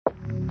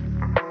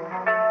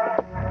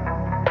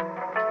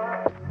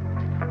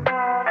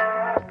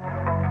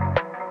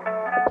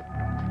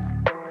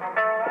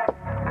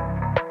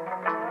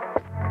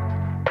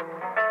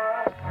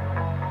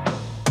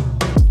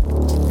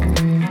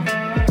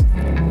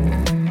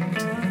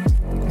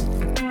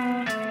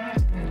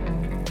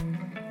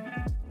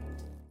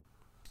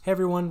Hey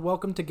everyone,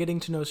 welcome to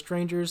Getting to Know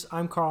Strangers.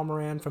 I'm Carl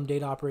Moran from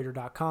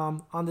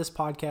DateOperator.com. On this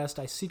podcast,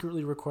 I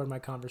secretly record my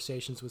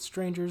conversations with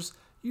strangers,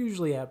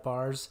 usually at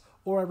bars,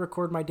 or I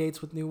record my dates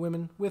with new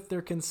women with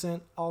their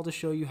consent, all to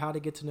show you how to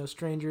get to know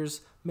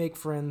strangers, make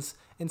friends,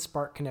 and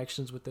spark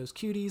connections with those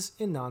cuties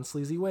in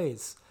non-sleazy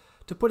ways.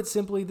 To put it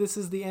simply, this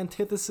is the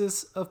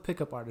antithesis of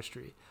pickup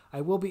artistry.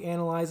 I will be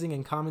analyzing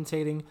and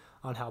commentating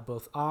on how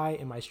both I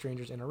and my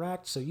strangers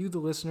interact so you, the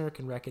listener,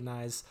 can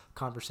recognize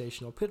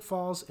conversational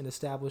pitfalls and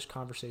establish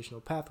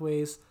conversational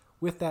pathways.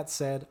 With that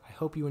said, I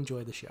hope you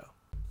enjoy the show.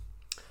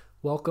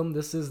 Welcome.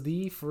 This is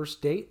the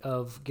first date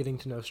of Getting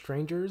to Know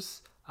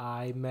Strangers.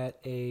 I met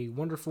a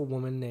wonderful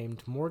woman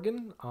named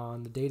Morgan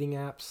on the dating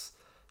apps.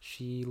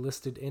 She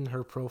listed in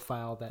her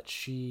profile that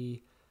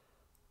she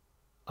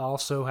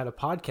also had a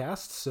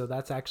podcast, so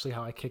that's actually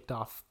how I kicked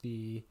off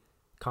the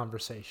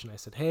conversation. I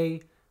said,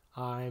 hey,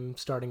 I'm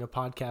starting a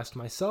podcast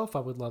myself. I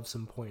would love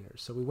some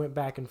pointers. So we went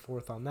back and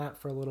forth on that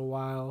for a little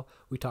while.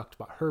 We talked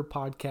about her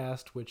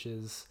podcast, which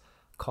is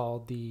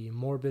called The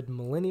Morbid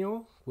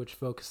Millennial, which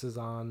focuses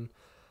on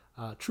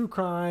true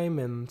crime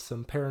and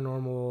some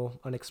paranormal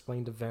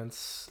unexplained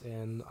events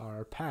in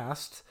our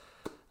past,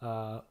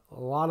 a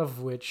lot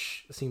of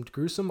which seemed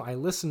gruesome. I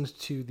listened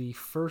to the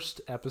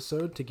first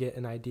episode to get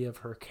an idea of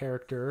her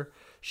character.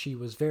 She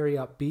was very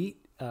upbeat,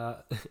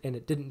 and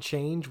it didn't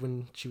change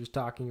when she was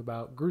talking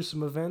about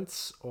gruesome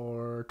events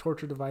or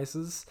torture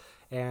devices,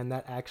 and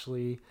that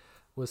actually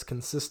was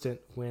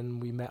consistent when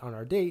we met on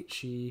our date.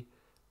 She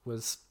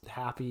was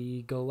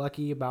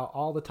happy-go-lucky about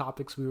all the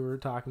topics we were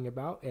talking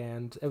about,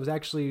 and it was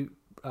actually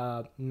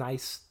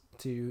nice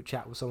to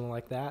chat with someone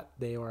like that.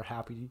 They were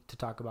happy to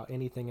talk about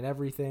anything and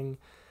everything,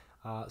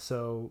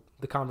 so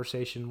the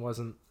conversation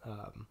wasn't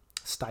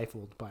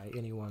stifled by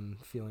anyone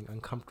feeling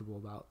uncomfortable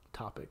about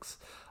topics.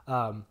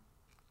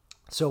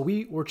 So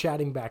we were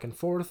chatting back and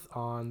forth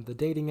on the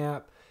dating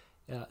app.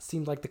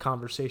 Seemed like the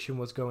conversation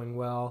was going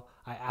well.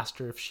 I asked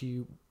her if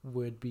she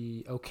would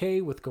be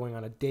okay with going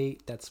on a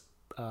date that's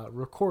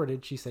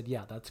recorded. She said,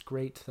 yeah, that's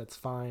great. That's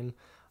fine.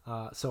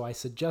 So I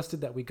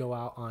suggested that we go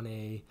out on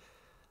an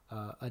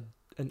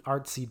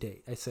artsy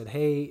date. I said,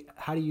 hey,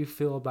 how do you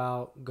feel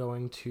about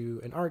going to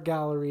an art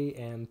gallery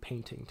and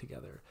painting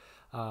together?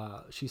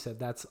 She said,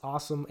 that's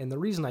awesome. And the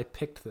reason I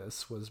picked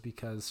this was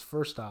because,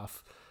 first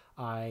off,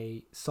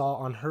 I saw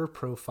on her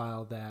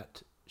profile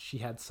that she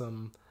had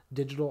some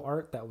digital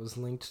art that was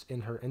linked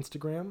in her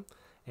Instagram,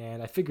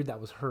 and I figured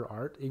that was her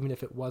art. Even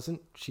if it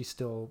wasn't, she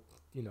still,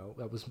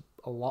 that was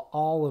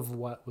all of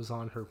what was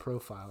on her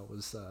profile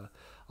was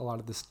a lot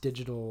of this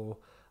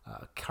digital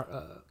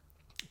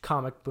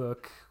comic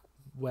book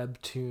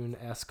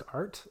webtoon-esque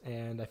art,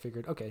 and I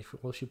figured, okay,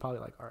 well, she'd probably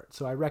like art.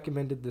 So I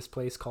recommended this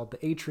place called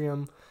the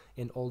Atrium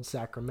in Old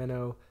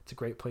Sacramento. It's a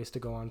great place to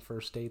go on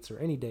first dates, or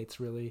any dates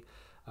really.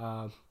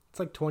 It's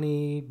like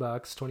 $20,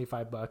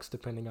 $25,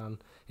 depending on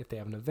if they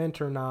have an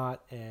event or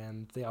not,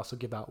 and they also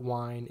give out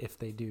wine if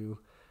they do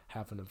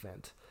have an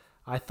event.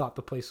 I thought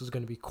the place was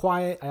going to be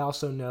quiet. I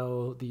also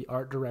know the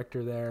art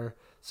director there,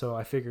 so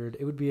I figured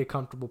it would be a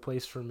comfortable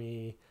place for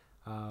me,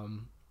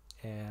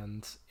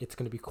 and it's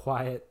going to be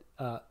quiet.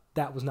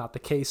 That was not the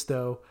case,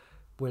 though.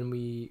 When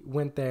we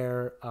went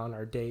there on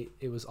our date,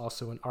 it was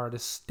also an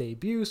artist's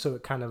debut, so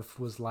it kind of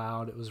was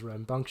loud. It was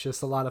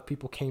rambunctious. A lot of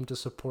people came to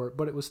support,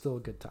 but it was still a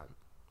good time.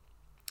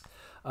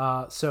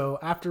 So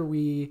after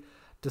we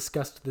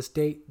discussed this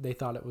date, they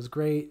thought it was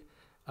great.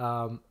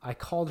 I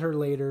called her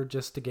later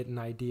just to get an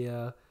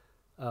idea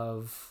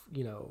of,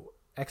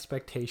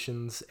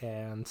 expectations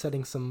and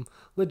setting some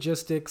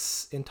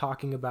logistics in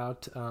talking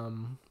about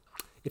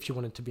if she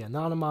wanted to be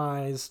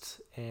anonymized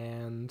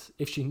and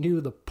if she knew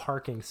the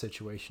parking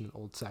situation in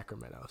Old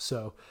Sacramento.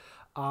 So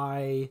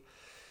I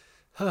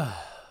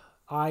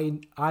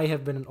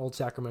have been in Old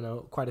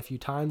Sacramento quite a few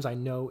times. I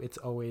know it's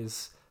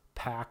always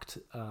packed,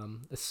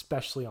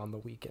 especially on the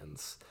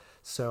weekends.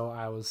 So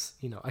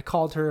I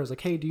called her. I was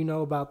like, hey, do you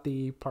know about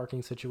the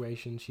parking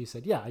situation? She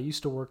said, yeah, I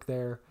used to work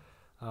there.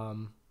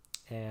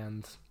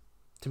 And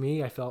to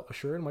me, I felt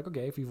assured. I'm like,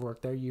 okay, if you've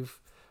worked there, you've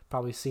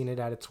probably seen it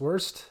at its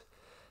worst.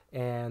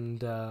 And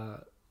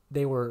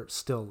they were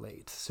still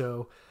late.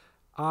 So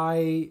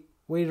I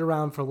waited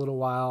around for a little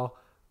while.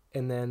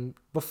 And then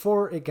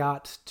before it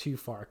got too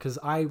far, because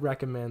I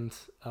recommend,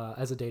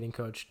 as a dating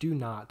coach, do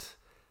not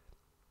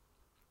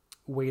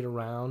wait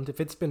around. If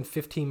it's been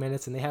 15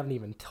 minutes and they haven't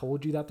even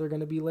told you that they're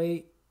going to be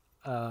late,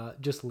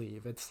 just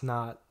leave.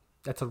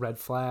 That's a red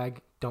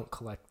flag. Don't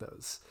collect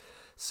those.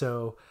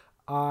 So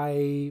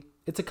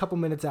it's a couple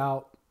minutes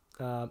out,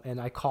 and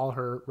I call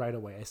her right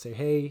away. I say,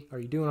 hey, are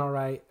you doing all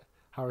right?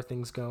 How are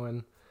things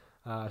going?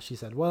 She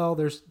said, well,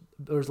 there's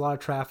a lot of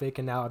traffic,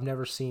 and now I've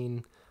never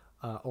seen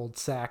Old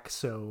Sac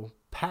so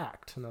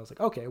packed. And I was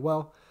like, okay,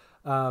 well,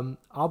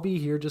 I'll be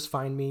here. Just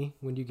find me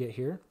when you get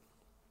here.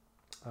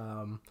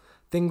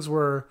 Things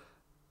were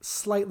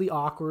slightly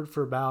awkward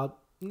for about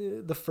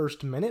the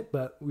first minute,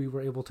 but we were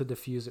able to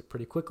diffuse it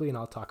pretty quickly, and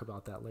I'll talk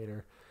about that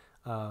later.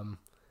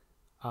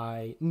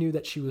 I knew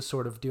that she was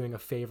sort of doing a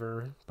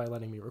favor by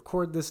letting me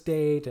record this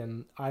date,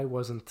 and I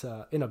wasn't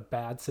in a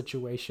bad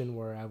situation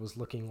where I was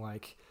looking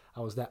like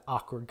I was that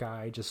awkward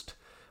guy just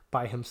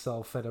by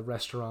himself at a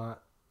restaurant,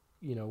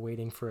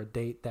 waiting for a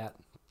date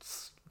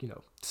that's,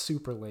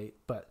 super late.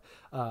 But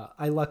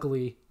I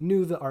luckily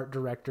knew the art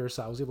director,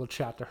 so I was able to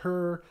chat to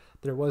her.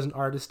 There was an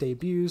artist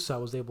debut, so I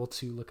was able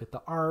to look at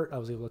the art. I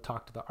was able to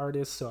talk to the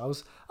artist, so I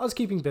was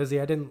keeping busy.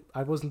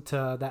 I wasn't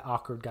that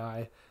awkward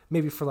guy.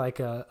 Maybe for like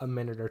a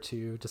minute or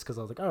two, just because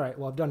I was like, all right,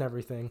 well, I've done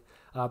everything.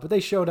 But they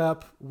showed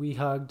up, we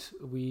hugged,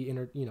 we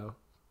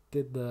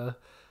did the,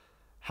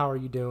 how are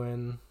you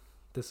doing?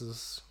 This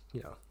is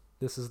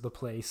the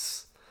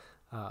place,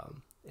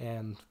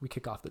 and we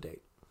kick off the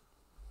date.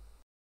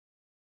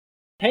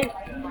 Hey,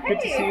 good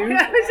to see you.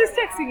 I was just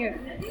texting you.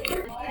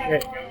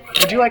 Great.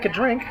 Would you like a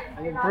drink?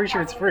 I'm pretty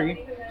sure it's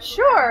free.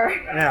 Sure.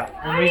 Yeah.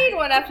 I need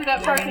one after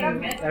that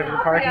parking. After the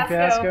parking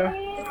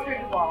fiasco?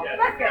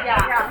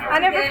 I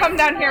never come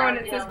down here when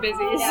it's this busy.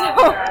 So.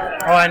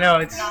 Oh, I know.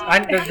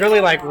 There's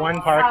really like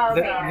one park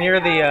near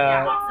the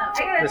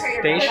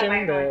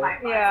station.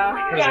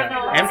 Yeah. What is that?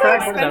 It's so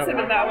expensive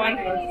at that one.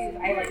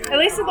 At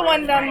least at the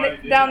one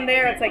down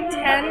there, it's like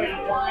 10.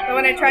 The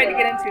one I tried to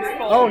get into is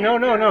full. Oh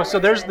no. So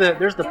there's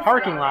the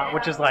parking lot,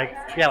 which is like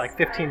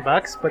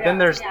 $15, but then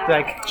there's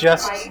like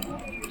just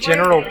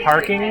general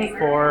parking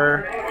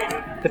for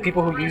the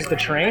people who use the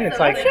train. It's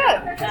like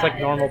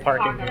normal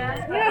parking.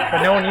 Yeah.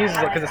 But no one uses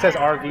it because it says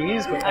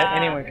RVs, but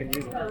anyone can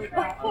use it.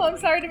 Oh, I'm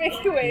sorry to make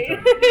you wait.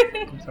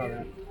 I'm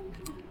sorry.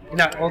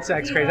 No, Old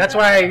Sack's crazy. That's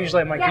why I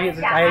usually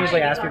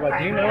ask people, like,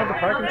 do you know the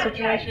parking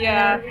situation?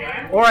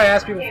 Yeah. Or I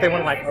ask people if they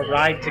want to like a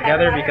ride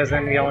together, because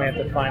then we only have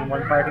to find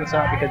one parking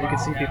spot, because you can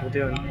see people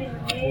doing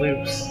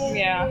loops.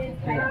 Yeah.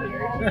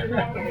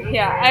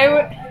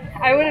 Yeah,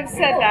 I would have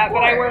said that,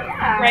 but I work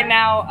right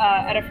now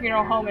at a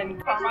funeral home in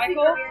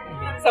Carmichael,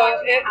 so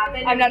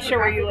I'm not sure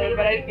where you live,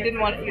 but I didn't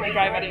want you to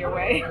drive out of your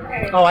way.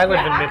 Oh, I live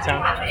in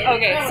Midtown.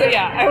 Okay, so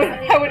yeah,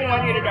 I wouldn't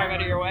want you to drive out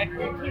of your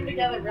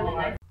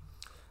way.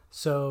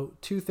 So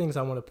 2 things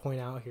I want to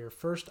point out here.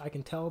 First, I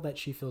can tell that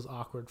she feels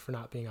awkward for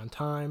not being on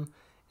time,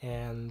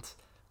 and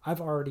I've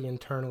already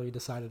internally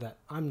decided that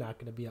I'm not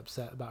going to be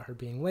upset about her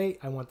being late.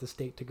 I want this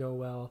date to go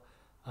well,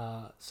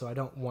 so I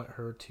don't want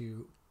her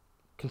to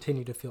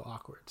continue to feel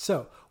awkward.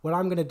 So what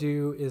I'm going to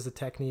do is a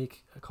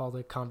technique called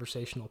a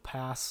conversational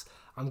pass.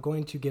 I'm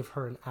going to give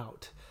her an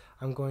out.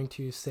 I'm going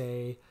to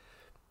say,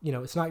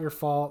 it's not your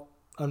fault,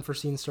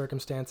 unforeseen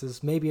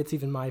circumstances. Maybe it's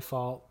even my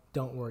fault.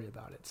 Don't worry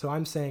about it. So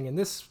I'm saying in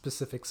this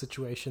specific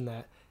situation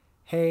that,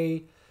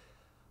 hey,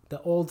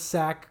 the Old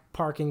Sack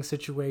parking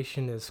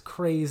situation is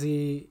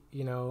crazy.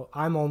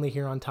 I'm only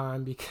here on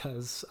time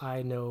because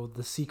I know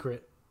the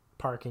secret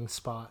parking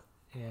spot.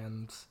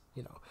 And,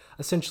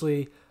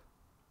 essentially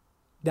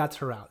that's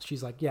her out.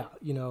 She's like, yeah,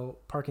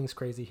 parking's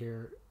crazy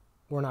here.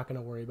 We're not going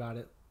to worry about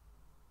it.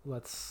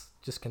 Let's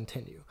just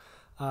continue.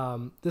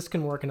 This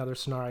can work in other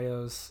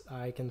scenarios.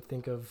 I can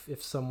think of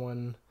if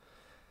someone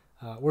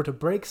were to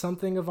break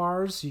something of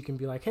ours, you can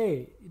be like,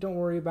 hey, don't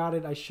worry about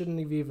it. I shouldn't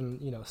have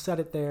even, said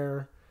it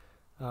there.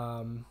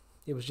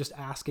 It was just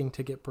asking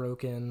to get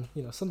broken,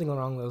 something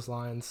along those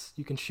lines.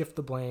 You can shift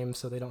the blame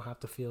so they don't have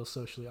to feel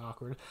socially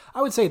awkward.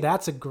 I would say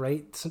that's a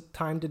great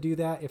time to do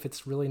that if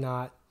it's really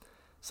not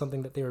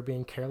something that they were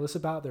being careless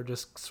about. They're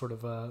just sort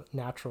of a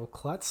natural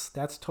klutz.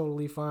 That's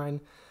totally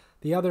fine.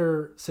 The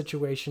other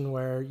situation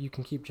where you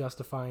can keep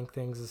justifying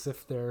things is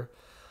if they're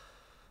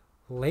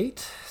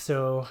late.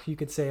 So you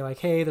could say like,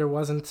 hey, there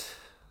wasn't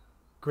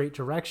great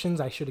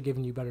directions. I should have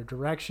given you better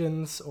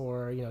directions.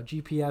 Or,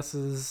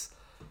 GPSs,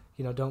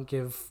 don't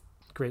give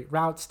great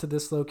routes to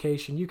this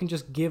location. You can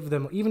just give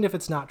them, even if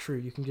it's not true,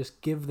 you can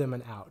just give them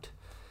an out.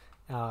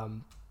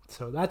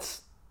 So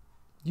that's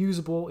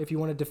usable if you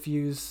want to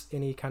diffuse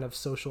any kind of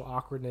social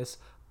awkwardness,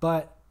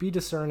 but be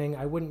discerning.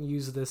 I wouldn't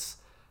use this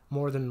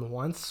more than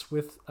once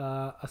with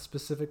a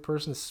specific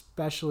person,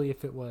 especially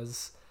if it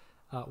was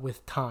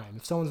with time.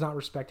 If someone's not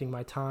respecting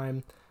my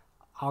time,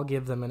 I'll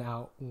give them an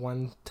out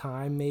one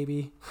time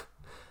maybe,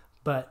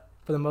 but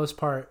for the most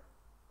part,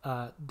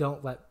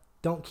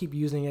 don't keep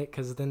using it,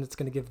 because then it's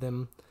going to give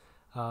them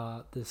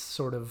this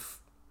sort of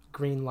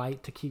green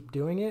light to keep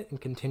doing it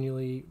and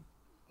continually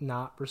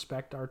not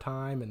respect our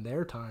time and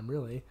their time,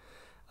 really.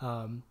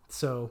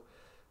 So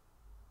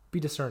be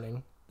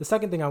discerning. The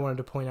second thing I wanted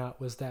to point out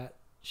was that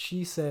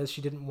she says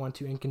she didn't want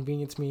to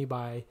inconvenience me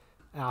by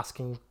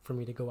asking for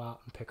me to go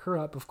out and pick her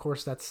up. Of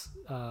course, that's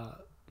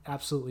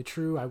absolutely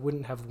true. I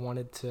wouldn't have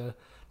wanted to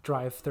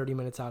drive 30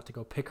 minutes out to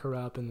go pick her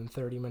up, and then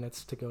 30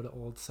 minutes to go to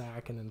Old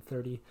Sack, and then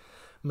 30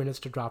 minutes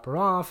to drop her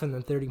off, and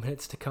then 30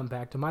 minutes to come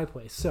back to my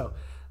place. So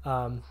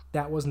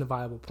that wasn't a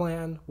viable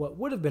plan. What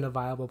would have been a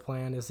viable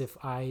plan is if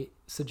I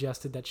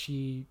suggested that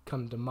she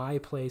come to my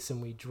place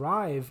and we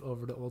drive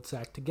over to Old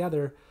Sack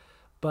together.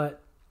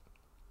 But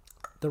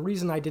the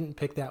reason I didn't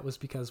pick that was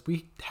because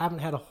we haven't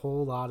had a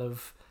whole lot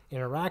of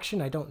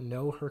interaction. I don't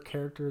know her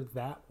character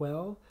that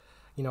well.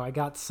 I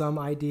got some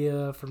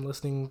idea from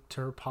listening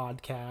to her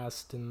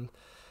podcast and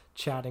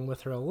chatting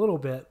with her a little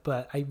bit,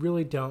 but I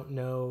really don't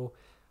know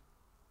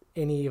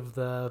any of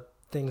the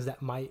things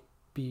that might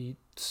be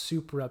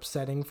super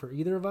upsetting for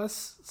either of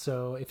us.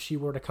 So if she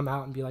were to come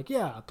out and be like,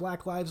 yeah,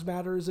 Black Lives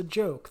Matter is a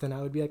joke, then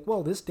I would be like,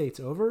 well, this date's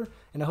over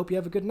and I hope you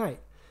have a good night.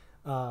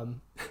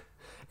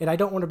 And I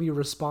don't want to be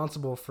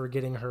responsible for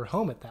getting her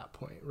home at that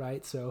point,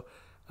 right? So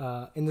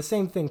and the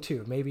same thing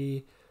too,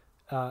 maybe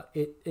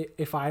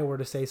if I were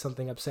to say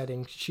something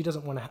upsetting,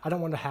 I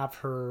don't want to have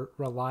her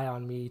rely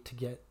on me to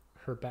get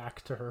her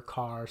back to her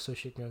car so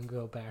she can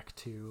go back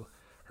to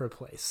her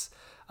place.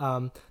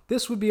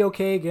 This would be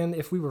okay again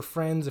if we were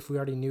friends, if we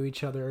already knew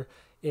each other,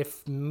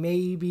 if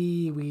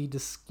maybe we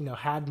just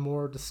had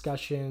more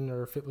discussion,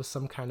 or if it was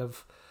some kind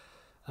of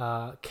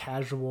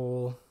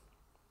casual,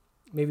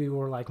 maybe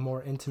we're like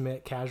more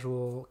intimate,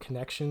 casual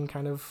connection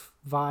kind of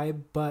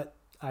vibe. But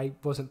I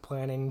wasn't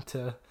planning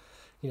to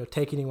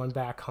take anyone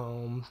back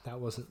home. That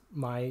wasn't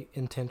my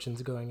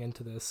intentions going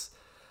into this.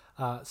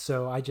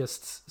 So I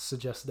just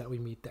suggested that we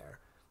meet there.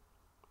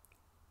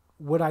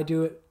 Would I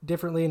do it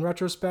differently in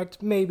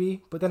retrospect?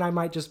 Maybe, but then I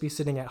might just be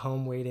sitting at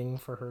home waiting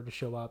for her to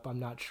show up. I'm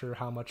not sure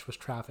how much was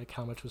traffic,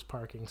 how much was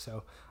parking,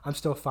 so I'm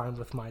still fine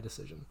with my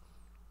decision.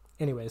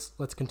 Anyways,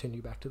 let's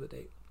continue back to the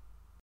date.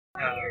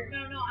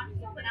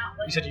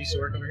 You said you used to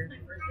work over here?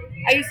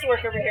 I used to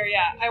work over here,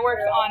 yeah. I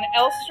worked on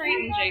L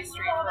Street and J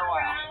Street for a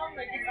while.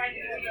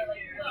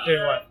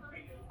 Doing what?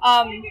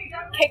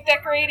 Cake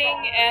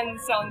decorating and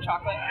selling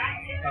chocolate.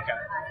 Okay.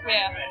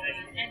 Yeah.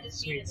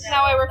 Sweet.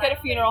 Now I work at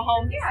a funeral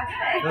home.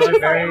 Those are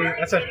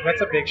that's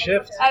a big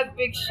shift. A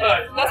big shift.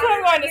 That's what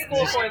I'm going to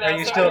school for, though. Are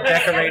you still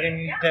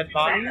decorating dead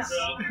bodies?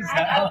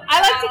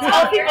 I like to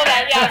tell people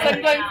that, yes.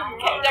 I'm going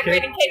from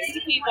decorating cakes to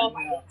people.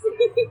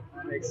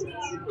 Makes sense.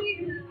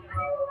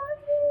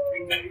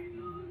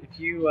 If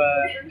you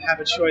have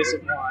a choice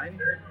of wine,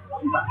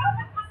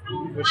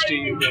 which do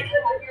you get?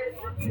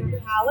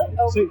 Palette?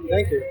 Oh, Sweet,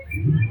 thank you.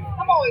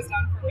 I'm always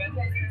down for red.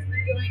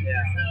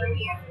 Yeah.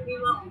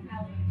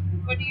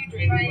 What do you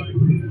drink?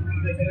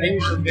 I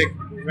usually pick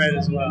red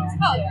as well.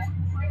 Oh, yeah.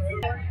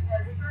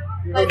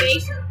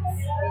 Libations.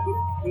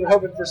 We were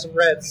hoping for some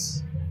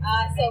reds.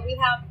 So we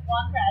have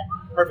one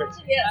red.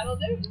 Perfect. Yeah, that'll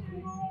do.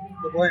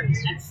 The blends.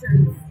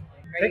 Extras.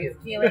 Thank you.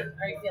 Are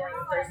you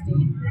feeling thirsty?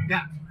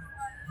 Yeah.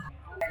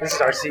 This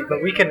is our seat,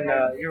 but we can.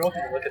 You're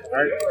welcome to look at the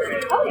art.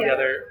 Oh, The yeah.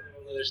 other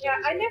Yeah,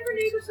 I never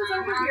knew this was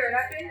over here.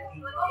 I've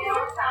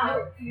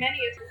been many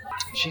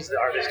a She's the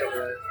artist over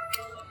there.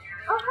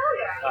 Oh,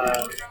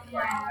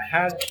 hell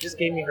yeah. Just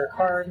gave me her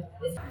card.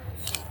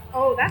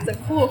 Oh, that's a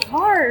cool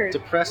card.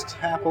 Depressed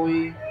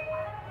happily.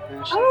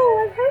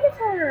 Oh, I've heard of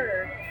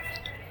her.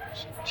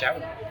 Chat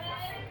with me.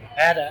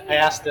 I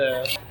asked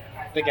the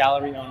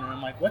gallery owner,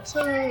 I'm like, what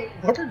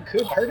are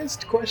good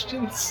artist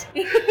questions?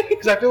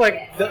 Because I feel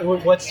like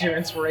what's your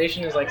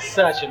inspiration is like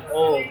such an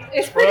old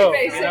It's pretty trope,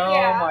 basic,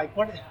 yeah. I'm like,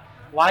 what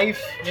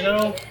life,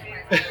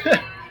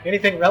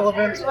 anything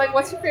relevant? Like,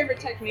 what's your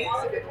favorite technique?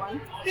 It's a good one.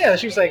 Yeah,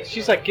 she's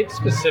like, get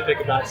specific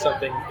about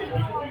something. And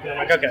I'm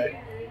like, okay,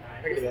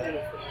 I can do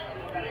that.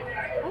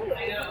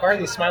 Why are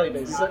these smiley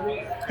faces?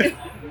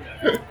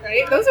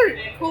 Right? Those are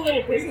cool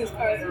little business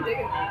cards. I'm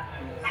digging that.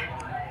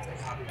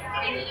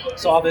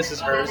 So all this is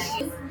hers.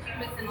 And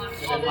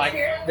then like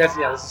this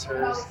is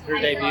hers, her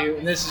debut,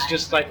 and this is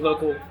just like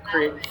local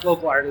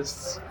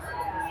artists.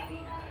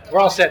 We're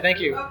all set,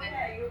 thank you.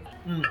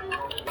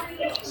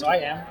 So I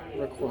am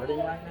recording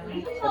right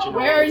now.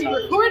 Where are you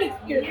recording?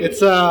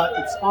 It's on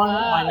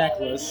my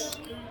necklace.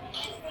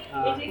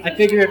 I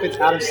figure if it's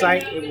out of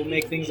sight, it will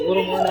make things a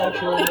little more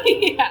natural.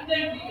 Yeah.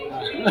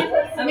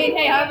 I mean,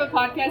 hey, I have a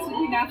podcast. It'd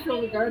be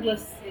natural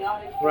regardless.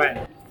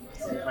 Right.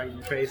 Right in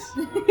your face.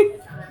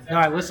 No,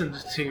 I listened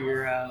to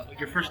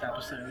your first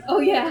episode. Oh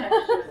yeah.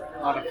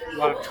 A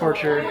lot of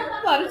torture.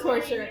 A lot of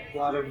torture. A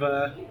lot of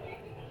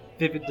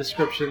vivid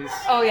descriptions.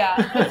 Oh yeah.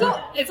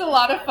 It's a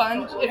lot of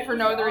fun. If for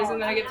no other reason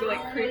than I get to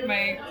like creep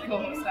my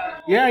co-host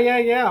out. Yeah.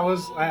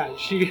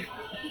 She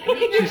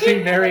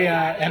seemed very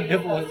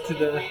ambivalent to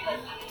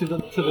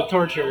the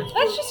torture.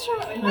 That's just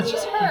her. That's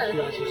just her.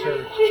 Yeah, she's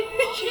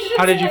her.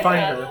 How did you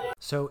find her?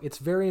 So it's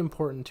very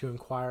important to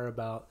inquire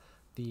about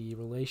the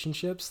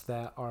relationships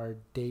that our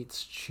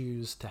dates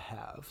choose to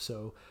have.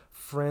 So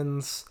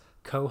friends,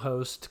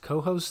 co-host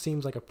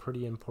seems like a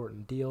pretty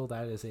important deal.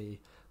 That is a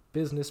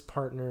business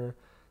partner.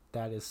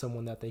 That is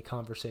someone that they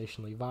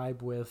conversationally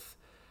vibe with.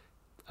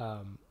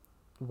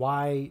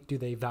 Why do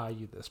they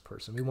value this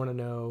person? We want to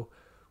know,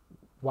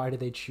 why do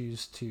they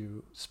choose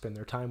to spend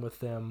their time with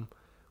them?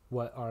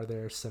 What are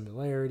their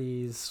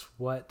similarities?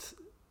 What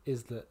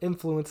is the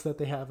influence that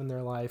they have in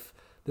their life?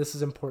 This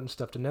is important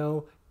stuff to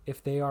know.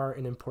 If they are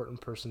an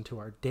important person to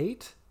our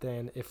date,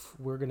 then if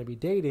we're going to be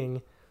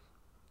dating,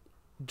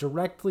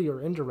 directly or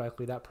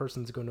indirectly, that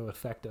person's going to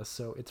affect us.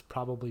 So it's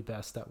probably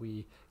best that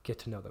we get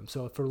to know them.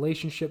 So if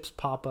relationships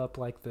pop up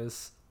like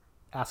this,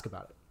 ask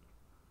about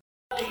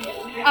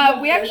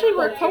it. We actually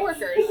were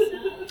coworkers.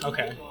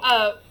 Okay.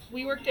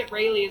 We worked at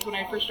Rayleigh's when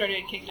I first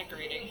started cake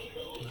decorating,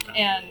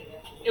 and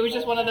it was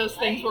just one of those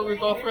things where we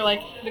both were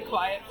like the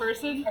quiet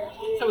person,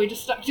 so we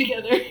just stuck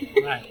together.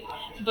 Right.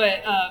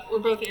 But we're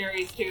both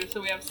Aries too,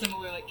 so we have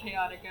similar like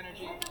chaotic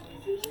energy.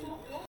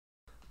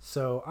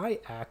 So I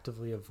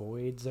actively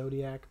avoid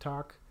zodiac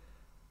talk.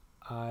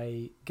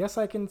 I guess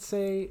I can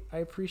say I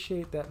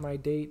appreciate that my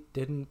date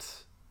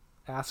didn't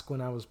ask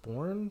when I was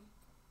born,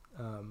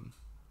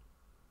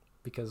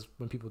 because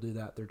when people do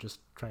that, they're just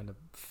trying to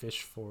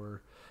fish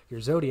for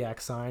your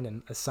zodiac sign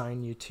and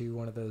assign you to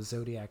one of those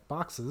zodiac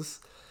boxes.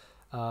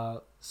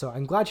 So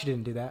I'm glad she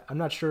didn't do that. I'm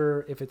not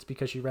sure if it's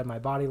because she read my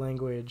body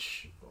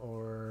language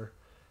or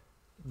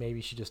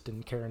maybe she just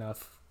didn't care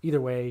enough.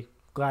 Either way,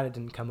 glad it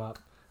didn't come up.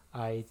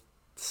 I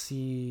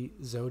see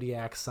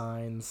zodiac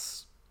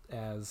signs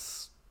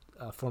as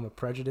a form of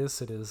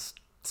prejudice. It is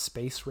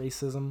space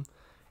racism.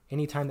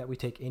 Anytime that we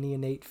take any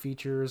innate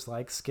features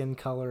like skin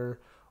color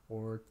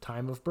or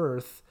time of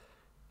birth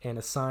and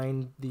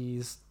assign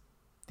these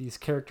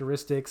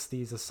characteristics,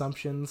 these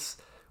assumptions,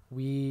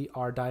 we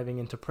are diving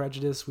into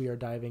prejudice. We are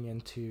diving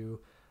into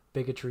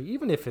bigotry,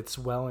 even if it's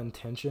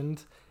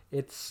well-intentioned.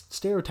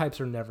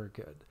 Stereotypes are never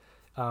good.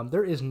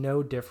 There is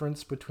no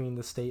difference between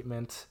the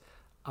statement,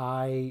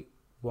 I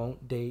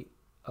won't date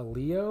a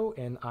Leo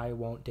and I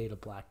won't date a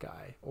black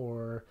guy,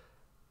 or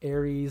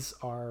Aries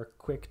are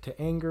quick to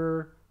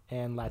anger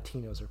and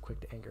Latinos are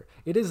quick to anger.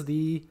 It is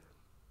the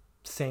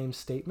same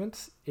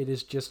statement. It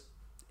is just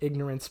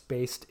ignorance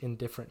based in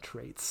different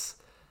traits.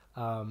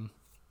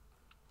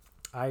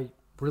 I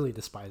really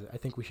despise it. I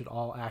think we should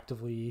all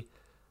actively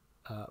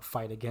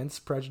fight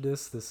against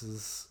prejudice. This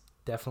is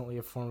definitely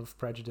a form of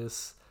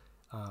prejudice.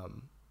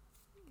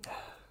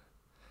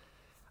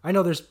 I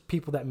know there's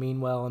people that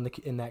mean well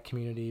in that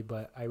community,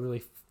 but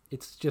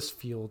it's just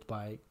fueled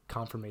by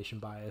confirmation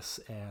bias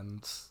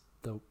and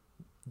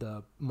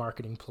the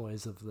marketing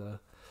ploys of the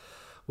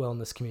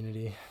wellness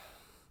community.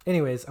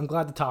 Anyways, I'm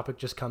glad the topic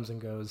just comes and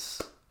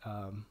goes.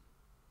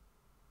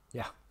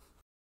 Yeah.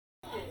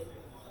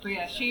 But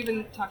yeah, she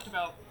even talked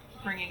about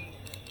bringing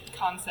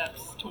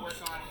concepts to work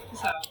on,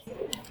 so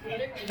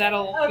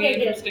that'll be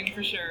interesting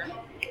for sure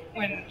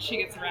when she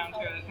gets around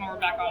to it, when we're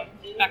back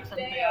from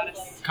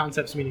hiatus.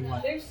 Concepts meaning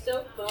what? They're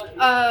so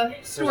fun.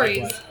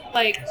 Stories.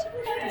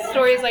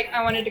 Stories like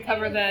I wanted to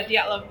cover the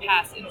Dyatlov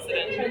Pass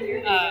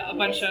incident. A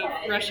bunch of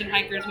Russian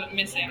hikers went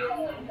missing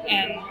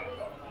and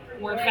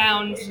were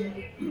found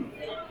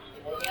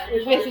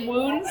with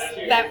wounds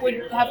that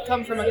would have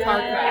come from a car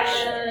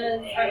crash,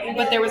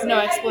 but there was no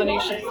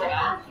explanation for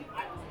that.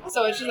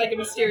 So it's just like a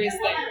mysterious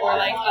thing, or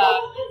like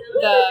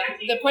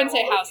the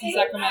Puente house in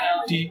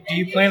Sacramento. Do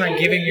you plan on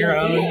giving your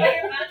own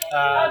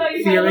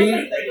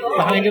theory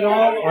behind it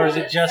all, or is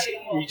it just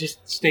you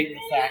just stating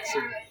the facts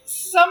here?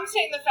 Some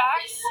stating the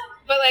facts,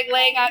 but like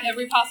laying out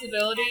every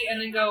possibility,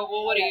 and then go,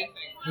 well, what do you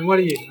think? And what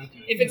do you think?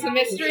 If it's a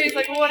mystery, it's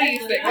like, well, what do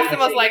you think? What's the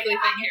most likely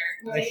thing here?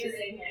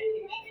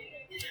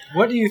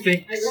 What do you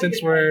think,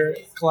 since we're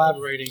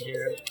collaborating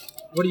here,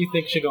 what do you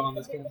think should go on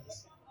this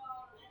campus?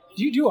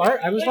 Do you do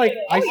art? I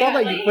saw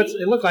that you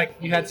it looked like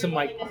you had some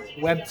like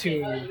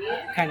webtoon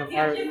kind of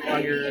art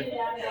on your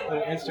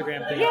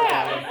Instagram thing.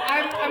 Yeah,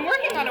 I'm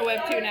working on a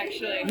webtoon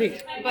actually.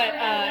 Neat. But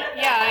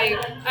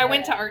I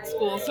went to art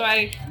school, so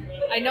I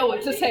know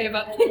what to say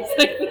about things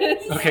like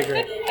this. Okay,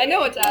 great. I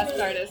know what to ask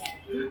artists.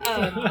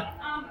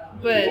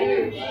 But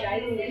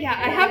yeah,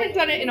 I haven't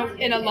done it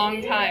in a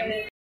long time.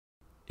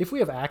 If we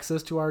have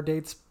access to our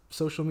date's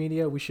social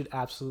media, we should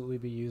absolutely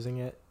be using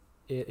it.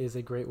 It is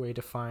a great way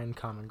to find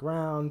common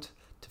ground,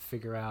 to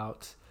figure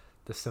out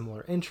the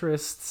similar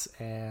interests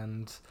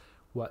and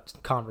what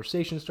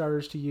conversation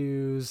starters to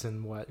use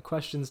and what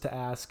questions to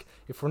ask.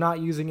 If we're not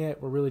using it,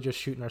 we're really just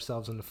shooting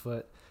ourselves in the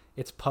foot.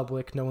 It's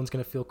public. No one's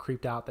going to feel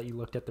creeped out that you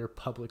looked at their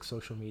public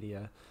social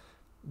media.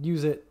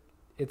 Use it.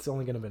 It's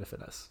only going to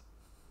benefit us.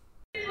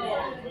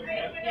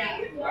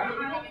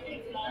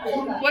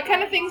 What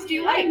kind of things do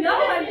you like?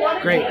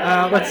 Great.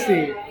 Let's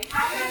see.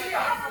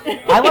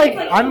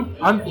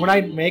 I'm when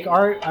I make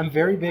art, I'm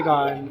very big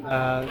on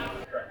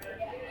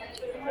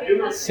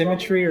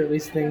symmetry, or at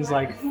least things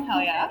like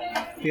Hell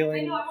yeah.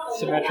 feeling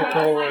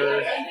symmetrical,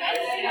 or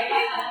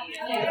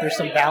that there's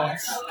some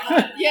balance.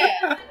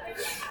 Yeah.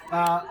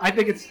 I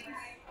think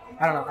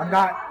I don't know.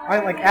 I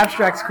like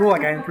abstract's cool.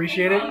 Like I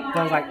appreciate it, but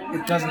I was like,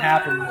 it doesn't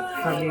happen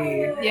for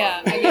me.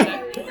 Yeah, I get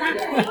it.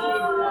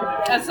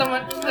 As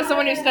someone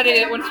who studied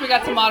it, once we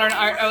got to modern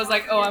art, I was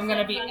like, oh, I'm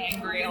gonna be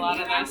angry a lot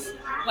of this.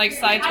 Like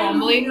Cy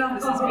Twombly,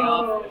 this is me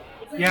off.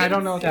 Yeah, I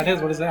don't know what that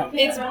is. What is that?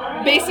 It's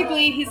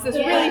basically, he's this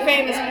really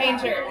famous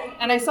painter,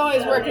 and I saw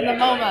his work in the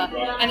MoMA,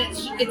 and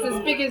it's as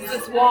big as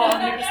this wall,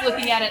 and you're just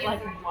looking at it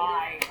like,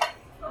 why?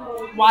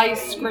 Why is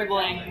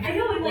scribbling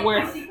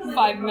worth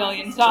 $5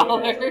 million?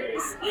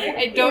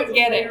 I don't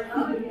get it.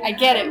 I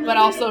get it, but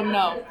also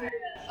no.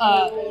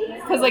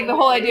 Because like the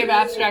whole idea of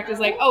abstract is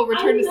like, oh,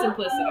 return to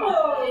simplicity.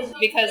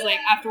 Because like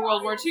after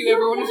World War II,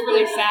 everyone was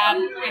really sad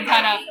and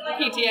kind of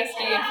PTSD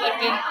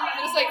inflicted.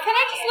 And it's like, can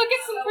I just look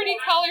at some pretty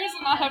colors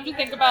and not have to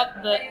think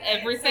about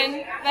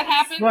everything that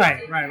happened?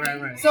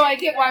 Right. So I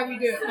get why we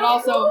do it, but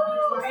also,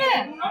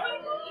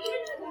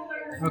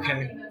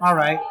 Okay. All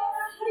right.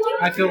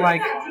 I feel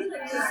like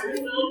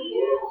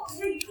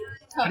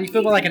How do you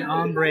feel about like an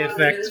ombre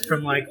effect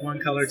from like one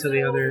color to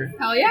the other,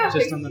 Hell yeah.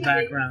 just on the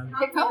background?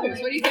 Pick colors.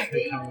 What do you think?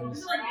 Pick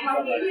colors.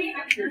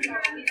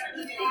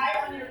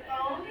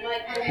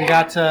 We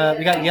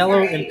got yellow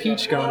and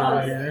peach going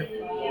on here.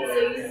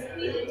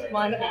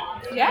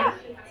 Yeah.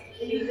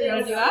 You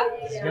want to do that?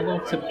 Does yellow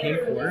to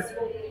pink work?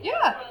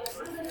 Yeah.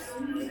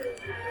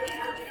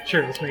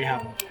 Sure, let's make it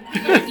happen.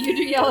 You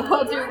do yellow,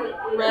 I'll do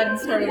red and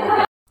start with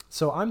pink.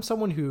 So I'm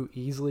someone who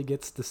easily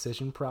gets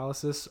decision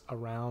paralysis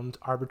around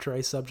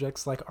arbitrary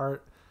subjects like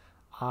art.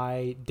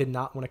 I did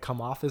not want to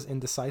come off as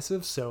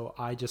indecisive, so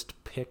I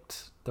just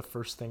picked the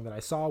first thing that I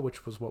saw,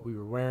 which was what we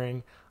were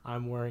wearing.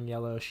 I'm wearing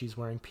yellow, she's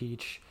wearing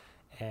peach,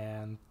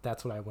 and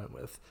that's what I went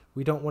with.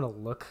 We don't want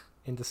to look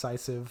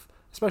indecisive,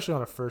 especially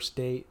on a first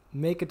date.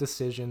 Make a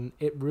decision.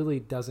 It really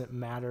doesn't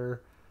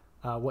matter.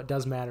 What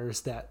does matter is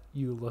that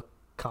you look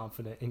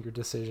confident in your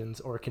decisions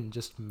or can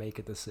just make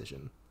a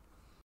decision.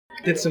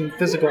 Did some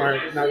physical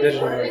art, not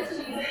digital art.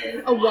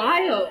 A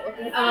while.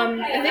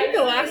 I think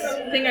the last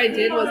thing I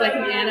did was like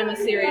an anime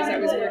series I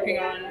was working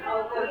on.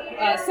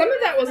 Some of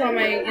that was on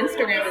my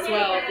Instagram as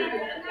well.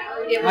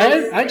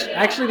 I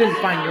actually didn't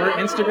find your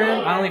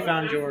Instagram. I only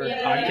found your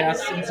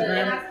podcast's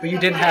Instagram. But you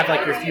did have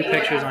like your few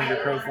pictures on your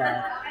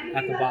profile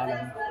at the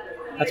bottom.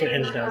 That's what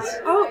Hinge does.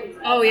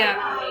 Oh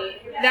yeah.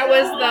 That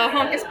was the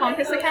Honkus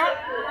Ponkus account.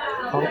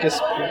 Honkus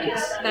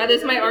Ponkus. That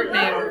is my art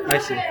name. I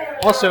see.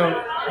 Also,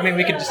 I mean,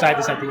 we could decide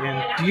this at the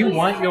end. Do you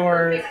want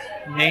your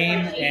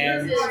name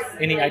and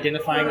any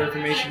identifying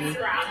information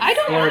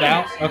blurred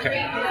out? Okay.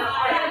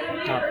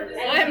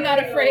 I am not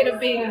afraid of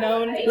being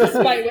known,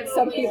 despite what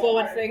some people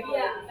would think.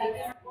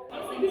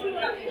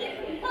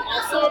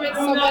 Also, I'm at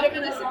somewhat of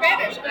a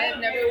disadvantage. I have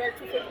never worked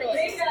with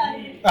acrylics.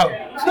 Oh,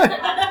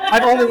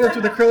 I've only worked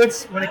with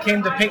acrylics when it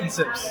came to paint and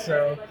sips,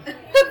 so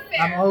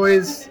I'm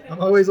always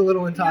a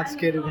little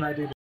intoxicated when I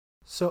do.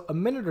 So a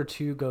minute or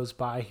two goes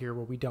by here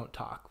where we don't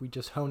talk. We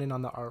just hone in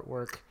on the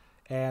artwork.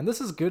 And this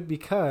is good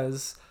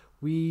because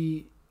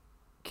we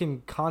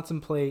can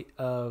contemplate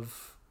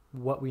of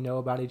what we know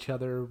about each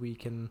other. We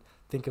can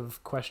think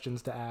of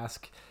questions to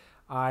ask.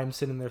 I'm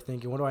sitting there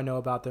thinking, what do I know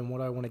about them? What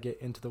do I want to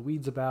get into the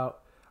weeds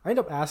about? I end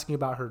up asking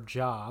about her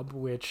job,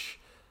 which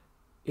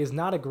is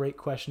not a great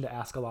question to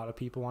ask a lot of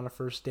people on a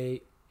first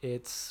date.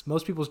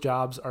 Most people's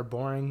jobs are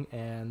boring,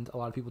 and a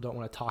lot of people don't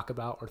want to talk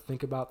about or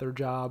think about their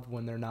job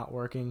when they're not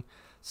working.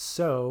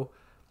 So,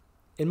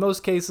 in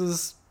most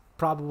cases,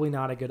 probably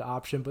not a good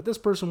option. But this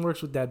person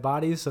works with dead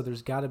bodies, so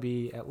there's got to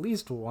be at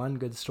least one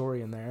good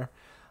story in there.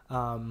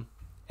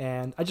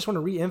 And I just want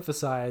to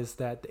re-emphasize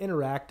that the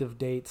interactive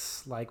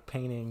dates, like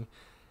painting,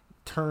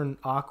 turn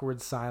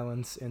awkward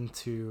silence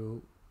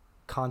into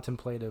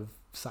contemplative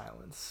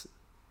silence.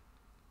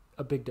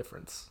 A big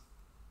difference.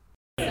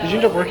 Did you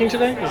end up working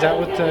today? Is that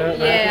what?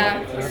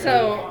 Yeah.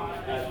 So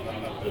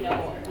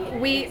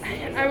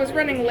I was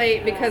running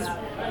late because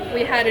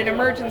we had an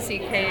emergency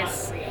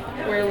case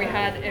where we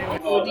had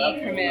an OD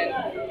come in,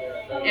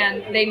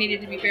 and they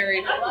needed to be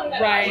buried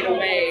right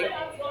away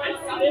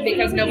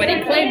because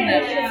nobody claimed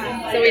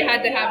them. So we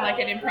had to have like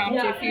an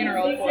impromptu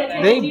funeral for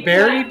them. They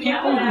bury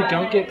people who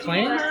don't get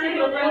claimed?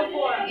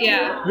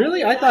 Yeah.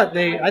 Really? I thought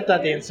they. I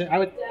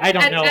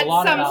don't know a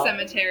lot at some about.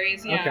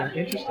 cemeteries. Yeah.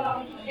 Okay, interesting.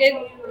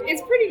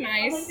 It's pretty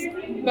nice,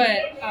 but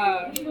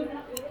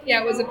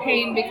yeah, it was a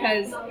pain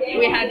because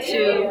we had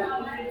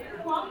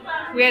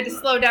to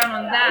slow down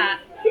on that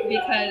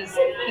because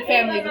the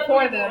family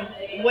before them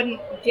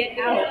wouldn't get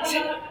out.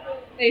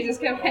 They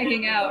just kept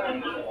hanging out,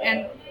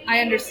 and I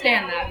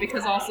understand that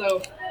because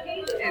also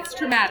it's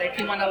traumatic.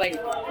 You want to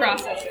like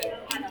process it.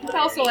 It's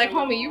also like,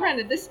 homie, you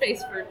rented this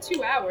space for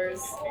 2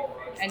 hours,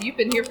 and you've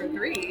been here for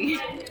 3.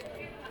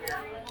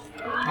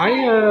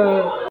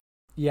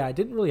 Yeah, I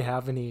didn't really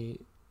have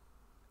any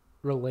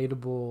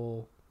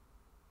relatable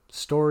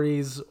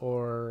stories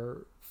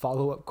or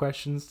follow-up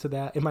questions to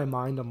that. In my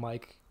mind, I'm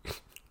like,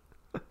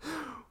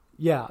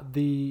 yeah,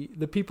 the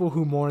people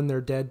who mourn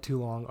their dead too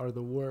long are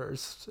the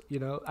worst. You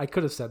know, I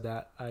could have said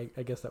that.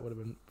 I guess that would have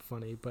been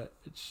funny, but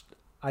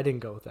I didn't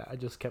go with that. I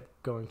just kept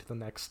going to the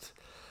next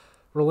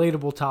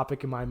relatable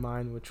topic in my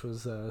mind, which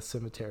was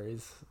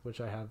cemeteries,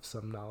 which I have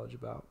some knowledge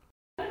about.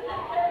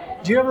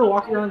 Do you ever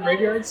walk around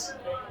graveyards?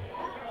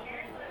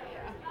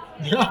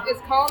 Yeah. It's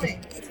calming.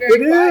 It's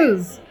very quiet.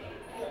 Is.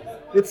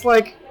 It's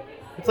like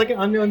an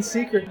unknown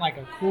secret, like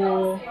a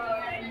cool,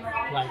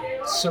 like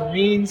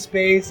serene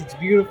space. It's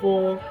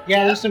beautiful.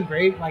 Yeah, there's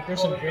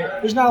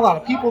not a lot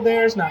of people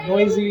there. It's not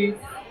noisy.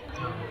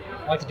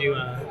 I like to do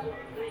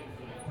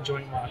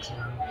joint walks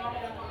around.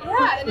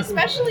 Yeah, and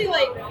especially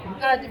like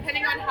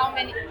depending on how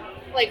many,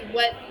 like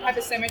what type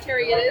of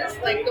cemetery it is.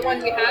 Like the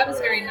one we have is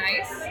very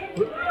nice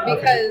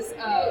because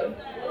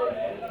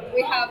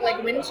we have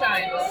like wind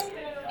chimes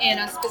in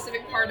a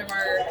specific part of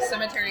our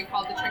cemetery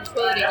called the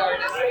Tranquility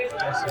Garden.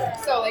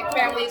 So like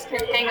families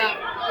can hang up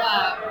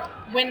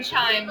wind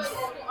chimes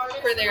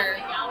for their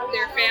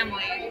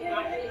family.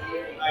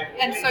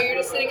 And so you're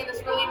just sitting in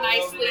this really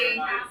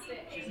nicely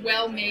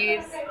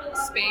well-made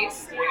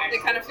space that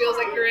kind of feels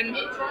like you're in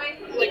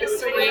like a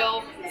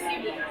surreal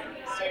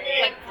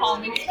like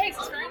calming space.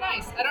 It's very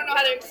nice. I don't know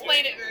how to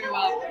explain it very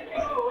well.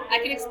 I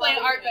can explain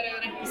art better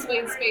than I can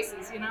explain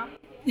spaces, you know?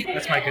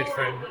 That's my good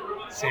friend,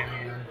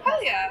 Sammy.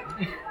 Hell yeah.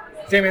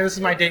 Sammy, this is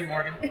my date,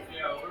 Morgan.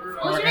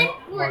 What's your name?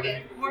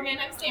 Morgan. Morgan,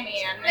 I'm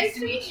Sammy Ann. Nice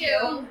to meet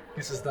you.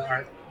 This is the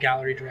art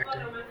gallery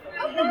director.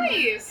 Oh,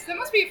 nice. That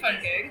must be a fun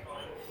gig.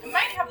 I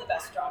might have the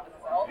best job in the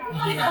world.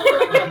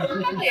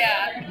 Hell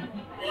yeah.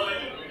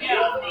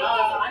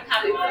 I'm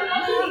having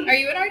fun. Are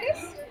you an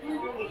artist?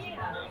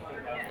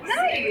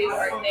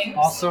 Nice.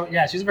 Also,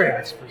 yeah, she's a very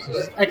artsy person.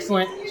 She's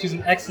excellent. She's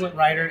an excellent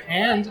writer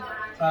and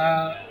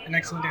an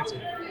excellent dancer.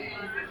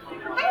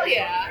 Hell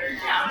yeah.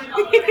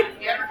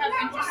 If you ever have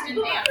interest in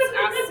dance,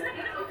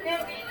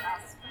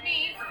 ask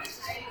me.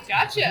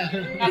 Gotcha.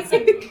 That's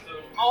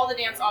all the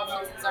dance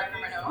options in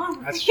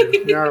Sacramento. That's true.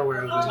 We are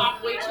aware of that.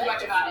 Talk way too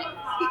much about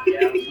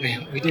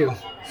it. We do.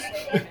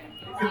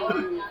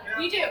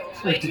 We do.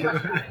 Way too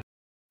much.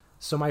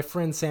 So my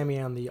friend Sammy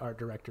Ann, the art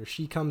director,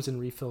 she comes and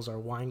refills our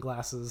wine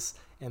glasses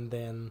and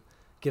then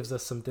gives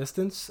us some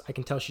distance. I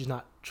can tell she's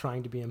not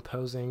trying to be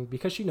imposing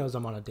because she knows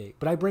I'm on a date.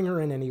 But I bring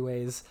her in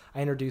anyways.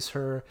 I introduce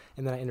her,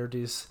 and then I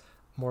introduce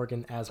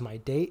Morgan as my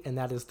date, and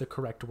that is the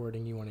correct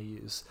wording you want to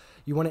use.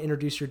 You want to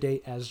introduce your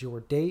date as your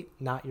date,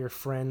 not your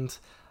friend.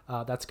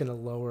 That's going to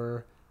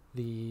lower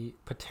the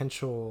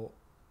potential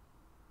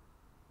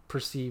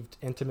perceived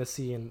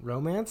intimacy and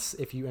romance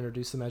if you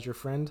introduce them as your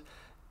friend.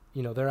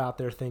 You know, they're out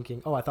there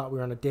thinking, oh, I thought we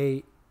were on a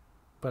date,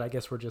 but I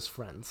guess we're just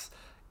friends.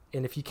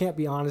 And if you can't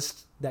be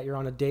honest that you're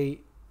on a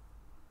date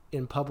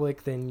in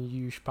public, then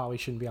you probably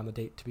shouldn't be on the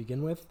date to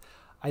begin with.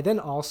 I then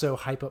also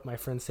hype up my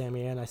friend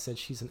Sammy Ann. I said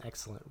she's an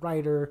excellent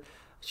writer,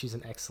 she's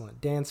an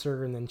excellent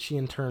dancer, and then she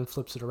in turn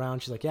flips it around.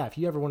 She's like, yeah, if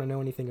you ever want to know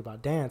anything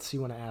about dance,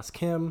 you want to ask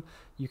him,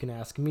 you can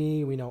ask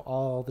me. We know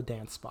all the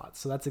dance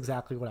spots. So that's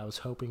exactly what I was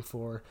hoping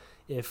for.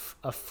 If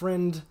a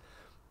friend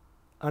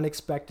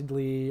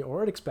unexpectedly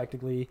or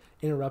unexpectedly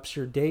interrupts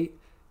your date,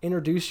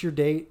 introduce your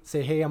date,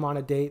 say, hey, I'm on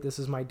a date, this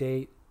is my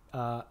date,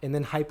 and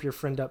then hype your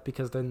friend up,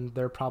 because then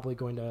they're probably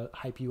going to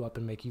hype you up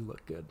and make you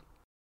look good.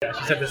 Yeah,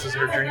 she said this is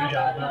her dream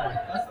job. And I'm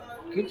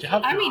like, good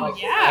job. I mean,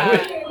 yeah.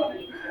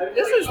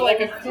 This is like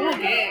a cool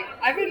gig.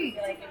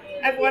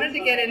 I've wanted to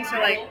get into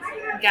like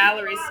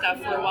gallery stuff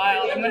for a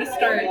while. I'm going to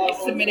start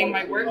submitting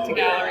my work to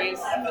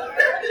galleries,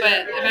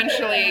 but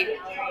eventually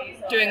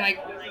doing like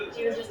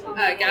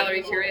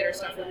gallery curator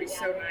stuff would be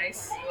so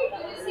nice.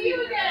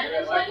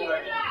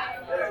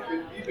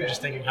 I'm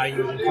just thinking how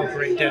you would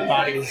incorporate dead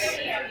bodies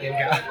in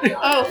gallery.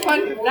 Oh,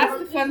 fun! That's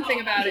the fun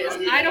thing about it, is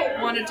I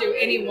don't want to do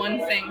any one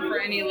thing for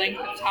any length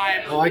of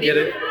time. Oh, I get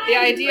it. The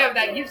idea of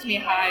that gives me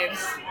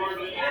hives.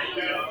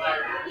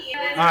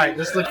 All right,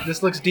 this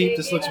looks deep.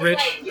 This looks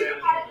rich.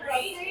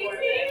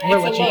 I'm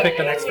gonna let you pick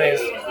the next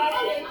phase.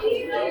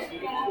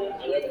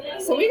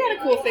 So we got a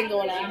cool thing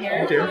going on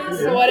here. We do.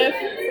 So what if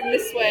from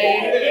this way,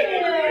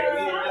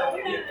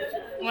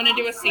 want to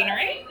do a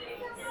scenery?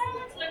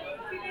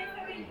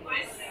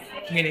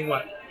 Meaning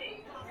what?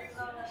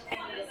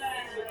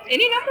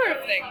 Any number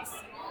of things.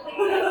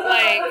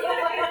 Like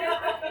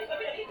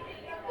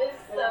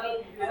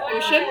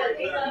ocean,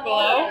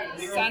 below,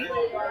 sun.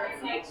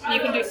 You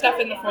can do stuff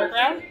in the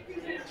foreground,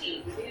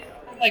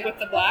 like with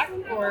the black,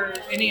 or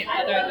any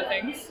other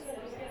things.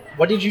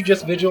 What did you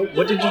just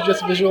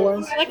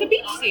visualize? Like a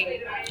beach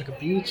scene. Like a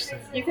beach scene.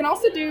 You can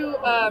also do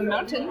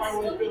mountains.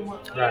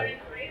 Right.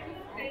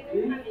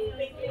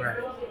 Right.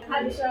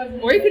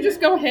 Or you could just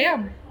go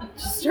ham.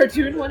 Just start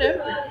doing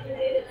whatever.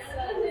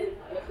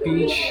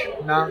 Beach,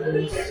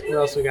 mountains. What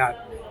else we got?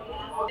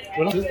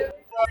 What else is there?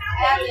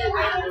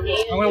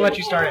 I'm gonna let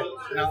you start it.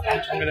 No,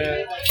 I'm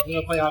gonna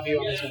play off you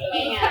on this one.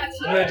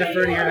 I'm gonna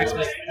defer to your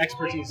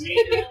expertise. Let's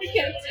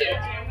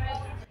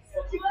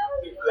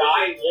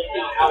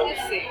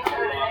see.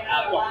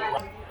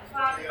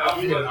 I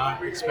did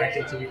not expect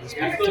it to be this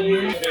packed to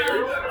me.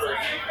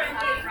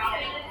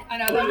 I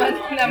know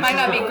that might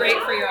not be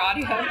great for your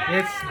audio.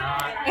 It's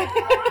not.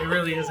 It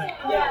really isn't.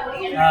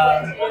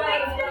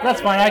 That's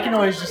fine. I can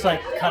always just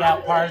like cut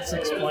out parts,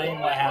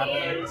 explain what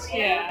happens.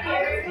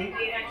 Yeah.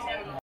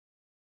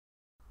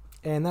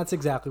 And that's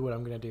exactly what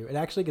I'm going to do. It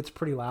actually gets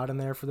pretty loud in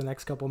there for the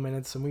next couple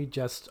minutes, and we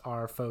just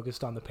are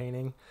focused on the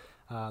painting.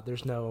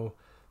 There's no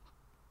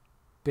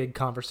big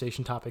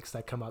conversation topics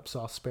that come up,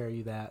 so I'll spare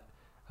you that.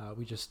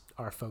 We just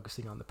are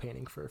focusing on the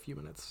painting for a few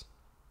minutes.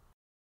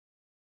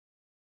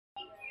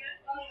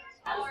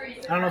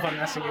 I don't know if I'm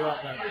messing you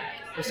up, but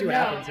we'll see what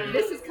happens here.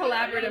 This is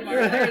collaborative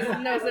art. There is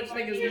no such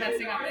thing as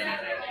messing up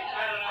anything.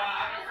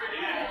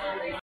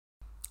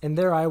 And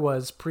there I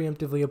was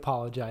preemptively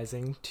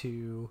apologizing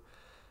to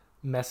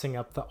messing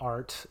up the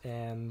art,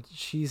 and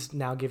she's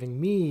now giving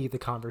me the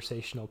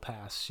conversational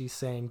pass. She's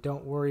saying,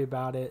 don't worry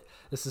about it.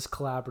 This is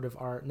collaborative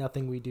art.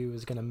 Nothing we do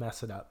is going to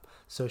mess it up.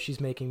 So she's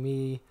making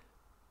me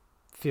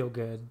feel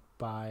good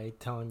by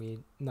telling me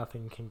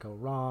nothing can go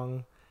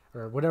wrong,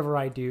 or whatever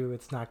I do,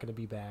 it's not going to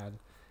be bad.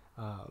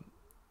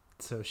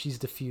 So she's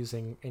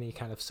diffusing any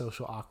kind of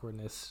social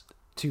awkwardness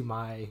to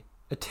my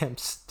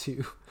attempts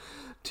to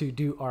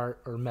do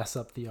art or mess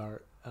up the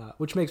art,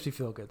 which makes me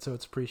feel good. So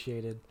it's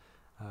appreciated.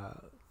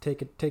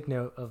 take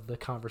note of the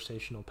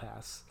conversational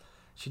pass.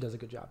 She does a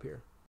good job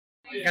here.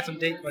 I got some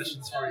date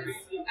questions for you.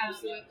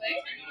 Absolutely.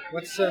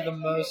 What's the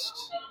most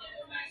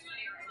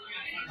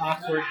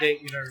awkward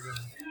date you've ever been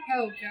on?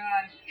 Oh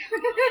God.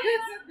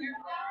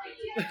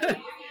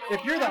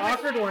 If you're the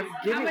awkward one,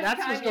 give How me. much That's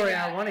the time story you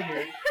got? I want to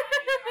hear.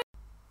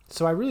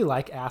 So I really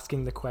like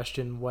asking the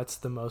question, what's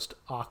the most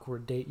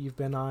awkward date you've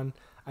been on?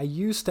 I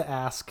used to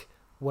ask,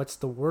 what's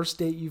the worst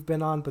date you've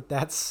been on? But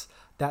that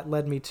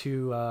led me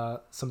to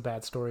some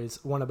bad stories.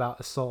 One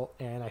about assault,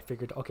 and I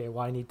figured, okay,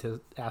 well, I need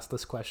to ask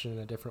this question in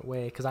a different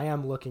way because I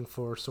am looking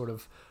for sort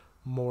of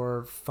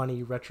more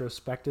funny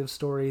retrospective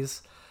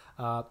stories.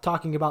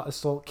 Talking about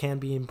assault can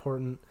be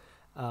important,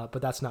 but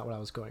that's not what I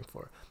was going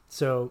for.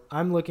 So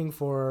I'm looking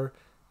for,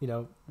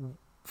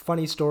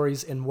 funny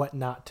stories and what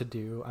not to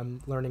do.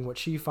 I'm learning what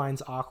she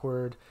finds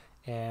awkward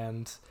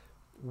and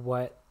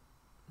what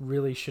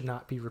really should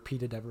not be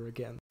repeated ever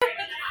again.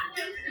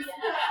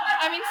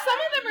 I mean, some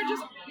of them are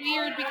just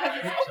weird because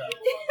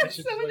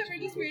it's some of them are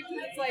just weird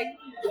because it's like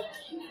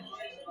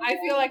I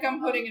feel like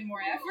I'm putting in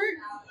more effort.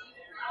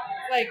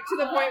 Like to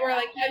the point where,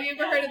 like, have you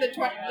ever heard of the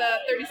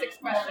 36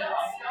 questions?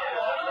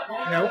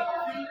 Nope.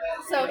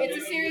 So it's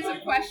a series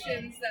of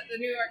questions that the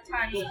New York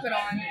Times put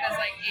on as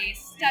like a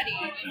study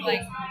of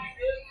like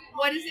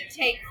what does it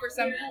take for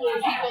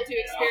people to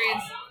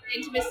experience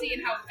intimacy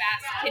and how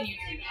fast can you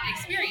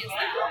experience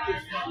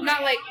that?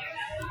 Not like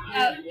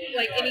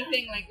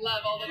anything like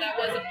love, although that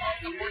was a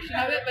portion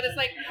of it, but it's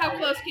like how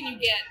close can you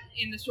get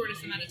in the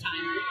shortest amount of time?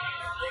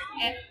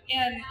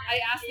 And I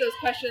ask those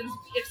questions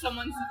if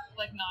someone's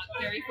like not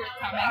very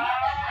forthcoming.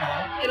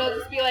 It'll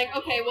just be like,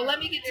 okay, well, let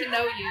me get to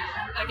know you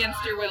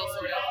against your will,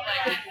 sort of.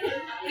 Like,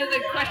 because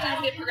the questions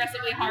get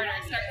progressively harder.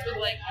 It starts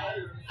with like,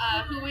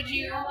 who would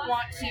you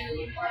want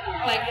to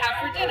like have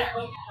for dinner?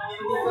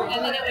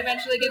 And then it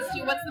eventually gets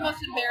to what's the most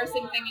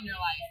embarrassing thing in your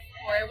life,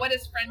 or what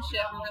does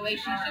friendship or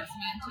relationships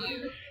mean to you?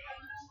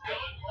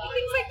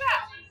 Things like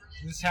that.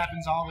 This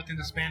happens all within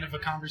the span of a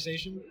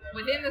conversation?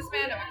 Within the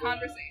span of a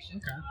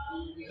conversation.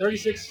 Okay.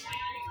 36.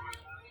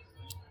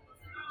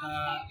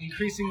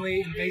 Increasingly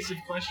invasive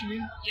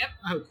questioning? Yep.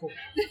 Oh, cool.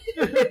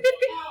 I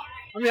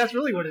mean, that's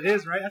really what it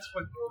is, right? That's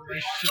what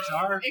relationships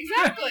are.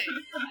 Exactly.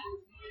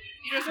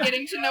 You're just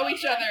getting to know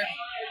each other.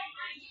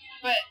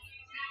 But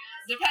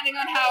depending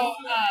on how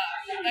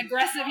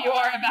aggressive you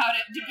are about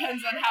it,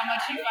 depends on how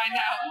much you find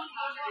out.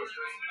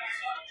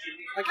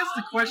 I guess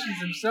the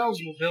questions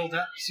themselves will build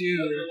up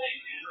to,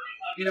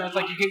 it's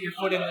like you get your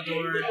foot in the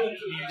door, and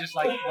you're just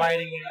like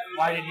widening it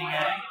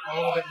a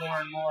little bit more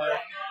and more,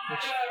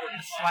 which is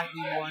a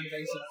slightly more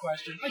invasive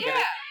question. I get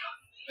it.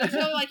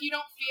 Until like you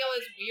don't feel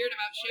as weird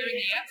about sharing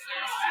the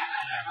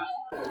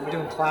answers. We're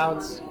doing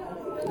clouds.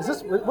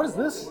 What is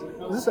this?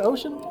 Is this the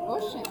ocean?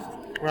 Ocean.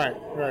 Right.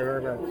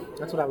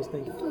 That's what I was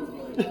thinking.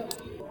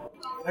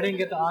 I didn't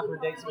get the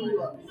awkward date story.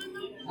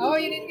 Oh,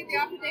 you didn't get the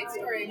awkward date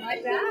story. My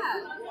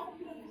bad.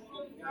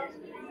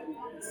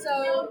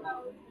 So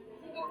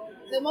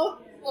the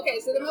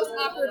most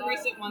awkward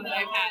recent one that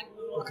I've had.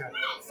 Okay.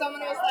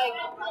 Someone was like,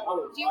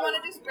 "Do you want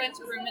to just rent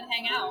a room and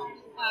hang out?"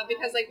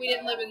 Because like we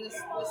didn't live in the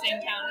same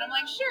town, and I'm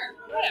like, "Sure,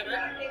 whatever."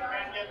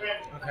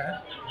 Okay.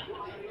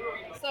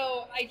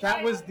 So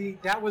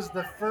That was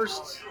the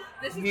first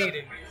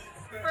meeting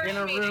in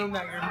a room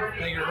that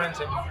you're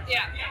renting.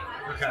 Yeah.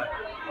 Okay.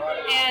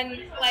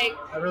 And like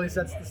That really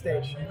sets the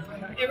stage.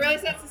 it really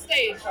sets the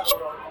stage.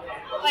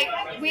 Like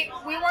we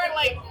weren't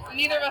like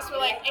neither of us were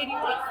like, "Hey, do you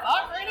want to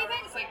fuck or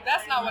anything?" It's like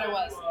that's not what it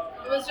was.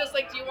 It was just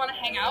like, "Do you want to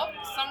hang out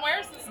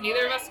somewhere?" Since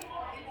neither of us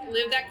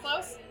live that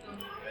close.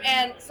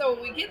 And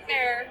so we get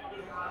there.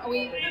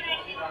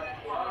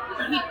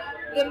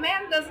 The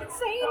man doesn't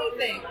say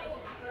anything.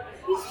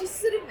 He's just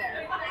sitting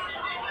there,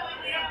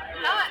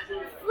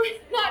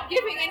 not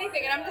giving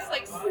anything, and I'm just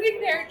like sitting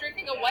there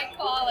drinking a White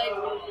Claw, like,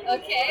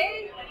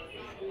 okay,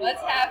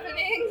 what's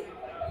happening?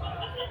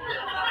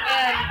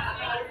 And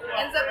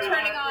ends up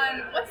turning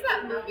on what's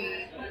that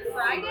movie?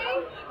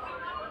 Friday?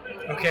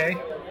 Okay.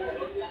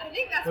 I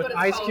think that's With what it's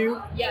Ice called.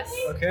 Cube? Yes.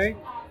 Okay.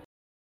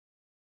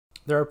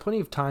 There are plenty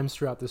of times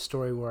throughout this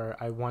story where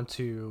I want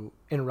to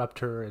interrupt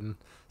her and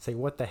say,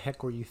 what the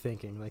heck were you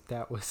thinking? Like,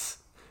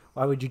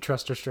 why would you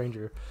trust a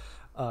stranger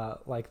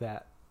like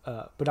that?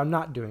 But I'm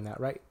not doing that,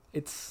 right?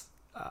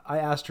 I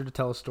asked her to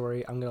tell a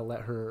story. I'm going to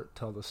let her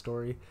tell the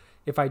story.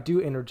 If I do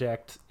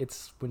interject,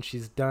 it's when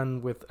she's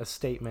done with a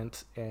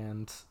statement,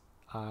 and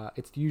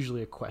it's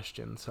usually a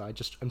question. So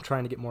I'm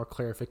trying to get more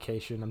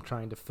clarification. I'm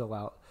trying to fill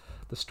out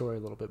the story a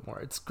little bit more.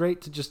 It's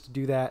great to just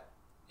do that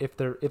if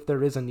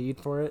there is a need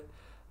for it.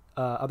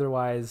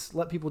 Otherwise,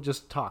 let people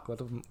just talk.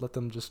 Let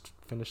them just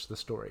finish the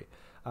story.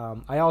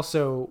 I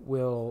also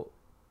will,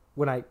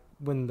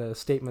 when the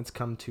statements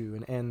come to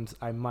an end,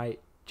 I might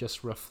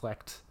just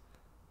reflect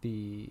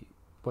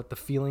what the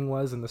feeling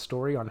was in the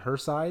story on her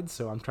side.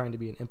 So I'm trying to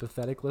be an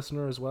empathetic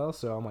listener as well.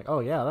 So I'm like, oh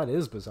yeah, that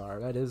is bizarre.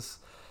 That is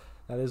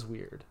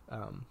weird.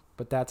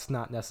 But that's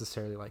not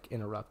necessarily like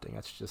interrupting.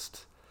 That's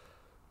just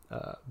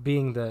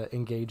being the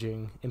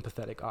engaging,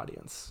 empathetic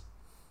audience.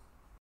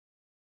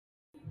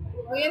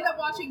 We end up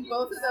watching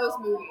both of those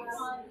movies.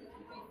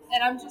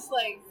 And I'm just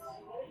like,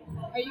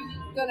 are you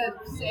gonna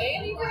say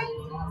anything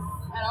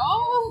at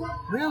all?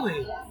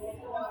 Really?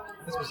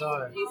 That's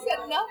bizarre. He said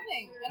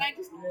nothing. And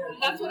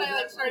that's when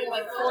I started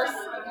force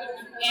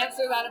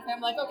answers out of him.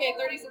 Like, okay,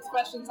 36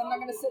 questions. I'm not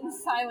gonna sit in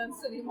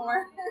silence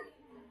anymore.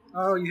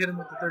 Oh, you hit him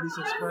with the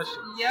 36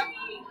 questions. Yep.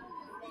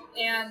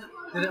 And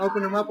did it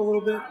open him up a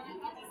little bit?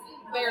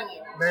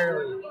 Barely.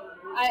 Barely.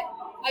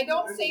 I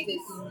don't say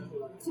this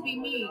to be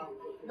mean,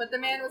 but the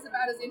man was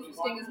about as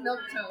interesting as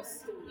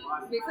milquetoast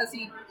because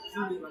he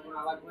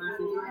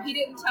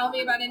didn't tell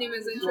me about any of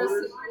his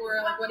interests or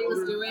what he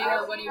was doing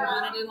or what he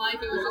wanted in life.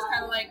 It was just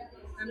kind of like,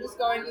 I'm just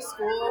going to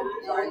school.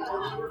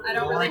 I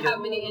don't really have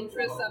many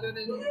interests other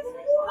than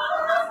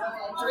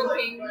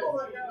drinking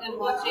and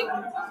watching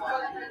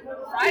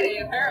Friday,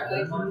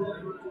 apparently.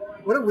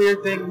 What a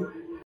weird thing.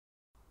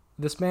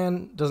 This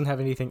man doesn't have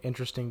anything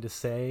interesting to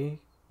say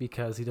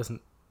because he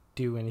doesn't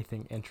do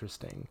anything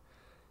interesting.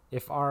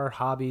 If our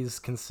hobbies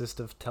consist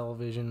of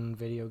television,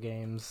 video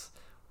games,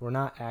 we're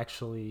not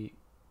actually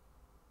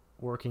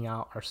working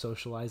out our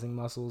socializing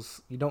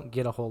muscles. You don't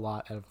get a whole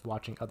lot out of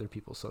watching other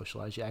people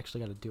socialize. You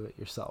actually got to do it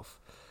yourself.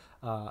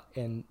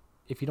 And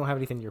if you don't have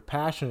anything you're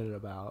passionate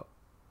about,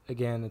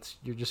 again,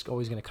 you're just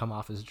always going to come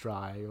off as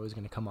dry. You're always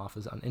going to come off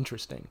as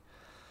uninteresting.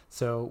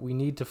 So we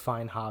need to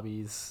find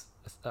hobbies,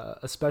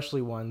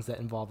 especially ones that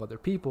involve other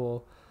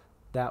people.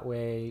 That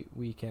way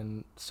we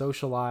can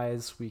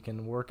socialize, we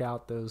can work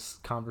out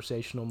those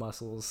conversational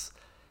muscles,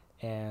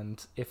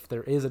 and if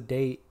there is a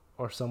date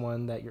or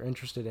someone that you're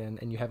interested in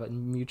and you have a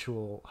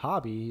mutual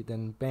hobby,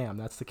 then bam,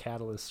 that's the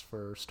catalyst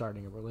for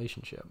starting a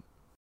relationship.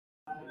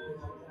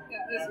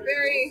 Yeah, it's a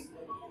very,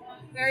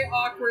 very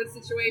awkward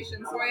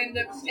situation, so I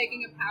ended up just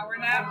taking a power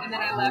nap and then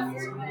I left.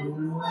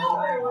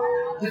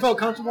 You felt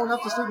comfortable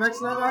enough to sleep next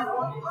to that guy?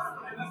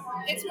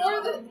 It's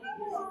more that,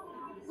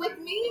 with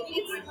me,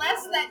 it's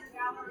less that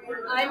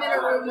I'm in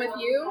a room with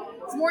you,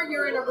 it's more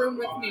you're in a room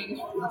with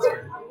me.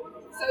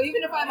 So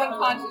even if I'm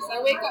unconscious,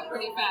 I wake up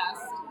pretty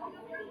fast.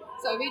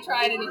 So if he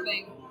tried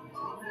anything,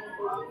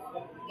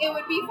 it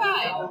would be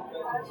fine.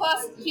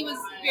 Plus, he was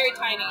very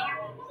tiny.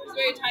 He was a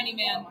very tiny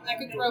man. I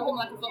could throw him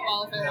like a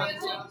football if I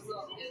wanted to.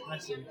 I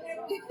see.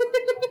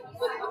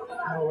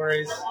 No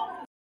worries.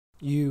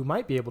 You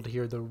might be able to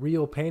hear the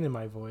real pain in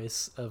my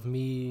voice of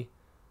me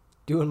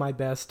doing my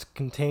best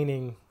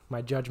containing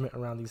my judgment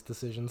around these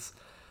decisions.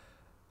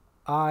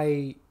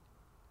 I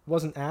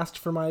wasn't asked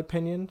for my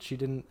opinion. She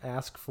didn't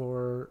ask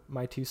for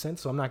my 2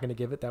 cents, so I'm not going to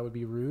give it. That would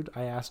be rude.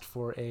 I asked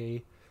for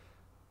a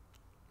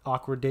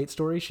awkward date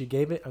story. She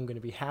gave it. I'm going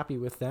to be happy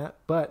with that,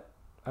 but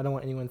I don't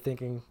want anyone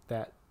thinking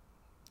that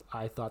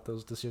I thought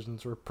those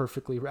decisions were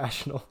perfectly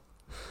rational.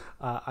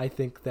 I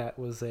think that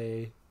was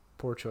a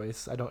poor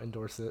choice. I don't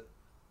endorse it.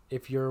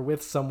 If you're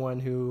with someone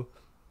who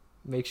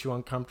makes you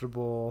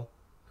uncomfortable,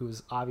 who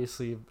is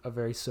obviously a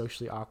very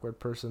socially awkward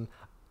person,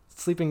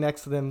 sleeping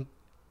next to them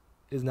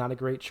is not a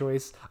great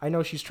choice. I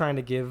know she's trying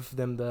to give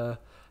them the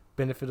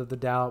benefit of the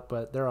doubt,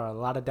 but there are a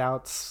lot of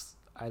doubts.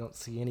 I don't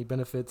see any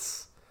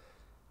benefits.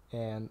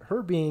 And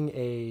her being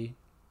a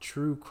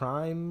true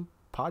crime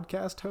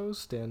podcast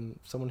host and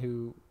someone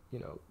who,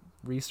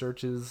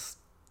 researches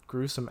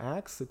gruesome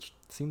acts, it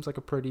seems like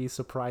a pretty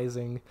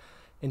surprising,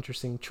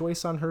 interesting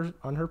choice on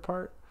her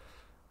part.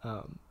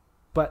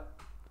 But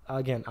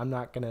again, I'm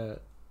not going to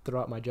throw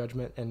out my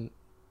judgment, and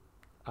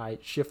I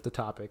shift the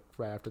topic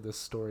right after this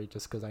story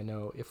just because I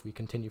know if we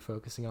continue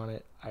focusing on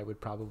it, I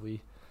would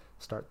probably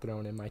start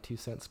throwing in my 2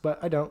 cents, but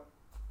I don't.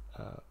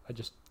 I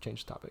just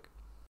changed the topic.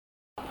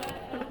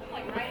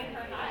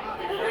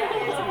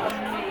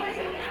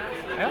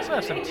 I also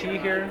have some tea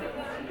here.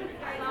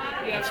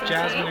 It's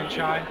jasmine and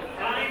chai.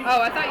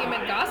 Oh, I thought you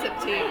meant gossip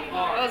tea.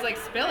 I was like,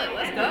 spill it,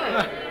 let's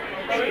go.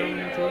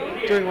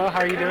 Doing well.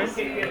 How are you doing?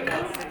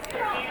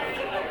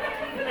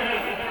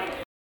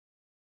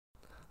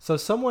 So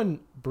someone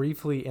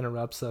briefly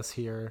interrupts us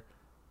here.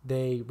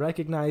 They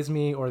recognize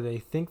me, or they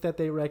think that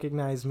they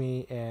recognize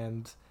me,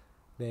 and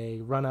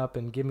they run up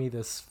and give me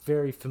this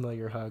very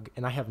familiar hug,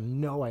 and I have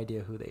no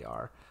idea who they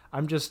are.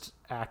 I'm just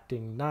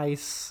acting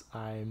nice.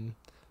 I'm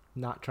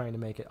not trying to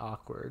make it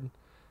awkward.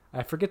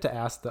 I forget to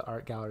ask the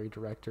art gallery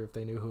director if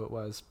they knew who it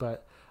was,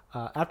 but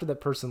after that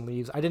person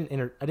leaves, I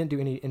didn't do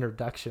any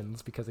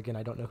introductions because, again,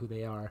 I don't know who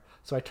they are.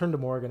 So I turned to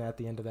Morgan at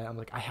the end of that. I'm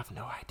like, I have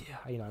no idea.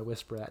 I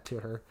whisper that to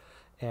her,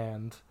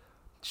 and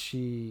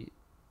she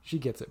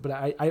gets it. But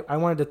I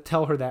wanted to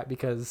tell her that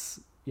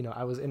because,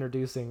 I was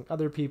introducing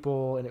other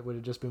people, and it would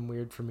have just been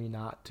weird for me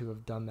not to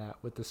have done that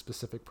with this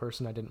specific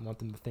person. I didn't want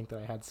them to think that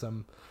I had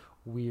some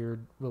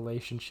weird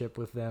relationship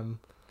with them.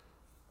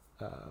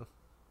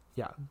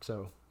 Yeah,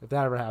 so if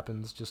that ever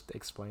happens, just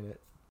explain it.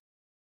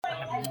 I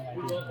have no idea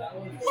who that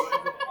was.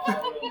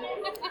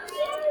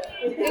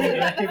 Isn't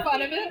that the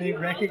fun of it? They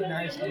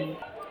recognized me.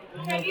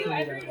 Have you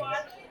ever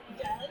watched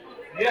Dead?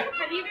 Yeah.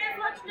 Have you guys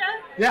watched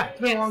Dead? Yeah, it's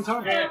been a long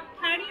time.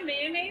 Patty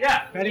Mayonnaise?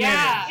 Yeah, Patty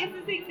Mayonnaise.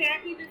 This is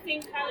exactly the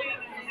same color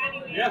as Patty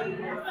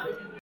Mayonnaise.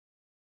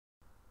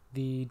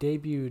 the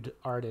debuted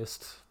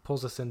artist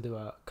pulls us into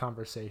a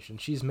conversation.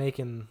 She's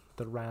making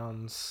the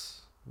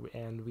rounds,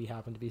 and we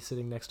happen to be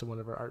sitting next to one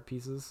of her art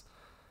pieces.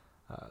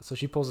 So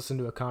she pulls us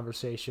into a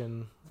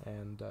conversation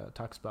and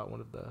talks about one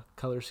of the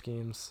color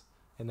schemes,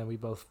 and then we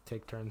both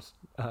take turns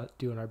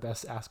doing our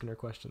best asking her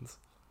questions.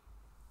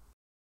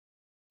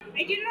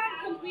 I do not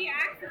have complete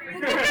accuracy.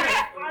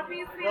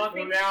 Obviously,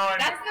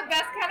 That's the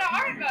best kind of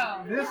art,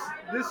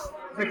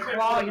 though. The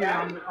claw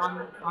here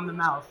on the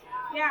mouth.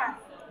 yeah.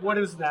 What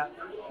is that?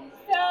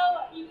 So,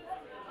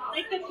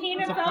 like the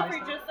paint It's a itself,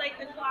 price or just like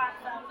the cloth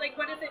itself? Like,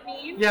 what does it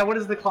mean? Yeah, what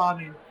does the claw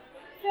mean?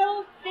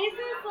 So, this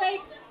is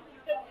like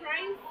the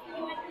price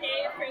you would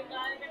pay for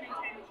love and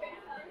attention.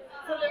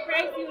 So, the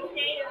price you would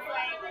pay is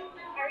like,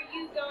 are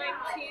you going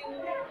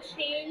to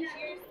change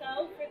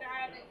yourself for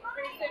that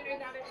person or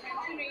that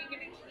attention? Are you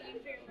going to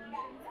change your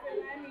emotions for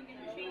them? Are you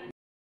going to change?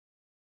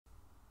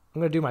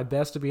 I'm going to do my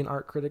best to be an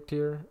art critic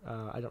here.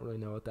 I don't really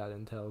know what that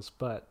entails,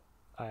 but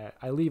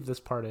I leave this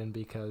part in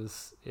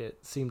because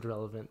it seemed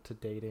relevant to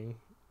dating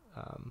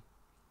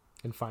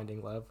and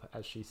finding love,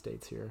 as she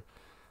states here.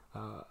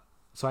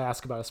 So I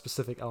ask about a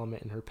specific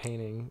element in her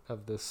painting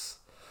of this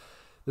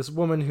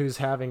woman who's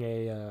having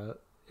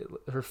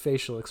her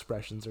facial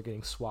expressions are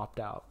getting swapped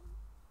out,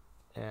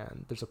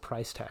 and there's a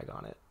price tag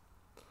on it.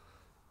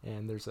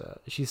 And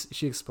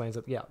she explains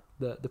that, yeah,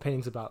 the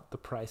painting's about the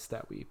price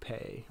that we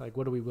pay. Like,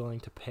 what are we willing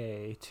to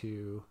pay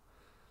to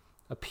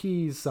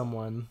appease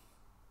someone?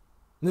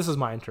 And this is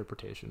my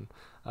interpretation.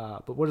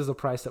 But what is the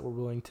price that we're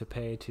willing to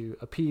pay to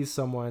appease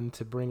someone,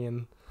 to bring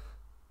in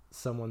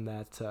someone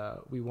that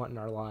we want in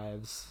our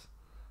lives?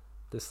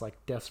 This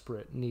like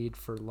desperate need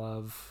for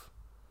love.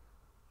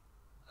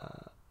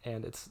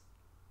 And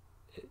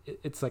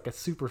it's like a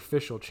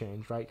superficial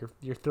change, right?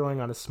 You're throwing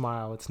on a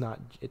smile. It's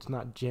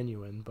not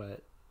genuine,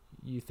 but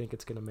you think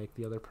it's going to make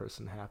the other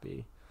person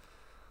happy.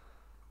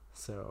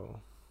 So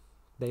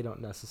they don't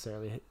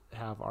necessarily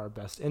have our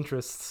best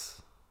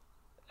interests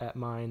at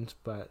mind,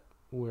 but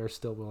we're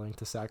still willing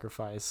to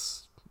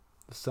sacrifice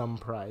some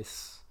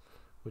price,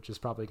 which is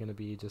probably going to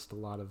be just a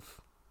lot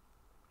of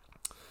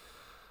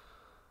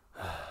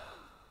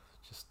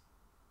just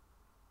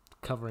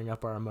covering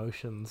up our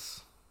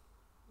emotions,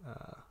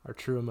 our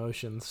true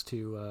emotions,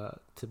 to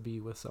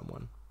be with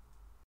someone.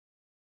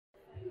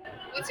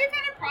 What's your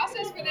kind of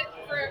process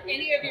for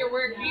any of your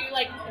work? Do you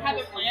like have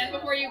a plan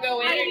before you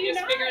go in, I or do you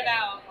just not. figure it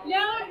out?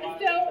 No,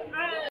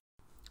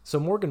 So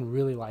Morgan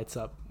really lights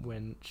up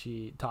when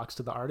she talks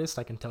to the artist.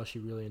 I can tell she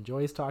really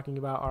enjoys talking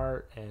about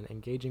art and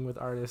engaging with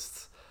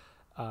artists.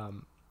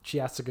 She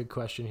asks a good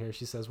question here.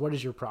 She says, "What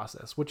is your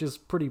process?" Which is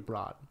pretty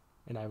broad,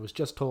 and I was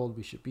just told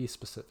we should be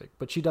specific.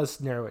 But she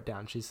does narrow it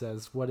down. She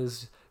says, "What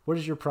is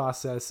your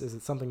process? Is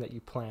it something that you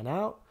plan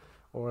out,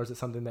 or is it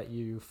something that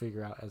you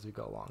figure out as we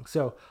go along?"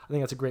 So I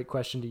think that's a great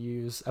question to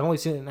use. I've only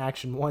seen it in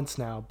action once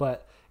now,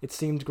 but it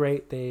seemed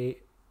great.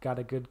 They got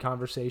a good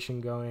conversation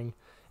going.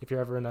 If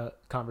you're ever in a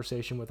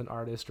conversation with an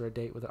artist or a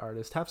date with an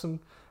artist, have some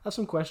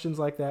questions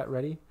like that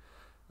ready.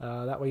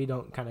 That way you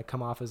don't kind of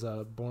come off as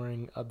a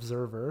boring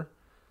observer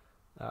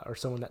or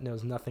someone that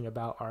knows nothing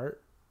about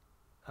art.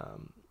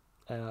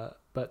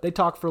 But they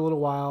talk for a little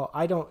while.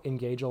 I don't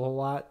engage a whole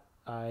lot.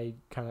 I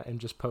kind of am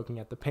just poking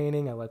at the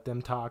painting. I let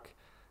them talk.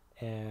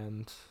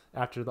 And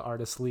after the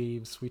artist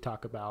leaves, we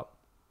talk about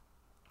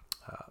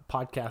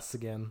podcasts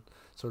again,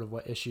 sort of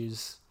what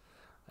issues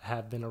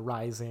have been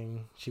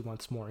arising. She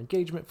wants more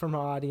engagement from her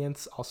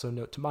audience. Also,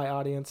 note to my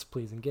audience,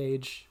 please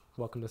engage.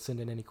 Welcome to send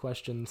in any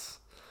questions,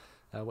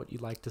 what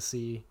you'd like to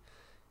see.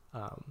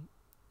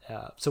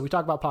 So we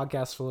talk about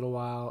podcasts for a little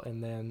while,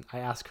 and then I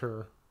ask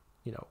her,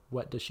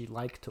 what does she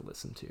like to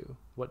listen to?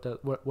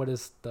 What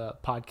is the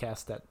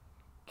podcast that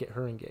get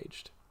her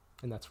engaged?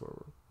 And that's where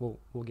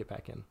we'll get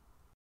back in.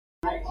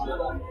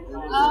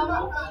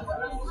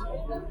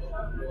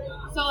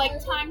 So like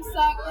time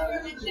suck,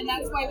 and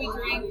that's why we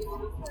drink.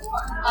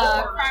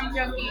 Crime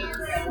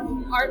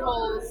junkies, art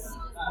holes.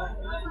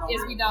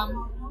 Is we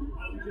dumb?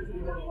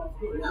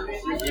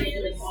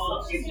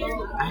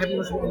 I haven't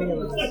listened to any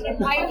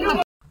of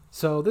this.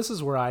 So this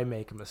is where I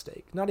make a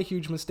mistake. Not a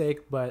huge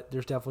mistake, but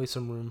there's definitely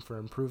some room for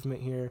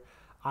improvement here.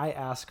 I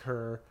ask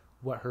her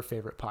what her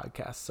favorite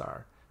podcasts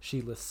are.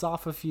 She lists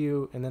off a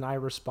few, and then I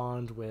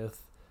respond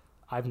with,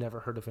 "I've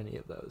never heard of any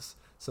of those."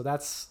 So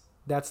that's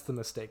the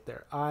mistake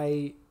there.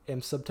 I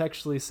am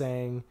subtextually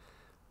saying,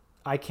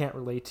 I can't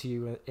relate to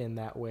you in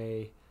that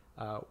way.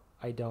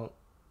 I don't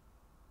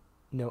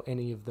know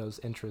any of those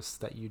interests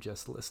that you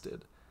just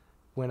listed.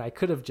 When I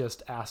could have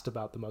just asked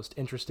about the most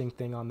interesting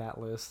thing on that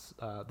list.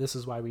 This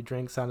Is Why We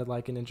Drink sounded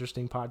like an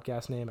interesting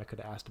podcast name. I could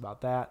have asked about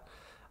that.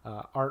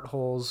 Art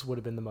holes would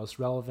have been the most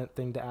relevant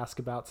thing to ask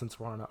about since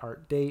we're on an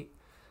art date.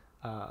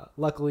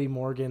 Luckily,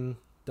 Morgan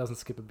doesn't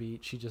skip a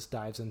beat. She just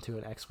dives into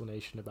an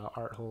explanation about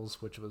art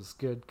holes, which was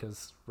good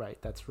because,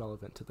 right, that's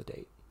relevant to the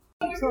date.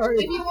 Sorry.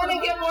 If you want to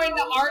get more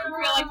into art and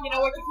feel like you know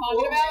what you're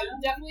talking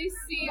about, definitely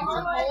see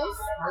Art Holes.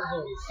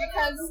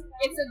 Because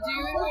it's a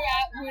dude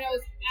who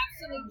knows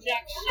absolutely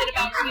jack shit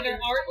about either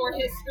art or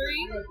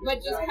history,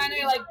 but just kind of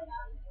like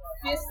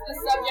fists the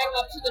subject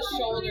up to the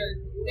shoulder.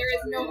 There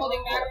is no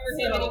holding back for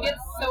him, and he gets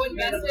so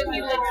invested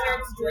he like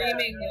starts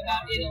dreaming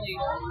about Italy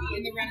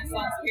in the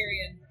Renaissance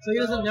period. So he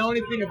doesn't know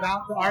anything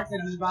about the art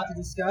that he's about to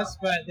discuss,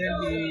 but then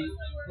he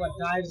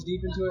dives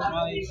deep into it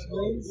while he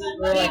explains.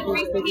 Or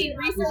He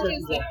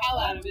researches the hell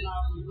out of it,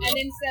 and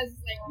then says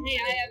like, "Hey,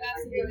 I have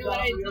absolutely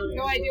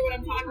no idea what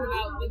I'm talking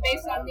about, but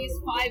based on these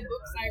 5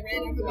 books I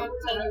read, I'm about to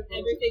tell you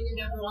everything you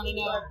never want to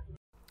know."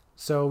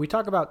 So we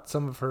talk about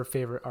some of her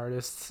favorite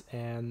artists,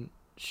 and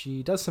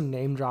she does some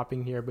name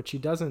dropping here, but she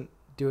doesn't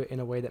do it in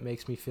a way that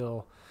makes me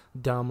feel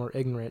dumb or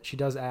ignorant. She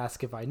does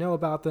ask if I know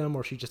about them,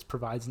 or she just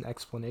provides an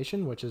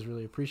explanation, which is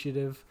really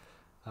appreciative,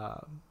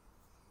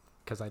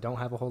 because I don't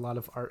have a whole lot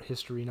of art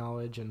history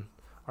knowledge and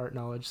art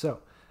knowledge. So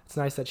it's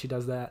nice that she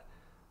does that.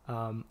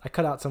 I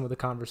cut out some of the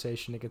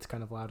conversation. It gets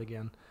kind of loud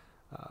again.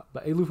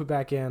 But I loop it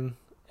back in,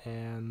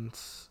 and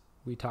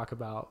we talk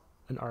about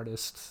an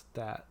artist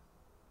that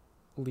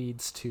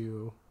leads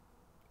to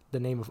the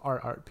name of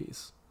our art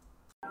piece.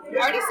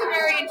 Artists are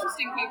very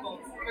interesting people,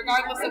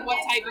 regardless of what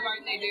type of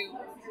art they do.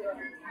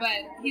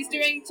 But he's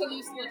doing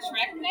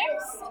Toulouse-Lautrec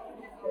next.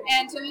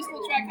 And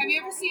Toulouse-Lautrec, have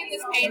you ever seen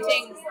this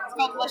painting? It's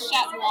called Le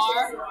Chat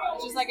Noir,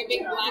 which is like a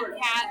big black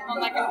cat on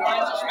like an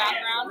orangish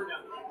background.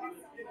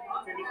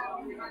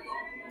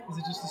 Is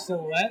it just a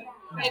silhouette?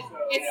 No.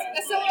 It's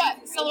a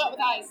silhouette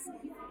with eyes.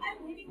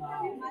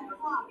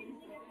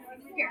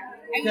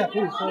 Yeah,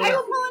 please. I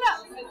will pull it up.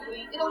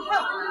 It'll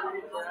help.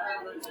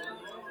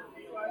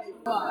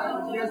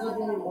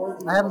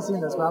 I haven't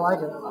seen this, but I like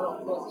it.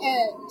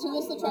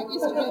 Toulouse-Lautrec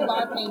used to do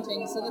bar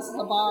painting, so this is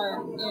a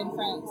bar in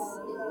France.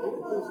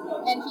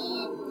 And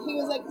he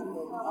was like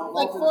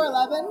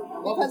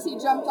 4'11" because he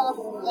jumped off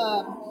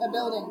a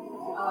building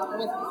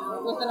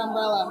with an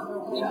umbrella.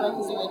 He broke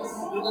his legs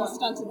and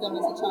stunted them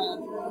as a child.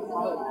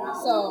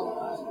 So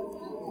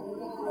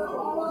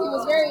he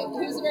was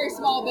a very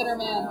small, bitter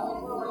man.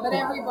 But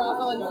every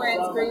brothel in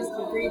France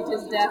grieved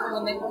his death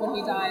when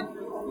he died.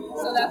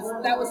 So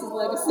that was his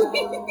legacy.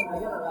 Okay.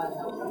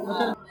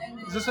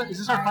 Is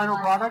this our final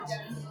product?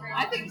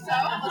 I think so.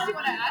 Unless you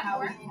want to add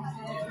more.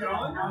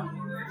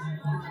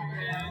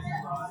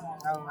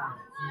 I don't know.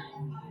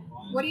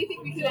 What do you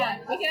think we could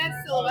add? We can add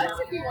silhouettes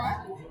if you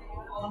want.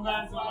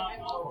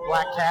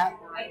 Black cat.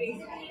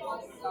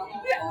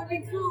 That would be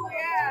cool,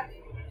 yeah.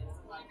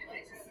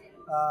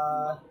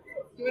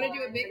 You want to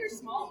do it big or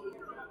small?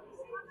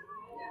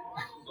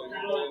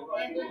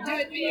 Do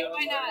it big,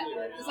 why not?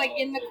 It's like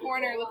in the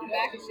corner looking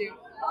back at you.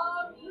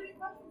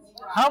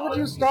 How would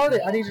you start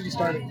it? I need you to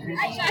start it.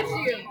 I got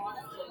you.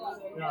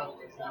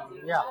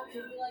 Yeah.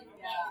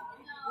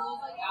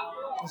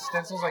 The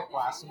stencil's like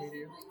blasphemy to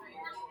you.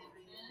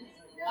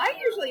 I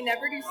usually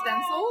never do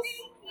stencils.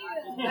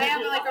 I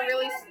have like a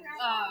really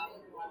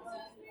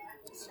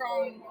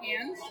strong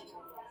hand.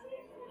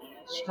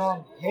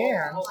 Strong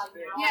hand?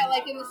 Yeah,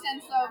 like in the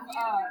sense of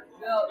not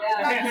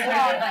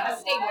strong, like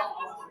stable.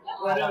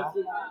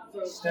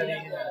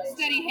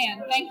 Steady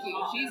hand. Thank you,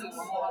 Jesus.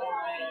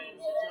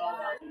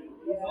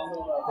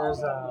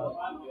 There's a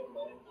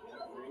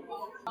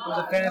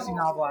fantasy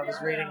novel I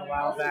was reading a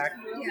while back.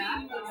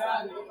 Yeah.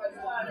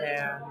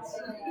 And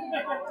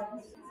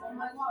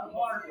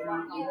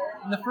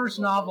in the first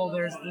novel,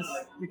 there's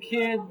the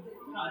kid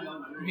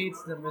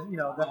meets the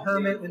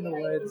hermit in the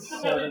woods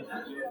sort of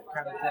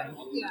kind of thing.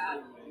 Yeah.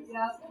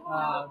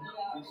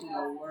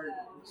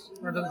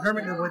 Or the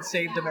hermit in the woods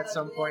saved him at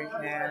some point,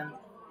 and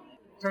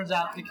turns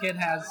out the kid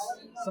has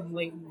some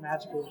latent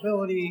magical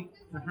ability.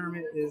 The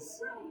hermit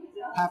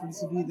happens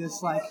to be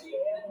this like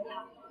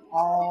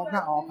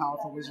not all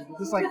powerful wizard, but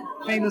this like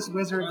famous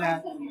wizard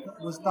that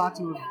was thought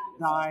to have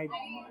died,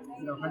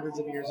 hundreds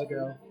of years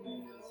ago,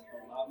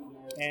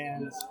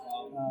 and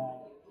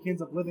he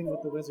ends up living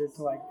with the wizard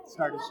to like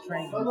start his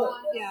training.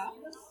 Yeah.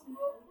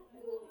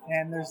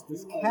 And there's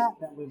this cat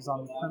that lives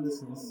on the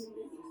premises,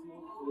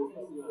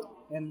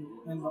 and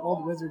the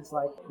old wizard's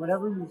like,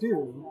 whatever you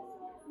do,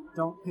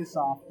 don't piss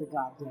off the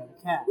goddamn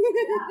cat.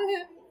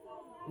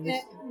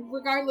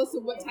 Regardless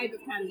of what type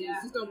of cat it is,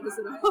 just don't piss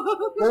it off.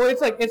 Well, I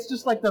think it's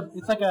just like a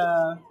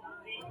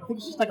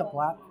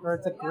black, or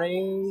it's a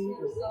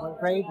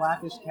gray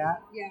blackish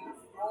cat. Yeah.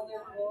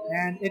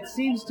 And it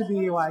seems to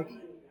be like,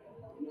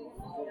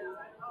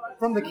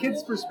 from the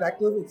kid's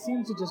perspective, it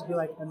seems to just be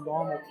like a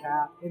normal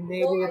cat, and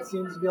maybe it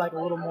seems to be like a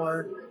little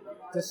more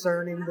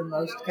discerning than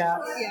most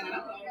cats.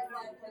 Yeah.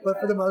 But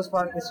for the most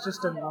part, it's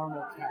just a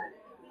normal cat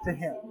to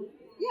him.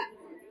 Yeah.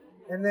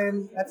 And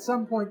then at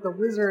some point, the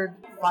wizard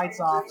fights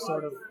off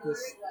sort of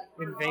this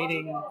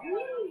invading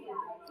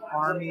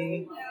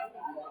army,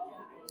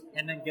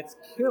 and then gets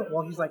killed.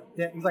 Well, he's like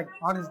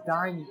on his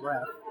dying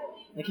breath.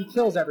 Like, he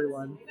kills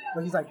everyone,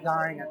 but he's like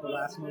dying at the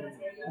last moment.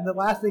 And the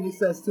last thing he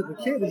says to the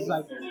kid is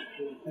like,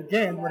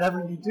 again,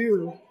 whatever you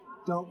do,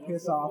 don't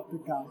piss off the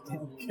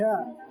goddamn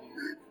cat.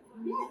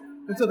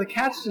 And so the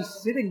cat's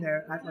just sitting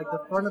there at like the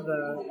front of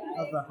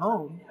the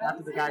home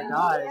after the guy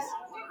dies,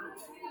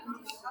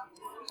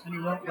 and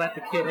he won't let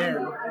the kid in.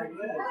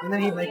 And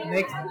then he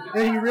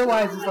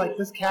realizes like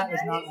this cat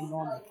is not a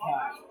normal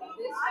cat.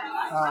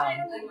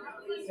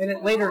 And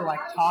it later like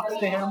talks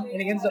to him,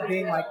 and he ends up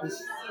being like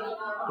this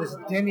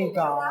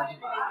demigod.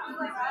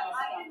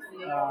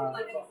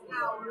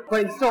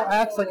 But he still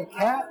acts like a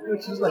cat,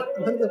 which is like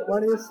one of the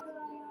funniest.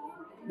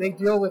 They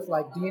deal with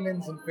like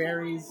demons and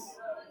fairies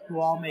who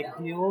all make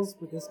deals,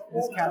 but this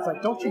cat's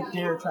like, don't you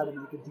dare try to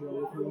make a deal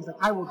with me. He's like,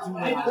 I will do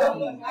what I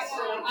please.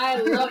 I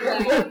love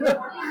that.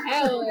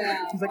 Hell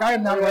yeah. He's like, I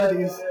am not one of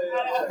these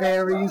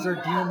fairies or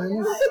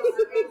demons.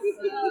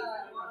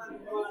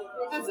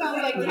 That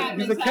sounds like cat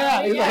He's a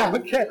cat. He's like, I'm a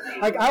cat.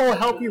 Like, I will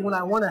help you when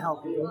I want to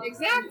help you.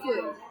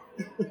 Exactly.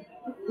 Do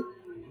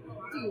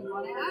you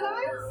want to add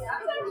eyes?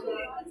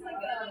 That's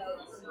like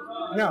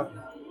a... No.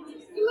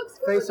 He looks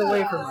Face cool,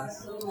 away though. from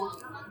us.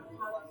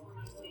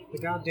 The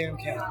goddamn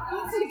cat.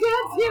 It's a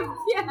goddamn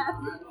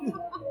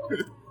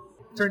cat.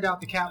 Turned out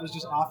the cat was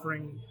just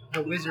offering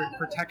the wizard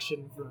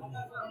protection from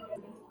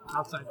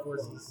outside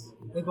forces.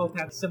 They both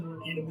had similar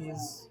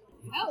enemies.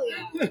 Hell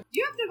yeah.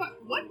 You have to...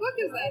 What book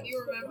is that? Do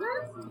you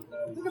remember?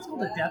 I think it's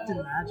called Adept in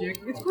Magic.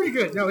 It's pretty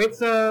good. No, it's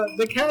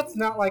the cat's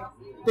not like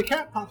the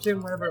cat pops in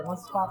whenever it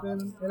wants to pop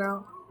in and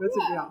out. But it's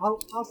yeah,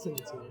 I'll send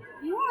it to you.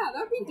 Yeah,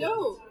 that'd be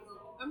dope.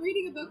 I'm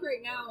reading a book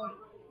right now.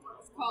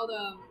 It's called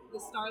The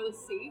Starless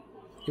Sea.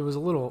 It was a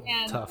little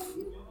And- tough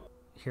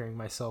hearing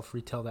myself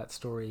retell that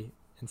story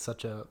in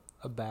such a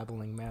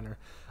babbling manner.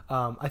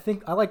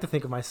 I like to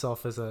think of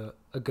myself as a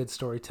good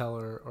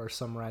storyteller or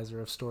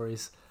summarizer of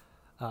stories,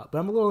 but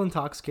I'm a little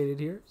intoxicated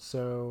here,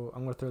 so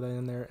I'm going to throw that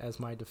in there as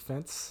my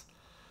defense.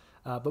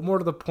 But more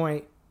to the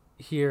point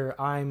here,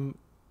 I'm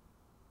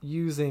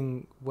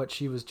using what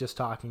she was just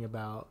talking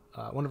about.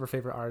 One of her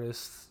favorite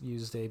artists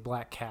used a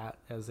black cat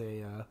as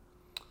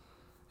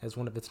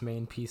one of its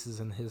main pieces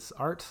in his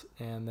art,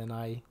 and then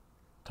I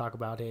talk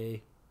about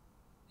a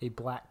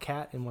black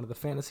cat in one of the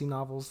fantasy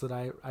novels that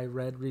I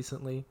read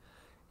recently,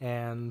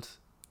 and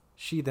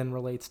she then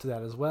relates to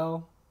that as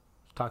well.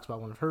 She talks about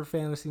one of her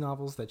fantasy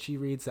novels that she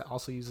reads that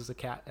also uses a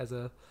cat as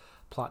a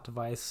plot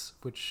device,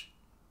 which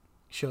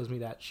shows me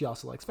that she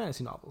also likes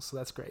fantasy novels, so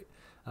that's great.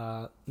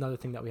 Another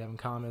thing that we have in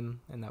common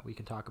and that we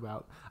can talk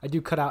about. I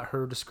do cut out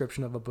her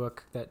description of a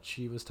book that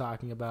she was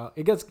talking about.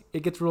 It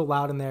gets real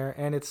loud in there,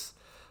 and it's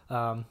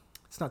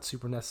not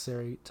super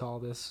necessary to all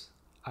this.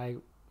 I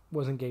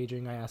was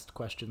engaging. I asked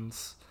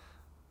questions,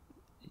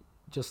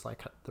 just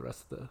like the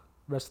rest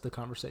of the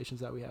conversations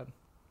that we had.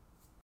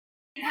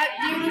 Do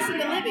you listen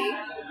to Libby?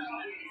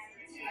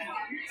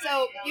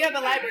 So you have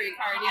a library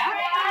card, yeah?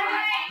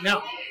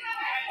 No.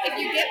 If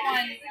you get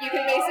one, you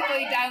can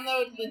basically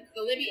download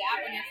the Libby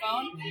app on your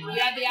phone. You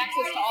have the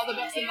access to all the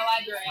books in the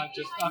library.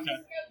 Okay.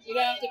 You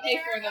don't have to pay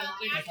for them.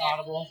 They're Like just there.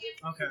 Audible.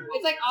 Okay.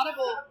 It's like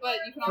Audible, but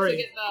you can also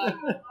Free. get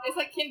it's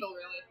like Kindle,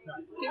 really.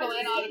 Kindle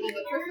and Audible,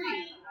 but for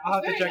free. I'll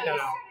have to Very check that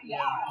nice. out.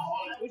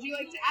 Yeah. Would you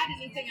like to add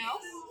anything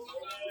else?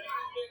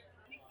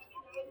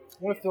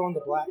 I want to fill in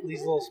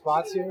these little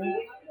spots here. Guess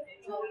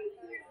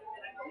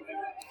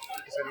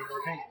I need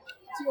more paint.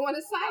 Do you want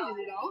to sign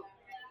it at all?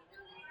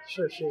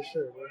 Sure.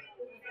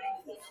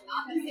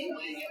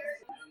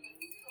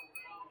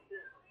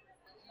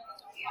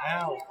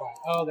 Wow.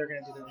 Oh, they're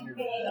going to do the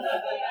interview.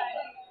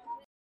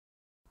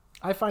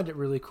 I find it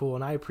really cool,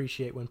 and I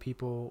appreciate when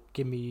people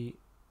give me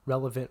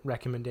relevant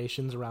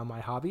recommendations around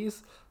my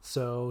hobbies.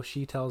 So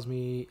she tells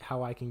me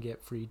how I can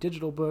get free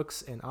digital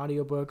books and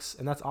audiobooks,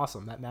 and that's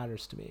awesome. That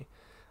matters to me.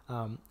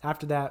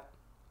 After that,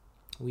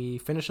 we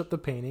finish up the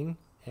painting,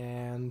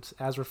 and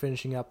as we're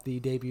finishing up, the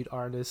debuted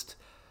artist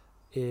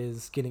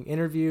is getting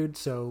interviewed,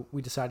 so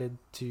we decided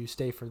to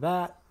stay for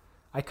that.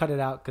 I cut it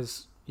out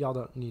because y'all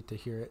don't need to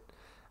hear it.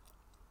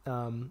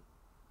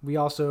 We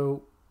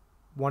also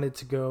wanted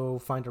to go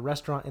find a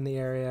restaurant in the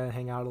area,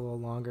 hang out a little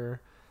longer,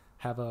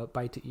 have a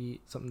bite to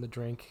eat, something to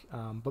drink.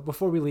 But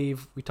before we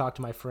leave, we talked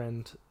to my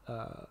friend,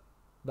 the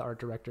art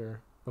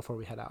director, before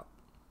we head out.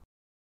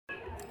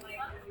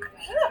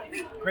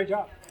 Great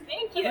job.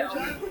 Thank you.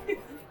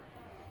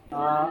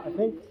 I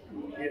think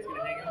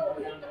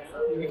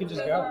we can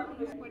just go.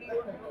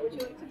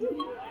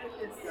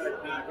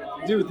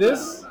 Do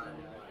this?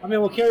 I mean,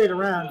 we'll carry it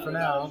around for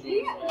now. Do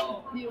you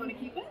want to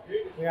keep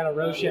it? We got a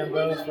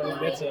Rochambeau for the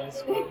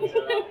bitsas.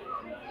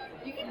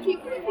 You can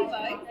keep it if you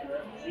like.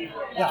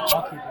 Yeah,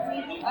 I'll keep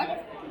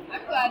it.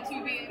 I'm glad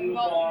to be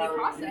involved in the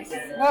process.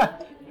 Ah.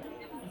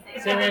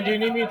 Sam, do you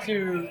need me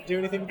to do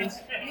anything with this?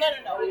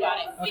 No, we got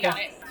it. We got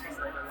it.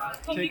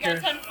 Hope you Take guys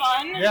care. had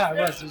fun. Yeah,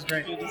 it was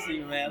great. Good to see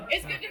you, man.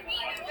 It's good to meet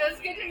you. It was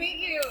good to meet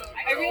you.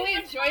 I really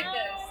enjoyed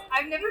this.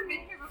 I've never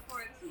been here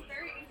before. This is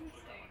very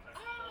interesting.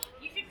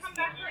 You should come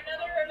back for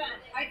another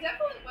event. I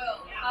definitely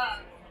will.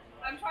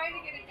 I'm trying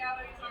to get a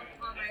gallery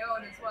on my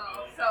own as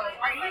well. So,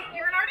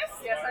 You're an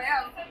artist? yes, I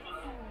am.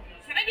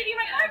 Can I give you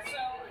my card?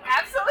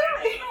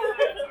 Absolutely.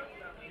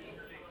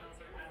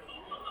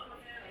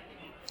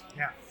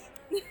 Yeah.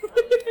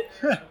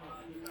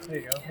 There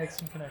you go. Make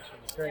some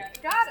connections. Great.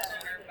 Got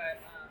it.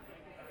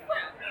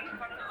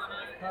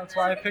 That's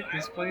why I picked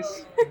this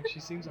place. She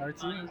seems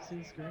artsy. It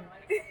seems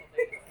great.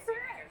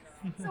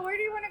 So where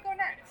do you want to go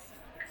next?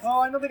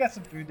 Oh, I know they got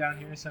some food down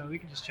here, so we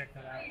can just check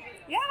that out.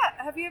 Yeah.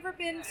 Have you ever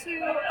been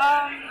to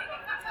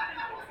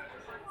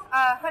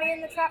Honey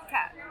and the Trap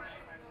Cat?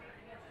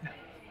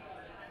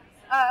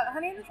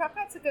 Honey and the Trap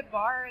Cat's a good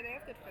bar. They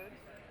have good food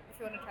if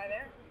you want to try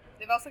there.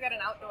 They've also got an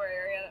outdoor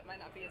area that might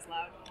not be as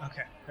loud.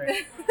 Okay,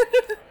 great.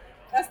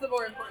 That's the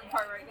more important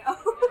part right now.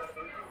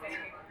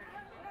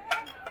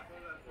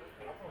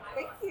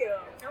 Thank you.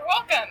 You're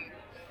welcome.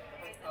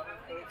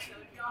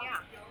 Yeah.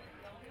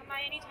 Come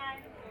by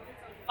anytime.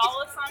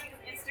 Follow us on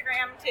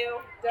Instagram too.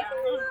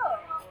 Definitely will.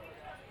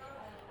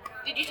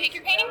 Did you take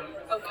your painting?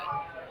 Oh, good.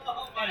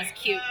 That is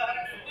cute.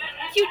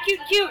 Cute, cute,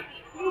 cute.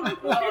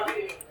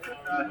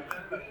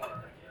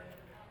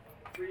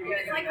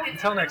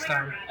 Until next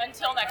time.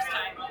 Until next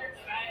time.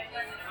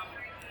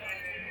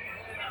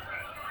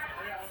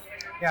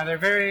 Yeah, they're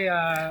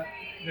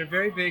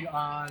very big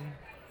on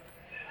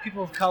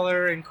people of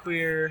color and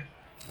queer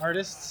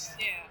artists.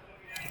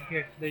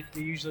 Yeah. They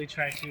usually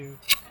try to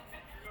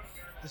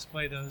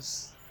display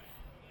those,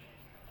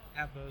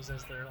 have those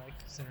as their like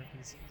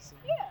centerpieces.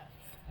 Yeah.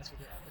 That's what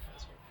they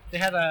advertise for. They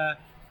had a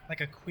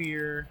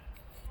queer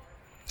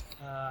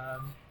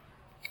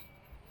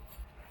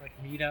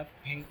like meetup,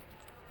 paint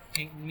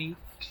and meet,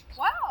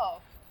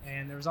 Wow.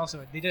 and there was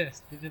also they did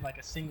like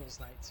a singles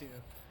night too.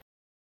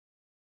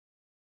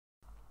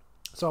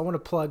 So I want to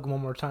plug one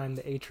more time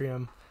the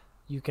Atrium.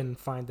 You can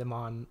find them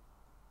on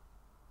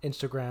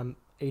Instagram,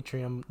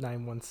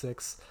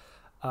 Atrium916.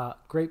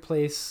 Great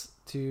place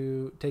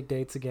to take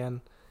dates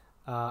again.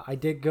 I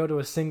did go to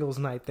a singles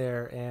night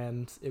there,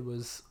 and it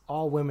was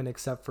all women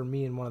except for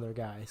me and one other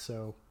guy.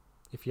 So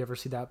if you ever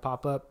see that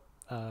pop up,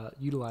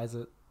 utilize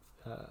it.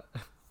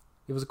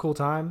 It was a cool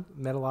time.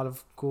 Met a lot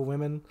of cool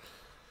women.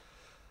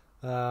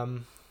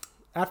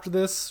 After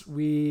this,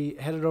 we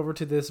headed over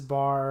to this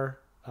bar.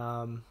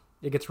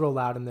 It gets real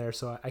loud in there,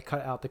 so I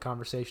cut out the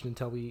conversation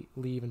until we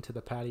leave into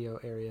the patio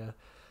area.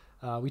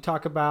 We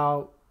talk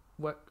about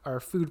what our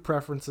food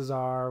preferences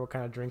are, what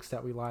kind of drinks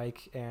that we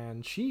like,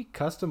 and she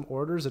custom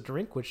orders a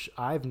drink, which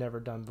I've never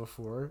done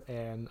before,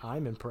 and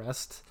I'm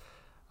impressed.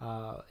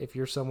 If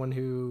you're someone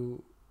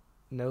who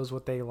knows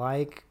what they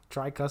like,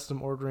 try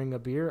custom ordering a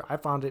beer. I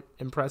found it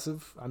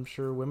impressive. I'm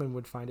sure women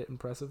would find it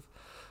impressive.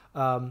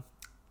 I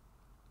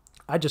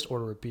just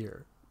order a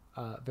beer,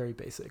 very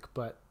basic,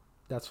 but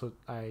that's what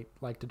I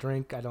like to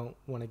drink. I don't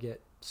want to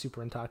get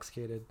super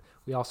intoxicated.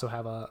 We also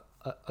have a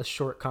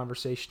short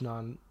conversation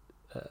on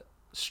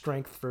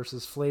strength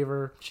versus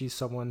flavor. She's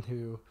someone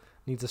who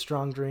needs a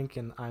strong drink,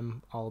 and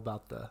I'm all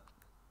about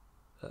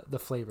the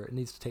flavor. It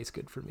needs to taste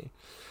good for me.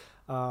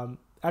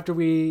 After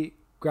we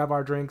grab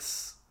our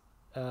drinks,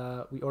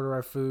 we order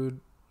our food,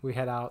 we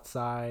head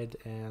outside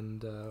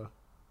and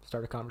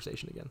start a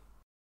conversation again.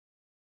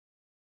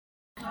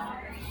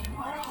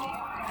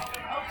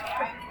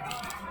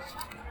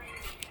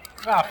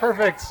 Ah,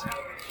 perfect.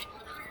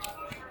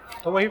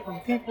 Away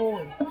from people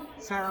and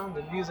sound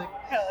and music.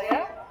 Hell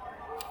yeah.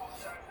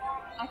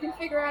 I can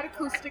figure out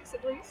acoustics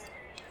at least.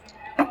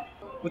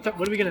 What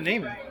are we gonna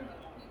name it?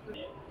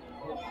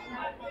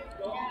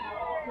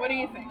 What do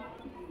you think?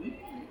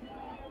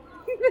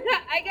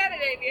 I got an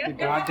idea. The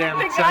goddamn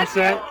The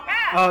sunset. goddamn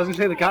cat. Oh, I was gonna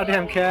say the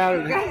goddamn cat.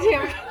 Or the...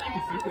 Goddamn.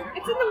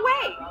 It's in the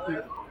way.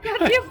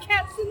 Goddamn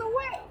cat's in the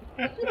way.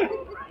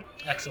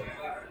 Excellent.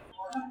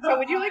 So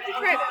would you like to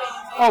try this?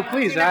 Oh,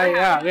 please.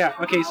 Yeah.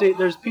 Okay, so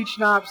there's peach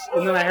schnapps,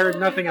 and then I heard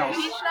nothing else.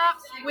 Peach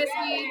schnapps,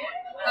 whiskey,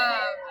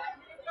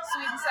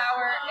 sweet and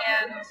sour,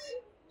 and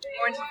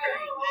orange and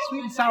curry.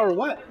 Sweet and sour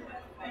what?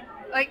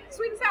 Like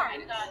sweet and sour.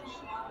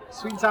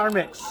 Sweet and sour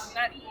mix.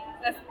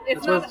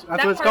 That's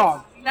what it's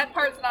called. That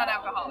part's not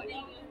alcoholic.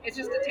 It's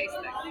just a taste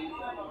thing.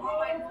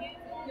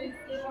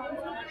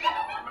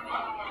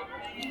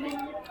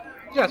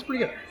 Yeah, it's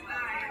pretty good.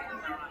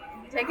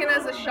 Taken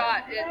as a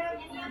shot,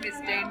 it is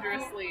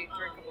dangerously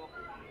drinkable.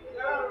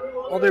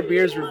 All their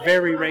beers were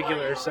very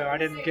regular, so I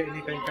didn't get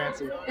anything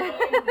fancy.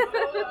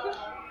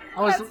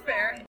 That's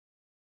fair.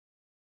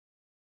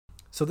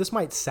 So this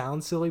might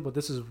sound silly, but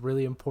this is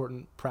really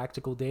important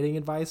practical dating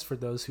advice for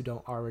those who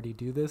don't already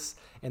do this,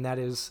 and that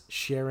is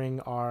sharing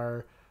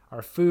our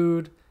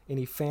food,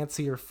 any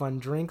fancy or fun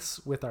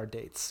drinks with our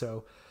dates.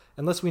 So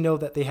unless we know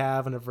that they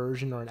have an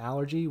aversion or an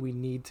allergy, we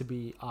need to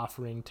be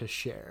offering to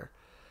share.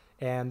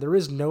 And there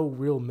is no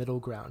real middle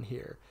ground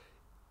here.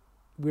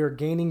 We're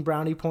gaining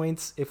brownie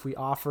points if we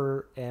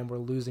offer, and we're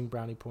losing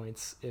brownie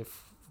points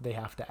if they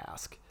have to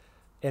ask.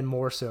 And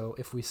more so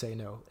if we say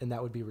no, and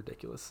that would be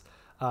ridiculous.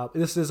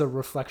 This is a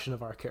reflection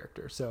of our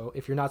character. So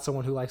if you're not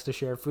someone who likes to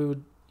share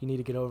food, you need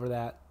to get over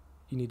that.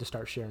 You need to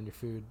start sharing your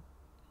food.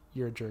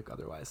 You're a jerk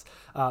otherwise.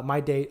 My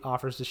date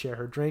offers to share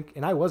her drink,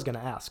 and I was going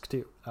to ask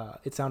too.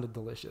 It sounded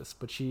delicious,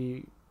 but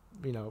she,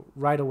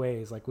 right away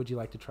is like, would you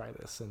like to try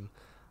this? And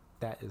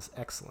that is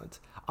excellent.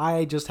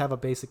 I just have a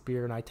basic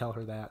beer, and I tell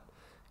her that,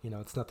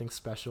 it's nothing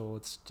special.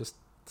 It's just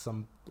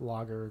some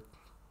lager.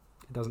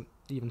 It doesn't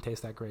even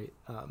taste that great.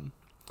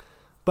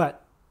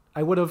 But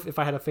I would have, if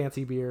I had a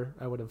fancy beer,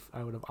 I would have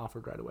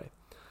offered right away.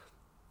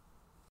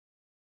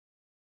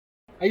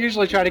 I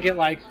usually try to get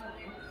like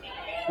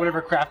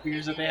whatever craft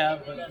beers that they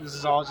have. But this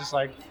is all just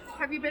like,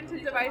 Have you been to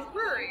Device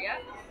Brewery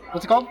yet?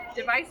 what's it called?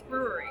 Device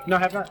Brewery. No, I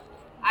have not.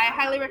 I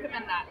highly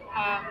recommend that.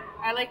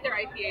 I like their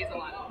IPAs a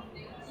lot.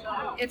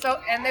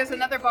 And there's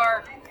another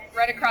bar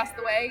right across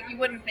the way. You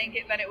wouldn't think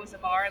that it was a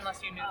bar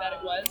unless you knew that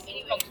it was.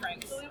 It's called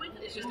Frank's.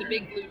 It's just a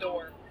big blue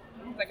door.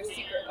 It's like a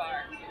secret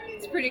bar.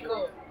 It's pretty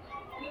cool.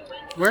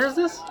 Where is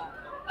this?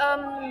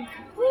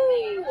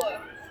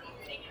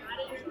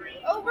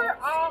 Over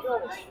off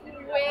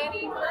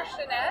 21st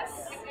and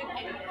S.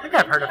 I think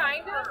I've heard of it.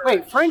 Kind of.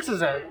 Wait, Frank's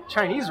is a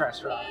Chinese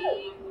restaurant.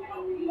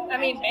 I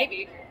mean,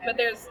 maybe, but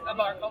there's a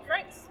bar called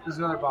Frank's. There's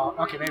another bar.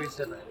 Okay, maybe it's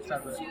different. It's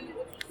not different.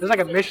 There's like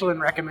a Michelin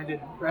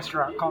recommended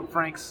restaurant called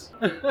Frank's.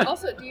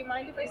 Also, do you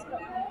mind if I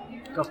smoke?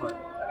 Go for it.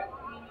 Okay.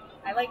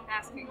 I like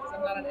asking because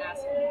I'm not an ass.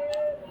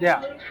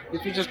 Yeah,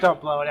 if you just don't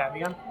blow it at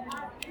me, I'm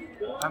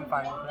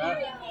fine with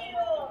that.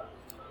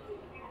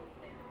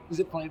 Is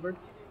it flavored?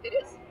 It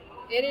is.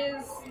 It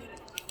is.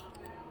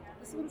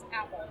 This one's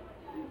apple.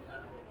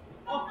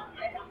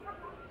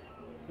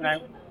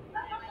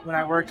 When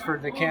I worked for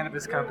the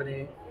cannabis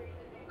company,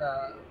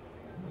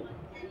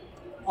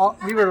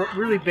 we were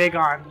really big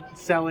on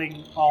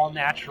selling all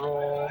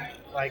natural,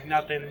 like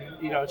nothing,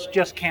 it's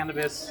just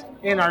cannabis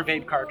in our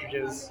vape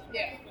cartridges.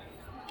 Yeah.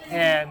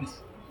 And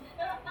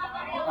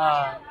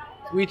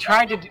we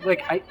tried to do,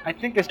 I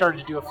think they started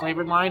to do a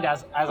flavored line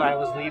as I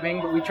was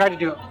leaving, but we tried to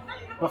do it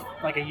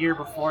like a year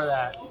before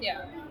that.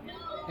 Yeah.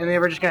 And they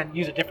were just going to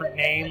use a different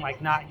name,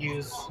 like not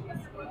use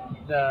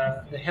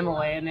the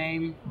Himalaya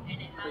name,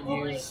 but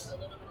use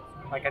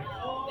like a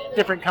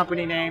different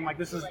company name. Like,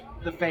 this is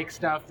the fake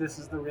stuff, this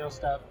is the real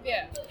stuff.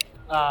 Yeah.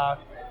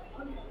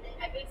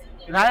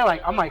 And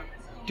I'm like,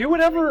 do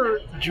whatever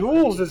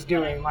Jules is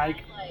doing, like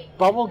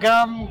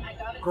bubblegum,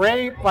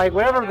 grape, like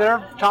whatever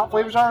their top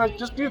flavors are, like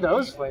just do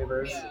those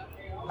flavors.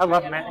 I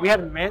love mint. We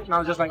had mint, and I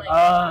was just like,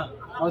 I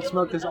would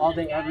smoke this all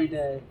day, every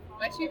day.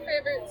 My two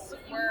favorites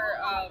were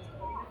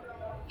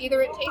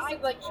either it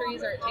tasted like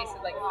trees or it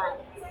tasted like fruit,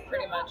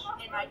 pretty much.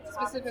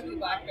 Specifically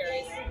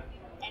blackberries.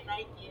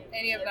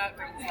 Any of that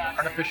brings that.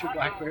 Artificial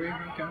blackberry,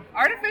 okay.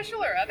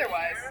 Artificial or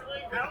otherwise.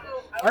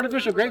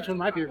 Artificial grape's one of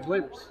my favorite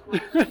flavors.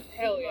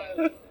 Hell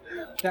yeah.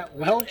 that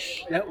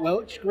Welch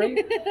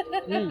grape.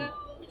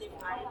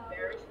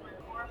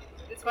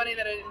 It's funny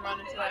that I didn't run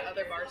into that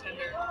other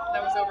bartender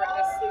that was over at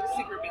this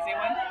super busy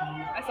one.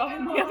 I saw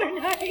him the other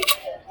night.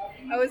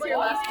 I was here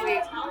last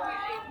week.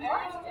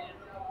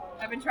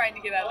 I've been trying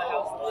to get out of the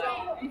house a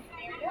lot.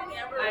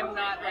 I'm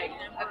not like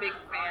a big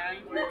fan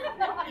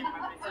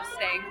of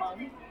staying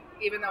home,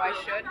 even though I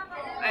should.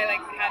 I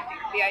had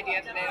the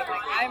idea today that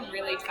I'm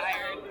really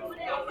tired,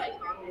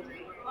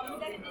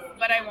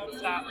 but I won't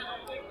stop.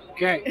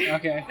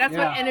 Okay. That's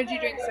what energy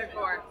drinks are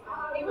for.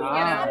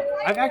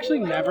 I've actually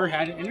never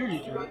had an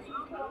energy drink.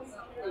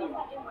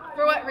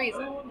 For what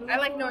reason? I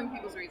like knowing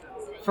people's reasons.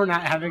 For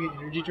not having an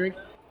energy drink.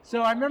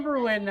 So I remember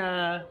when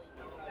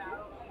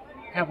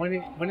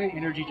did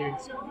energy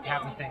drinks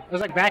have a thing? It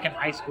was like back in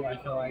high school. I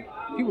feel like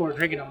people were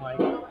drinking them like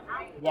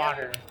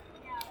water.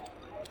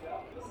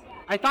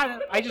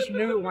 I just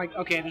knew like,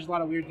 okay, there's a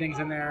lot of weird things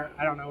in there.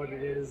 I don't know what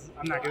it is.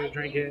 I'm not gonna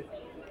drink it.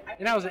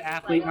 And I was an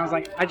athlete, and I was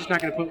like, I'm just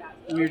not gonna put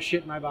weird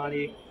shit in my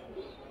body.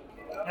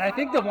 And I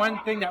think the one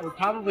thing that would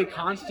probably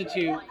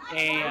constitute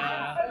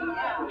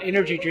a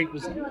energy drink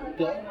was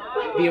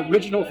the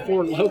original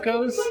Four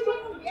Locos.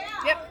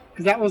 Yep.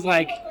 Because that was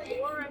like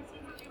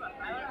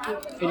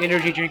an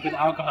energy drink with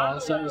alcohol,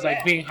 so it was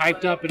like being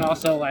hyped up and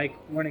also like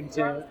wanting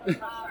to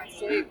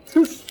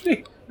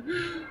sleep.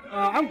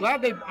 I'm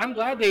glad they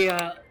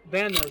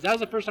banned those. That was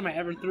the first time I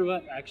ever threw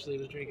up. Actually,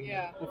 was drinking.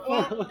 Yeah. them.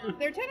 Well,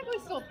 they're technically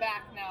still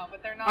back now,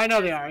 but they're not. I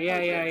know they are.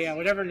 Yeah.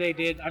 Whatever they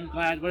did, I'm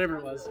glad. Whatever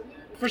it was.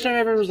 First time I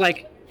ever was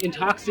like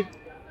intoxicated.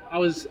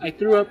 I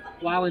threw up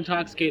while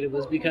intoxicated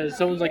was because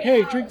someone's like,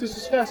 "Hey, drink this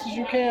as fast as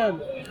you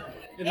can."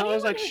 And I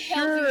was like,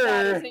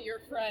 sure, isn't your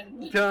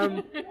friend.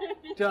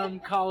 dumb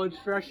college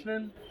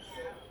freshman.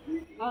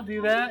 I'll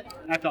do that.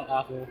 I felt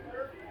awful.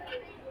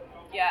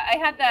 Yeah, I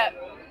had that.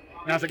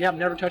 And I was like, yeah, I'm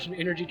never touching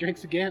energy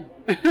drinks again.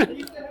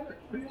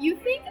 You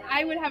think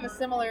I would have a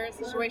similar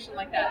situation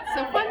like that?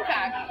 So, fun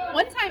fact,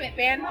 one time at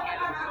band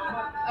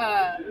camp.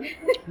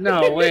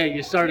 No way,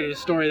 you started a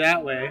story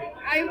that way.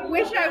 I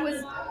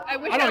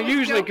don't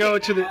usually go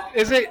to the.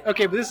 Is it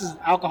okay? But this is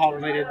alcohol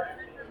related.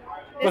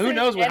 But who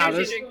knows how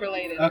this? Energy drink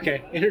related.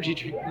 Okay, energy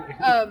drink.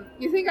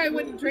 You think I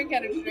wouldn't drink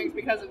energy drinks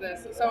because of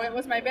this? So it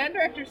was my band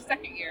director's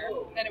second year,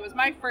 and it was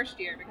my first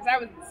year because I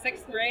was in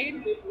 6th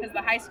grade because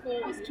the high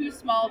school was too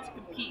small to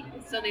compete.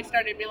 So they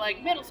started to be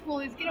like, middle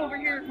schoolies, get over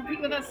here,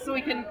 compete with us, so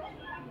we can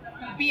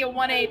be a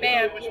 1A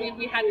band, which means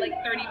we had like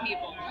 30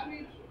 people.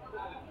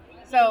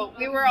 So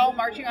we were all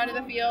marching onto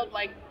the field,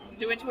 like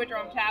doing to a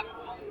drum tap,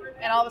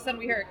 and all of a sudden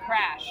we hear a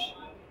crash.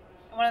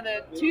 And one of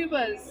the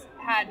tubas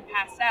had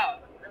passed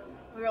out.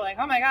 We were like,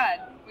 oh my god.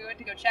 We went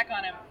to go check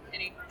on him,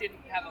 and he didn't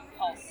have a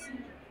pulse.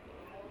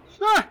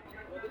 Ah!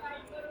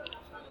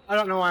 I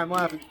don't know why I'm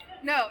laughing.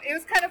 No, it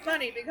was kind of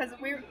funny because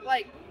we were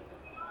like,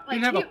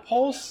 Didn't have a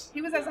pulse.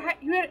 He was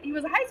he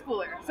was a high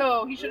schooler,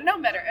 so he should have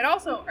known better. And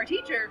also, our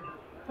teacher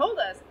told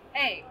us,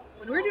 hey,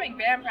 when we're doing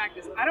band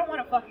practice, I don't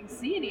want to fucking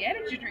see any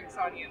energy drinks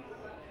on you.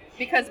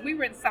 Because we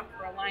were in South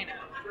Carolina.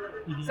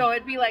 Mm-hmm. So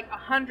it'd be like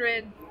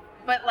 100,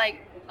 but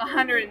like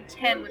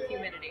 110 with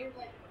humidity.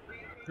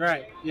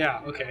 Right,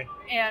 yeah, okay.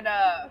 And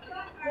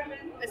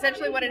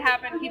essentially what had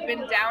happened, he'd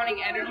been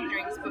downing energy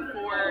drinks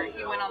before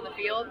he went on the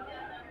field.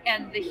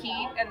 And the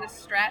heat and the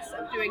stress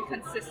of doing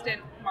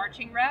consistent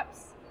marching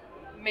reps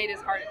made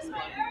his heart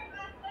explode.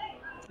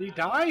 Did he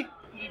die?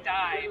 He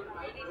died.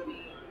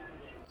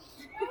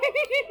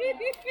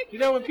 You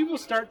know, when people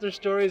start their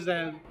stories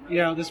that, you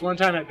know, this one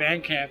time at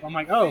band camp, I'm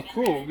like, oh,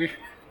 cool.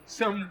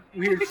 Some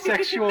weird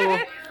sexual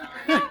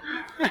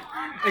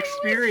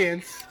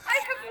experience. I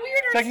have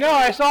weirder It's like, no,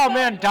 I saw a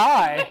man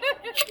die.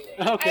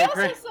 Okay, I also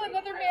great. saw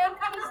another man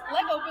cut his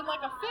leg open like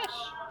a fish.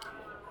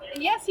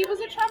 And yes, he was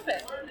a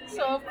trumpet.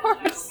 So, of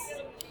course,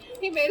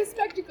 he made a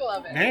spectacle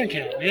of it. Man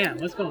camp, man,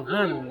 what's going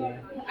on over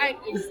there?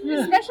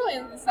 Especially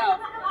in the South.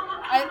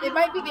 It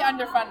might be the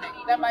underfunding.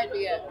 That might be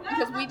it.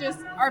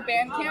 Because our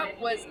band camp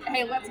was,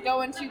 hey, let's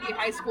go into the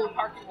high school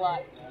parking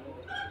lot.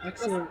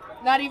 Excellent.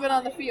 Not even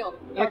on the field.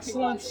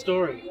 Excellent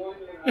story.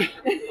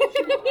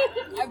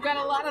 I've got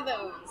a lot of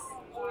those.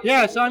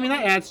 Yeah, so I mean,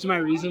 that adds to my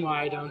reason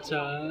why I don't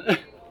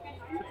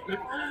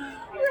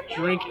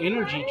drink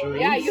energy drinks.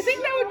 Yeah, you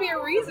think that would be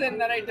a reason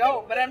that I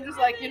don't, but I'm just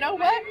like, you know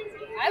what?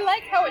 I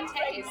like how it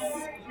tastes.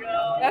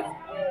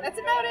 That's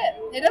about it.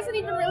 It doesn't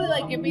even really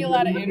like give me a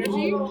lot of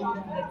energy,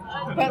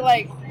 but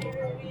like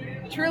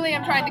truly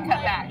I'm trying to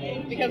cut back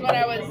because when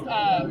I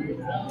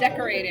was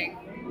decorating,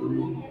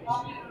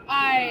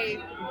 I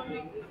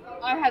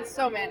had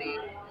so many.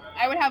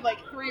 I would have like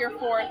 3 or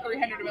 4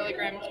 300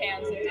 milligram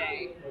cans a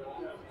day,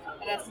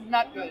 and that's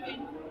not good.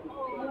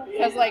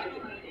 Because like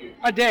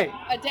a day.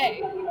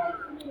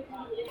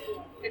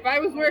 If I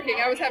was working,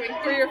 I was having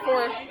 3 or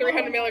 4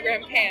 300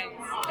 milligram cans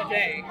a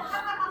day.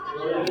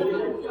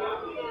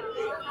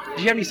 Did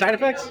you have any side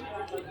effects?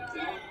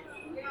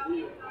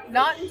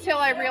 Not until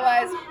I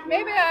realized,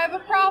 maybe I have a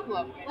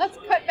problem. Let's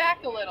cut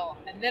back a little.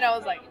 And then I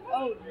was like,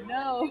 oh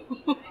no,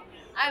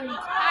 I'm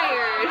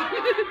tired.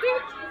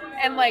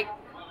 And like,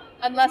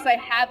 unless I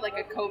had like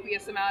a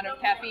copious amount of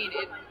caffeine,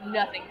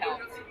 nothing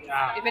helped.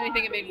 If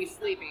anything, it made me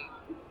sleepy.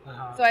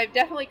 So I've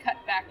definitely cut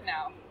back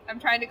now. I'm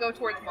trying to go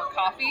towards more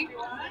coffee,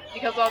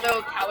 because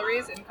although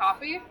calories in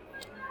coffee,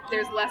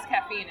 there's less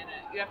caffeine in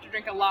it. You have to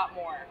drink a lot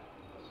more.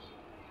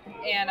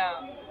 And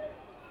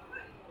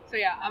so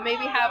yeah, I'll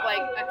maybe have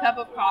like a cup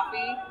of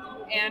coffee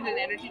and an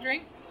energy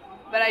drink,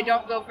 but I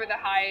don't go for the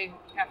high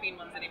caffeine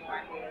ones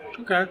anymore.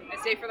 Okay.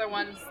 I stay for the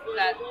ones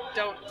that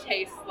don't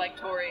taste like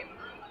taurine.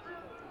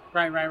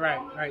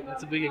 Right.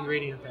 That's a big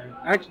ingredient there.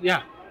 Actually,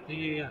 yeah.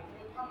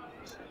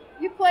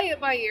 You play it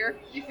by ear.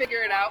 You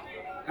figure it out.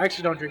 I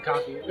actually don't drink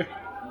coffee.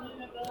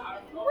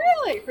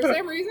 Really? For the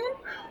same reason?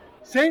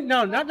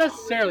 No, not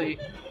necessarily.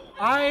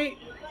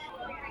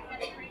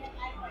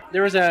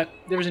 There was a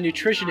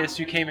nutritionist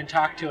who came and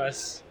talked to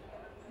us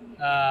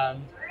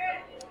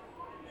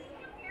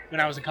when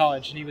I was in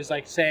college, and he was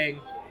like saying,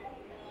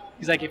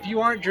 he's like, if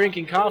you aren't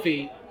drinking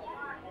coffee,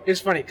 it's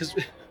funny because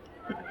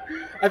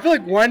I feel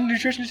like one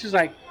nutritionist is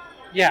like,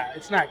 yeah,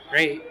 it's not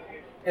great,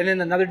 and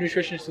then another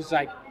nutritionist is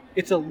like,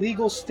 it's a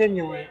legal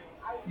stimulant.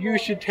 You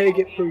should take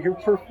it for your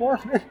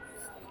performance.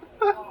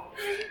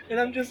 And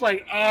I'm just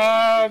like,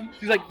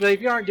 he's like, but if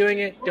you aren't doing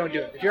it, don't do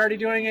it. If you're already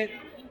doing it,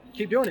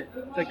 keep doing it.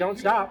 It's like, don't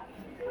stop.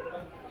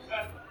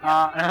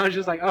 And I was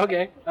just like,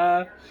 okay,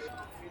 I'm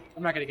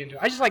not gonna get into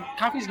it. I just like,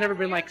 coffee's never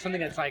been like something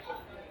that's like,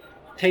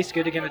 tastes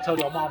good. Again, I told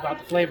you I'm all about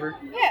the flavor.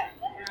 Yeah.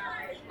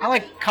 I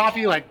like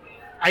coffee, like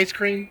ice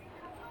cream.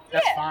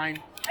 That's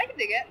fine. I can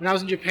dig it. When I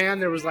was in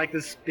Japan, there was like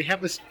this, they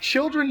have this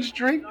children's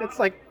drink that's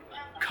like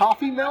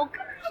coffee milk.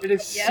 It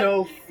is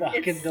so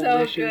fucking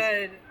delicious. So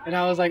good. And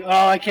I was like,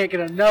 oh, I can't get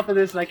enough of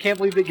this, and I can't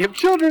believe they give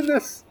children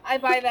this. I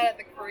buy that at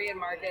the Korean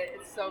market.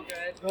 It's so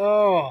good.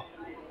 Oh.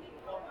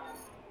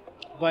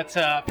 But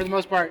for the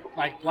most part,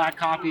 like black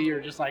coffee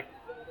or just like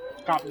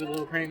coffee with a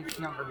little cream,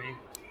 not for me.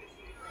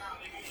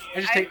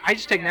 I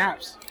just take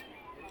naps.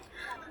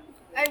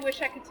 I wish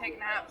I could take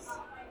naps.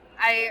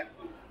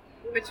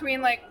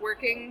 Between like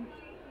working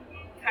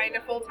kind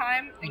of full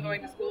time and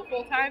going to school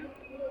full time,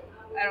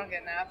 I don't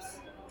get naps.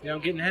 You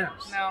don't get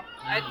naps. No.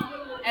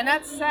 And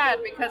that's sad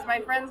because my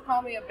friends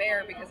call me a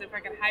bear because if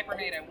I could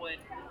hibernate, I would.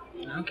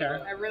 Okay.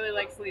 I really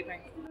like sleeping.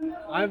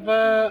 I've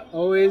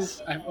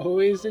always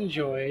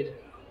enjoyed.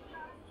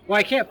 Well,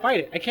 I can't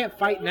fight it. I can't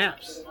fight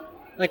naps.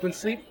 Like when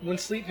sleep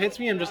hits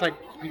me, I'm just like,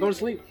 I'm going to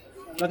sleep.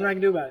 Nothing I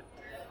can do about it.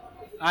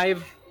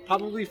 I've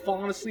probably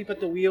fallen asleep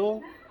at the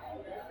wheel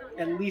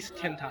at least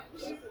 10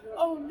 times.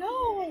 Oh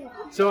no!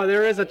 So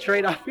there is a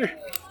trade-off here.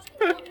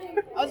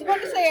 I was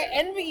about to say I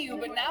envy you,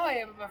 but now I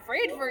am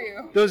afraid for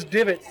you. Those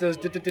divots,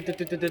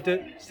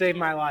 saved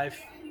my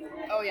life.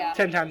 Oh yeah.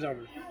 10 times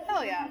over.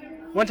 Hell yeah.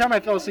 One time I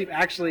fell asleep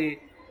actually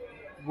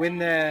when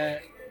the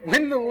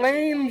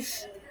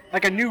lanes,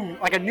 like a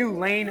new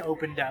lane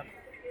opened up,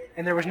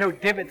 and there was no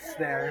divots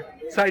there.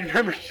 So I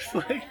remember just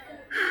like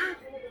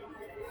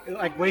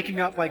like waking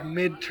up like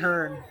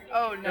mid-turn.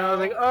 Oh And I was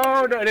no. like,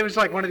 oh no. And it was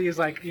like one of these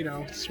like,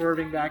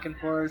 swerving back and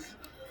forth.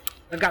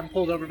 I've gotten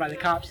pulled over by the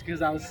cops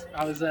because I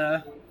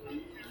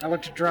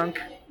looked drunk.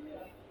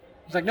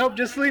 I was like, nope,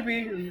 just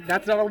sleepy. And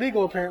that's not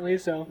illegal apparently,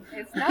 so.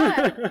 It's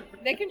not.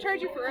 They can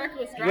charge you for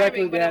reckless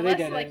driving, Exactly, but yeah, they unless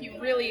did like it.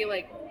 you really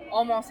like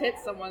almost hit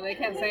someone, they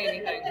can't say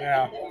anything.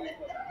 Yeah.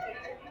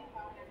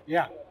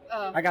 Yeah.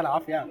 I got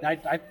off, yeah.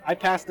 I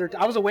passed their...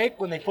 I was awake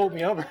when they pulled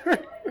me over.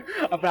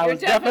 But I You're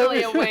was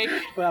definitely awake.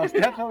 But I was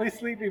definitely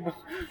sleepy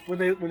when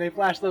they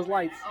flashed those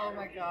lights. Oh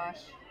my gosh.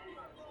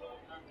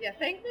 Yeah,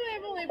 thankfully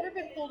I've only ever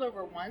been pulled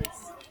over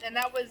once, and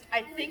that was,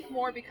 I think,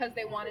 more because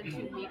they wanted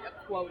to meet a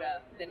quota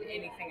than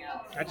anything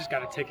else. I just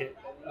got a ticket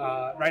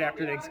right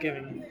after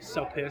Thanksgiving.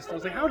 So pissed. I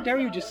was like, how dare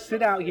you just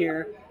sit out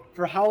here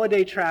for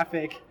holiday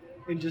traffic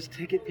and just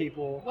ticket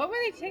people? What were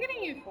they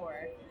ticketing you for?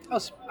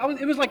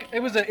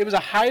 It was a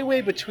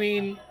highway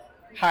between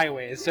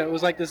highways. So it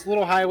was like this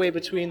little highway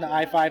between the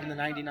I-5 and the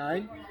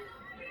 99.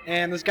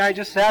 And this guy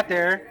just sat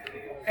there,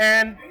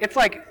 and it's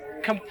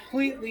like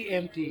completely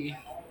empty.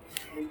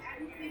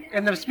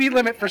 And the speed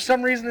limit for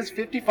some reason is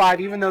 55,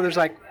 even though there's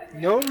like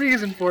no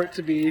reason for it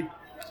to be.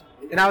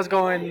 And I was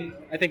going,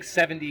 I think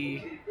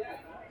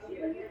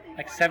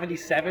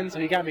 77, so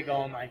he got me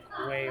going like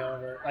way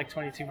over, like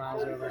 22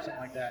 miles over or something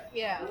like that.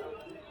 Yeah.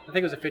 I think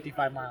it was a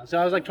 55 miles, so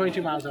I was like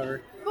 22 miles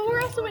over. But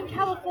we're also in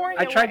California.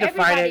 I tried where to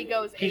fight everybody it.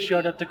 Goes He 80.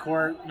 showed up to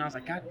court, and I was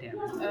like, God damn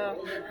it. Ugh.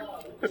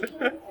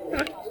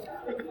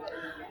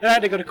 And I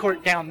had to go to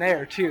court down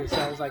there too, so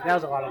I was like, that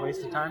was a lot of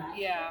waste of time.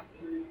 Yeah.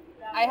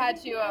 I had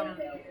to,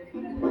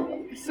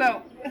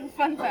 so,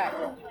 fun fact.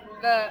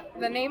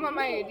 The name on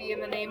my ID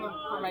and the name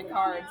for my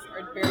cards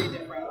are very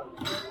different.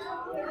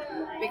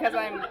 Because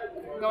I'm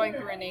going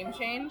through a name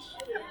change.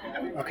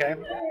 Okay.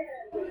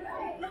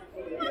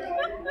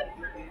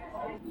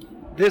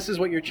 This is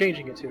what you're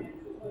changing it to.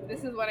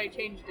 This is what I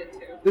changed it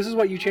to. This is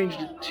what you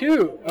changed it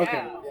to?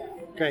 Okay. Yeah.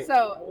 Great.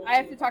 So, I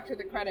have to talk to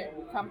the credit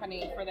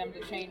company for them to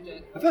change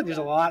it. I feel like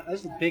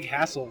there's a big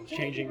hassle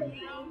changing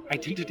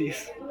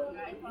identities.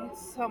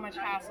 It's so much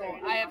hassle.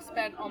 I have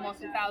spent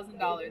almost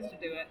 $1,000 to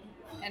do it.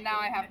 And now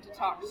I have to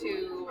talk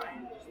to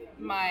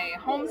my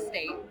home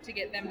state to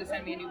get them to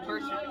send me a new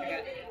birth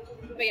certificate.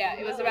 But yeah,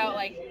 it was about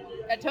like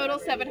a total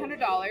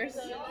 $700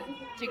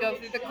 to go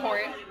through the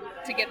court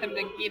to get them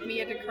to give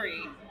me a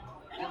decree.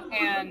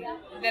 And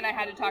then I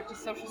had to talk to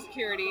Social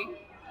Security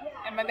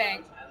and my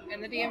bank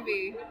and the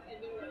DMV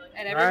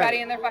and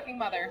everybody and their fucking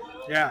mother.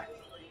 Yeah.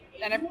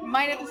 And I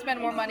might have to spend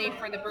more money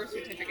for the birth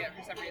certificate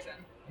for some reason.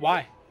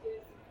 Why?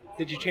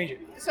 Did you change it?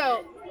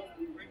 So,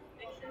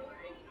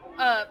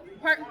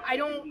 I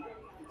don't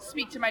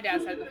speak to my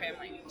dad's side of the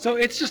family. So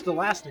it's just the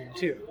last name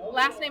too.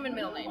 Last name and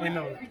middle name. I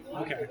know.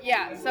 Okay.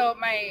 Yeah, so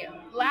my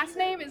last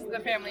name is the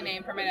family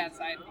name for my dad's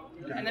side.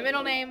 Okay. And the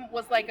middle name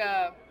was like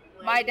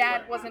my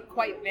dad wasn't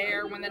quite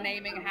there when the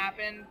naming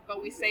happened,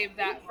 but we saved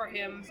that for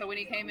him. So when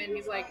he came in,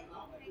 he's like,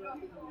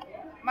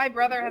 my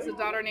brother has a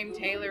daughter named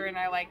Taylor, and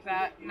I like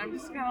that. And I'm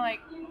just kind of like...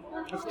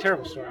 That's a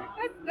terrible story.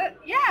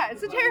 Yeah,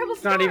 it's a terrible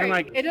story. Not even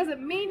like... It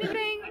doesn't mean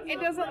anything.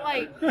 It doesn't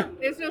like...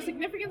 There's no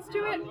significance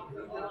to it.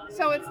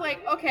 So it's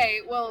like,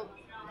 okay, well,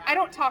 I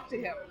don't talk to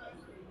him.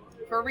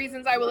 For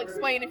reasons I will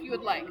explain if you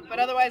would like. But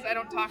otherwise, I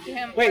don't talk to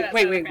him. Wait.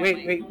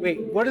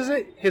 What is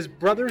it? His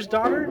brother's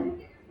daughter?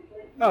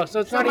 Oh,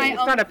 so it's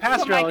not a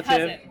past relative.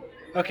 Cousin.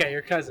 Okay,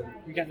 your cousin.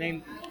 You got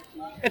named...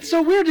 It's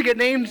so weird to get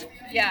named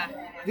Yeah.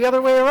 the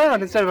other way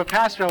around. Instead of a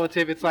past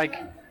relative, it's like...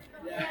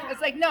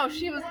 It's like, no,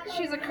 she's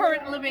a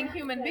current living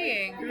human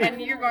being,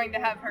 and you're going to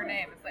have her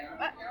name. It's like,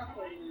 what?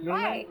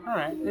 Why? All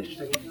right,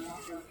 interesting.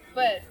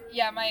 But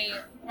yeah,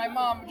 my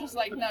mom just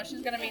like, no,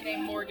 she's gonna be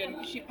named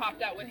Morgan. She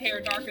popped out with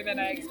hair darker than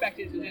I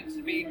expected it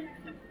to be,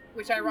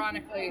 which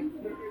ironically,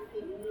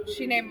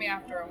 she named me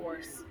after a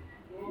horse.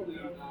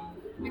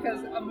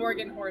 Because a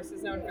Morgan horse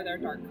is known for their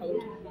dark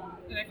coat,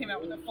 and I came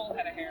out with a full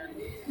head of hair.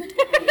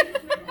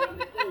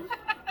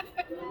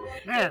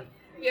 Man.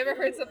 You ever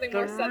heard something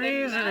more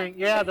southern than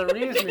that? The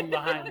reasoning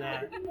behind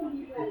that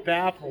it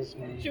baffles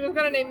me. She was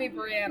gonna name me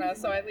Brianna,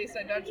 so at least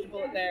I dodged a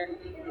bullet there.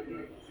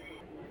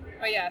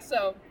 But yeah,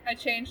 so I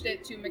changed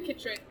it to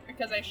McKittrick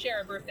because I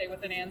share a birthday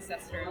with an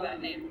ancestor of that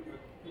name.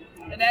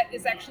 And that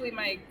is actually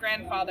my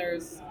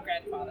grandfather's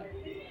grandfather.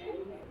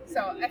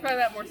 So I find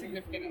that more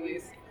significant at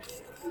least.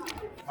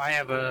 I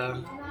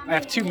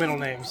have two middle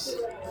names.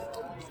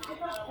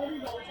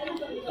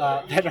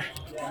 That are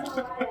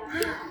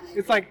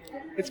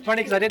it's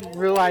funny because I didn't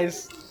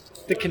realize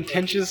the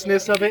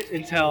contentiousness of it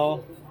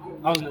until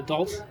I was an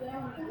adult.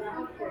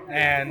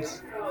 And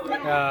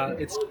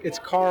it's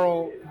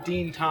Carl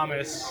Dean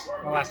Thomas.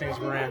 My last name is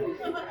Moran.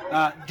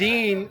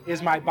 Dean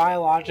is my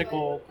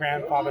biological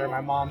grandfather on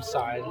my mom's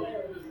side.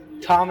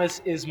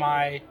 Thomas is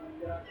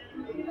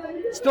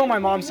still my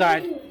mom's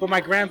side, but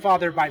my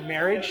grandfather by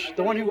marriage,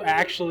 the one who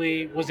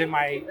actually was in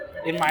my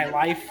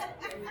life.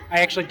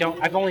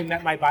 I've only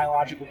met my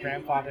biological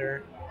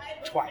grandfather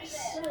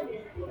twice.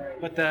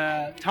 But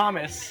the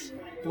Thomas,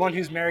 the one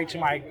who's married to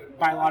my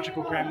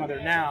biological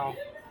grandmother now,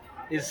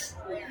 is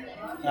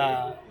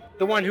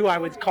the one who I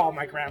would call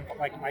my grandpa,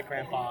 like my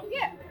grandpa.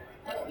 Yeah.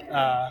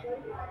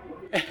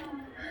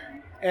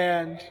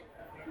 And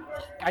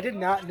I did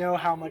not know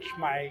how much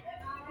my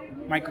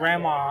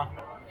grandma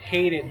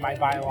hated my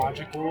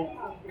biological.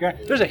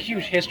 There's a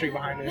huge history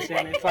behind this,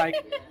 and it's like,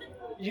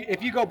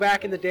 if you go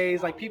back in the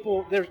days, like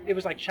people, it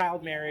was like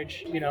child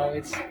marriage. You know,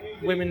 it's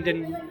women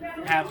didn't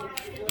have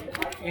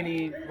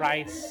any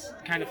rights,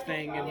 kind of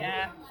thing,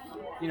 and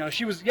you know,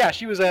 she was a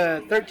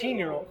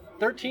 13-year-old.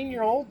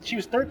 She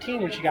was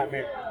 13 when she got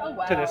married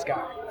to this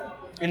guy,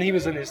 and he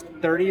was in his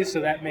 30s, so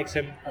that makes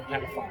him a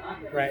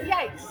pedophile, right?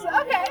 Yikes.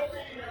 Okay.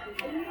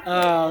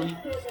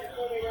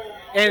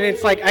 And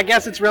it's like, I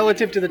guess it's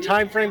relative to the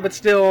time frame, but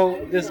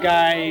still, this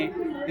guy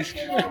is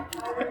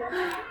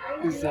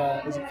is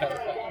a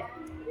pedophile.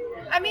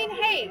 I mean,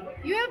 hey,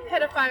 you have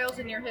pedophiles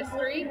in your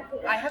history.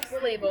 I have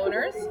slave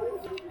owners.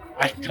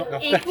 I don't know.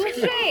 Equal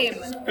shame.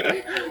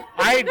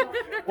 I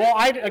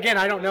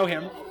don't know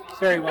him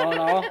very well at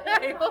all.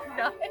 I hope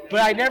not.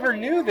 But I never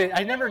knew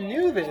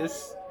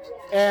this.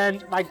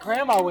 And my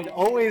grandma would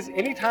always,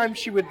 anytime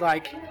she would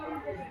like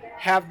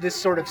have this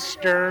sort of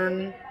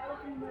stern,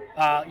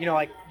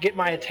 like get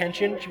my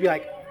attention, she'd be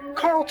like,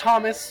 Carl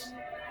Thomas,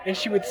 and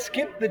she would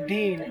skip the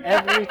dean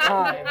every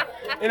time.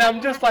 And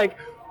I'm just like,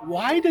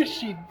 why does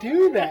she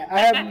do that? I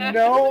have and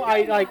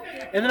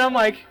then I'm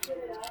like,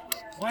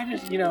 why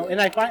does,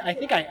 and I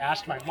think I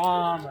asked my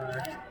mom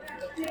or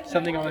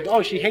something. I'm like,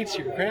 oh, she hates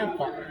your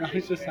grandpa. And I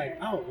was just like,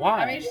 oh,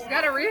 why? I mean, she's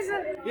got a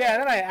reason. Yeah,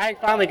 and then I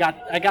finally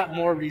got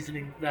more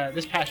reasoning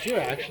this past year,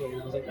 actually.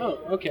 And I was like, oh,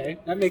 okay,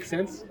 that makes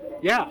sense.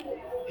 Yeah,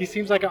 he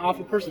seems like an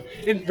awful person.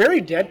 And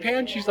very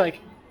deadpan, she's like,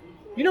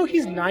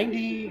 he's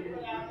 90,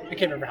 I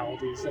can't remember how old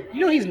he is. Like,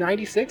 he's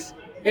 96?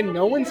 And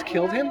no one's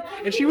killed him?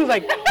 And she was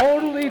like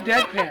totally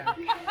deadpan.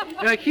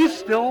 And like, he's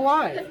still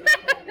alive.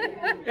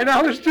 And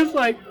I was just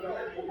like,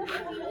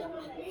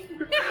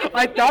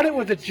 I thought it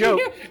was a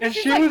joke. And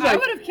she was like, I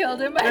would have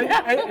killed him. And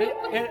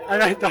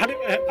I thought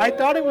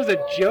it was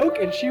a joke,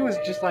 and she was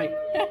just like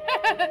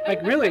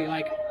really,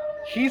 like,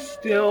 he's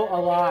still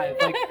alive.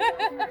 Like,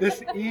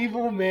 this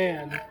evil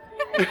man.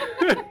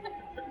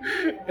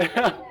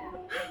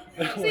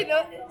 See,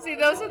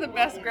 those are the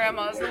best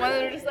grandmas. The ones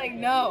that are just like,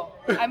 no,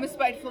 I'm a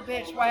spiteful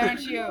bitch. Why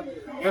aren't you?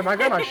 Yeah, my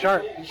grandma's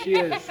sharp. She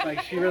is.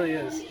 Like, she really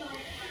is.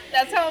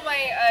 That's how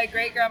my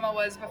great grandma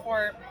was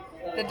before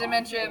the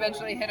dementia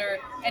eventually hit her.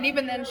 And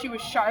even then, she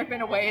was sharp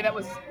in a way that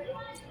was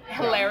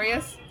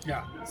hilarious.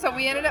 Yeah. So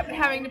we ended up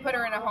having to put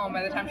her in a home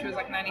by the time she was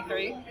like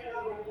 93.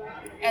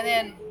 And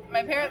then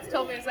my parents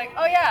told me, it's like,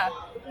 oh yeah,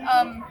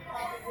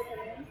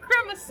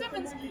 Grandma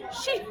Simmons,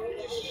 she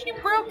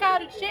broke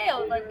out of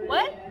jail. I'm like,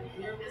 what?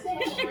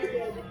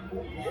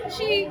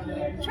 She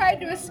tried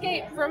to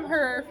escape from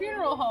her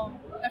funeral home.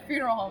 A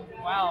funeral home.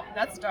 Wow,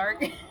 that's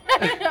dark.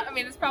 I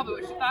mean, it's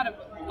probably what she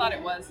thought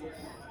it was.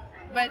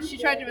 But she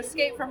tried to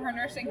escape from her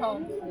nursing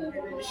home.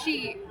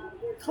 She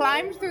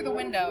climbed through the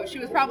window. She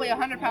was probably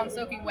 100 pounds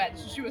soaking wet.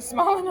 So she was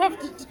small enough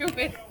to do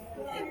it.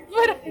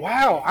 But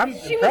wow, I'm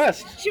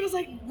impressed. She was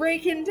like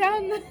breaking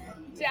down the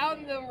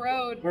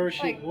road. Where was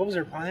she? Like, what was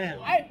her plan?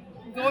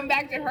 Going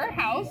back to her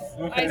house,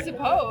 okay. I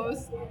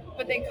suppose.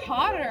 But they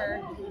caught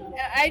her.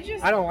 I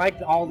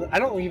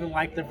don't even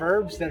like the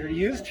verbs that are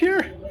used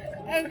here.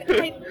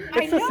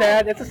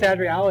 It's a sad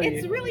reality.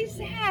 It's really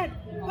sad.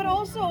 But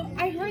also,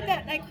 I heard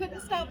that and I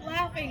couldn't stop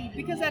laughing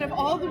because out of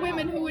all the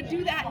women who would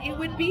do that, it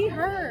would be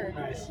her.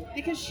 Nice.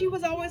 Because she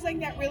was always like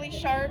that really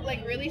sharp,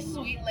 like really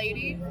sweet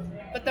lady.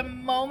 But the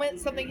moment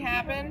something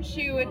happened,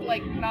 she would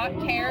like not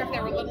care if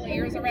there were little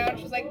ears around.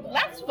 She was like,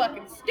 that's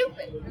fucking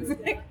stupid.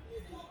 It's like,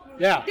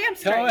 yeah, damn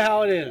straight. tell her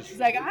how it is. She's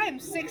like, I'm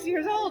 6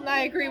 years old and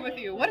I agree with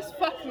you. What does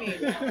fuck mean?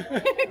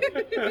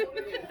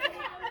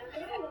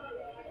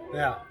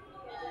 Yeah.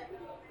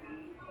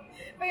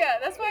 But yeah,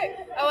 that's why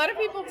a lot of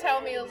people tell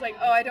me, it's like,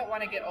 oh, I don't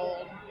want to get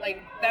old.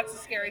 Like, that's a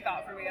scary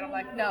thought for me. And I'm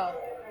like, no,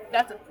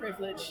 that's a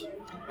privilege.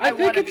 I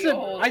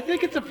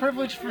think it's a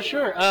privilege for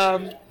sure.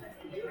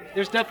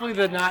 There's definitely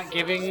the not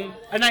giving,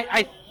 and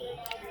I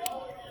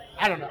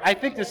don't know. I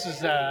think this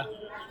is. I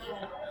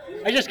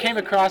just came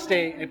across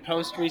a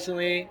post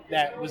recently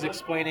that was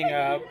explaining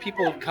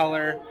people of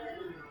color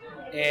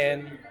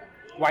in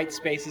white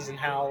spaces and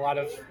how a lot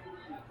of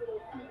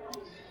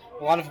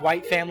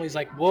white families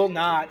like will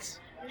not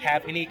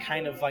have any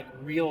kind of like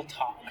real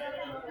talk.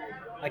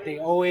 Like they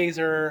always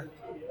are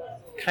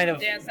kind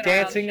of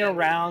dancing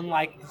around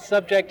like the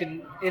subject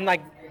and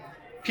like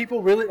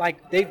people really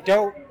like they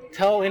don't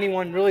tell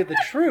anyone really the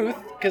truth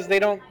because they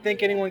don't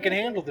think anyone can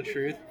handle the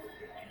truth.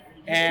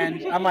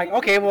 And I'm like,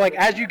 okay, well, like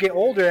as you get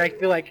older, I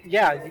feel like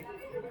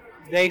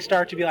they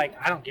start to be like,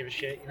 I don't give a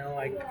shit,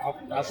 like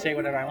I'll say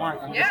whatever I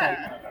want.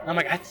 I'm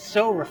like, that's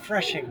so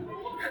refreshing.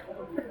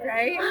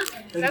 Right?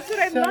 That's what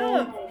I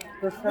love.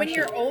 Refreshing. When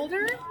you're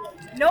older,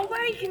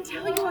 nobody can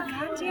tell you a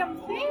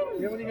goddamn thing.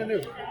 Yeah, what are you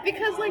gonna do?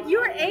 Because like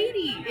you're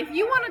 80. If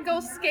you want to go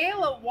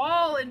scale a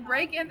wall and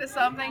break into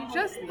something,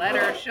 just let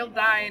her. She'll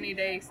die any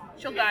day.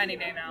 She'll die any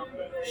day now.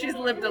 She's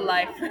lived a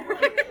life.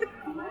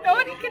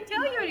 Nobody can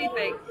tell you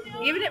anything.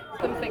 Even if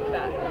them think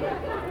that.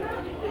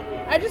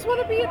 I just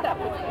want to be at that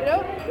point, you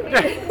know?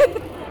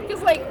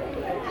 Because like,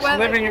 Just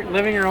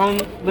living your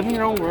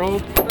own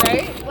world.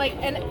 right? Like,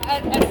 and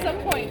at some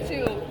point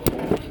too,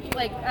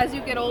 like as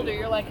you get older,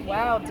 you're like,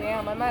 wow,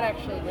 damn, I might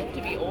actually live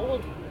to be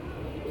old.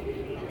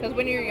 Because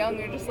when you're young,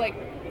 you're just like,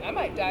 I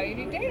might die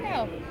any day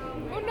now.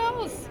 Who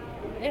knows?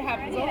 It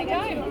happens all the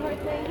time.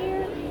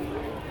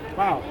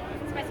 Wow.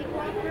 Spicy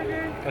pork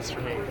burger. That's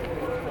for me.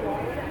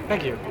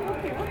 Thank you.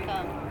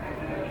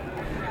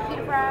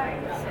 Pita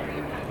fries.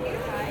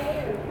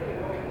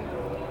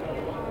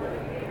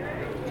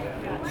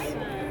 Got some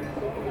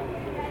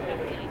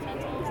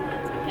utensils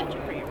and some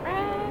ketchup for your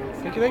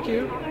fries. Thank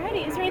you.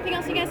 Alrighty, is there anything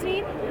else you guys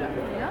need?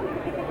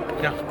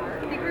 No. I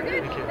think we're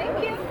good.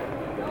 Thank you.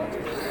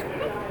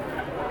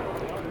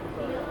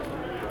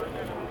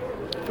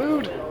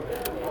 Food.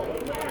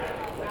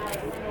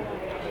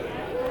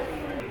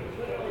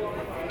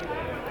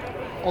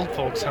 Old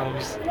folks'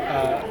 homes.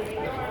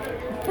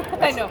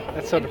 I know.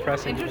 That's so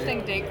depressing. to me.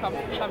 Interesting date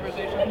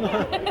conversation.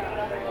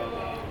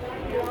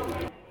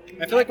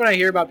 I feel like when I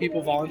hear about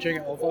people volunteering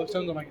at old folks'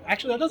 homes, I'm like,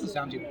 actually, that doesn't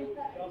sound too bad.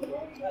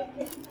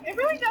 It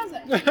really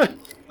doesn't.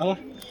 Oh,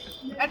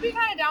 I'd be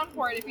kind of down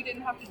for it if you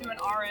didn't have to do an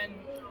RN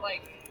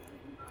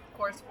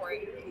course for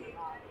it.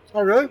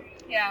 oh, really?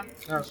 Yeah.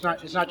 No, it's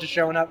not. It's not just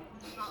showing up.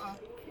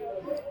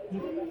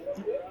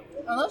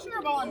 Unless you're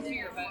a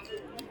volunteer, but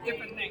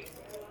different thing.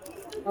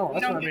 Oh, You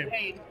that's don't what I get mean.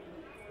 paid.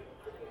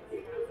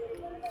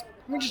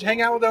 We just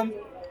hang out with them,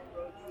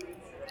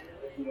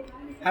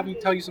 have them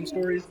tell you some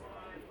stories.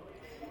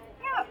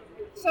 Yeah.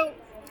 So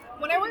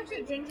when I worked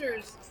at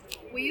Ginger's,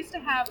 we used to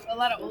have a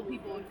lot of old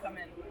people would come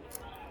in,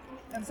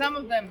 and some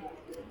of them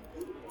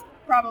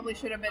probably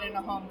should have been in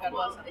a home, God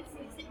bless them.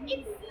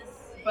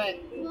 But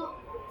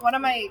one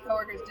of my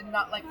coworkers did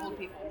not like old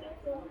people,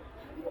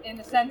 in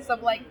the sense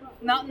of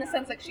not in the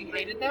sense she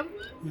hated them,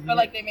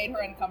 but they made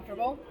her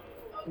uncomfortable.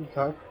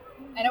 Okay.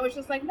 And it was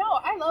just like, no,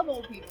 I love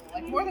old people,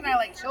 more than I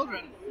like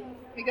children.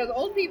 Because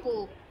old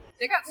people,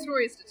 they got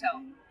stories to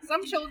tell.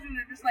 Some children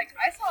are just like,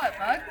 I saw a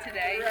bug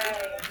today.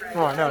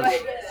 Oh, I know.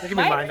 Like, They can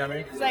be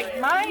mind-numbing. It's like,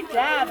 my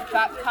dad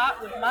got caught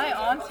with my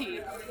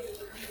auntie.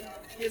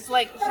 She's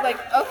like,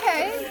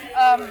 okay,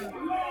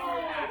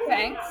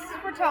 thanks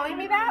for telling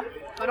me that.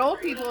 But old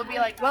people would be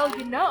like, well,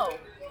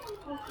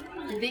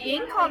 the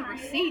ink on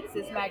receipts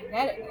is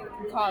magnetic and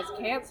can cause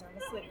cancer.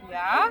 And it's like,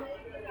 yeah?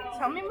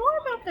 Tell me more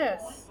about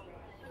this.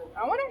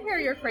 I want to hear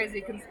your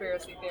crazy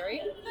conspiracy theory.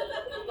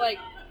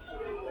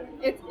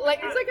 It's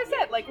like I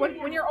said,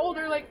 when you're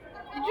older, you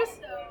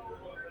just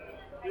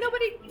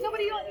nobody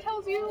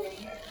tells you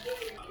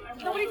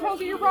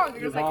you're wrong.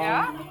 You're just like,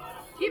 yeah,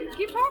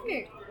 keep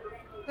talking.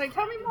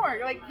 Tell me more.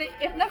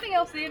 If nothing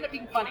else, they end up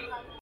being funny.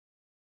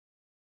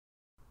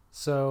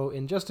 So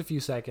in just a few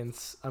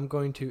seconds, I'm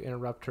going to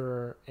interrupt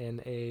her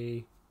in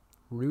a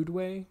rude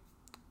way.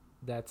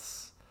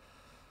 That's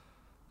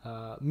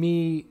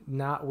me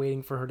not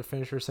waiting for her to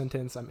finish her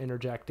sentence. I'm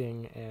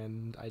interjecting,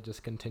 and I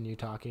just continue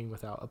talking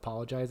without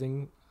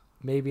apologizing.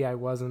 Maybe I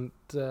wasn't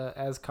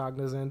as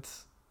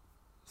cognizant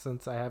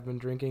since I have been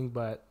drinking,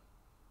 but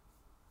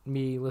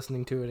me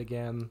listening to it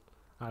again,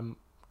 I'm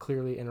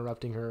clearly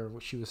interrupting her.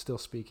 She was still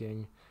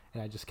speaking,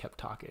 and I just kept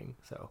talking.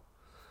 So,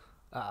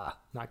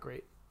 not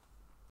great.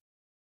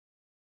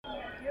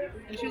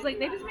 And she was like,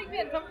 they just make me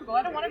uncomfortable.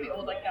 I don't want to be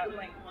old like that.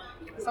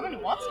 Someone who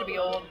wants to be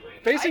old.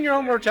 Facing your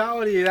own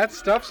mortality,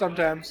 that's tough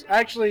sometimes.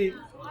 Actually,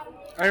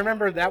 I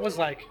remember that was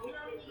my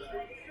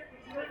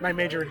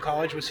major in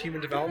college was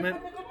human development.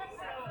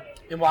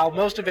 And while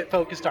most of it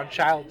focused on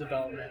child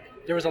development,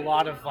 there was a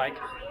lot of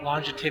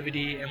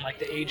longevity and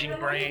the aging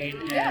brain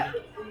and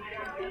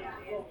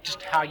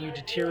just how you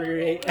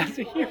deteriorate as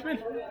a human.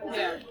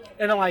 Yeah.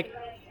 And I'm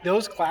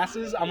those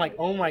classes, I'm like,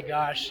 oh my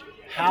gosh,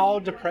 how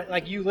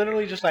depressed. You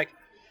literally just had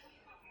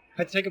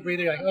to take a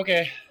breather. You're like,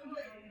 okay,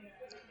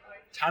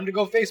 time to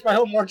go face my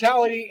own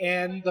mortality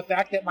and the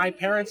fact that my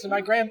parents and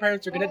my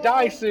grandparents are going to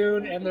die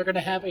soon and they're going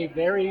to have a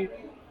very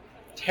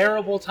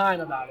terrible time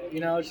about it.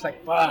 Just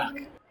fuck.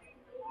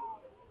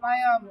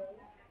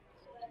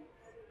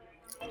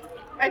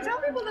 I tell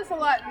people this a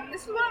lot, and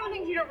this is one of the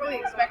things you don't really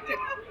expect to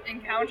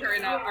encounter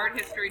in an art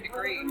history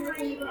degree.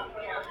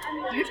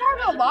 You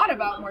talk a lot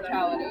about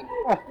mortality,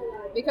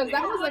 because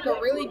that was a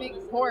really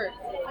big part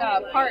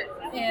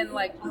in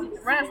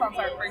Renaissance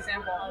art, for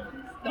example.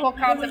 The whole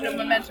concept of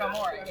memento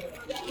mori.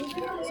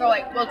 So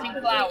wilting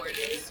flowers,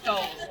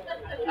 skulls,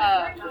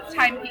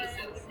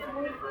 timepieces.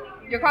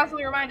 You're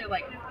constantly reminded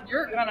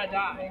you're gonna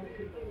die.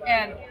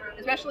 And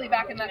especially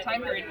back in that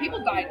time period,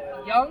 people died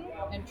young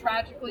and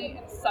tragically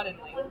and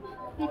suddenly.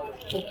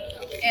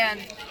 And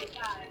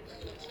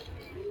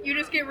you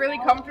just get really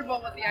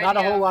comfortable with the idea. Not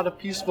a whole lot of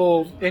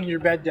peaceful in your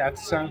bed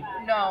deaths, so.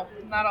 No,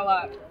 not a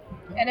lot.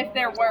 And if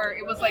there were,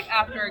 it was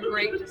after a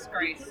great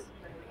disgrace.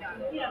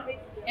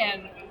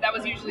 And that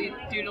was usually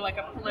due to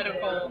a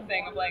political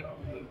thing of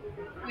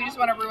we just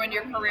want to ruin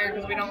your career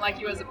because we don't like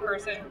you as a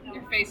person.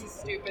 Your face is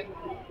stupid.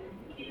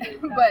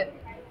 But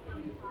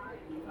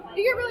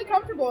you get really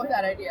comfortable with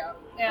that idea.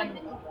 And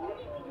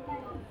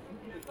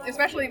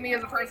especially me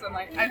as a person,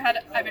 like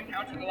I've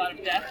encountered a lot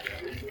of death.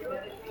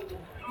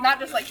 Not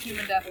just like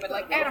human death, but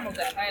like animal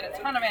death. I had a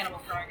ton of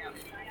animals growing up.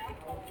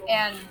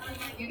 And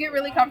you get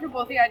really comfortable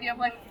with the idea of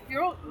like,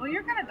 you're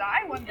gonna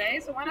die one day,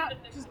 so why not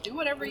just do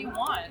whatever you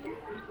want?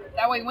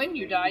 That way when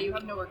you die, you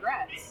have no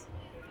regrets.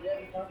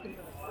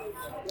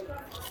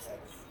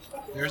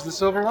 There's the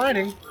silver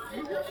lining.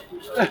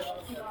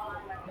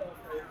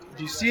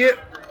 Do you see it?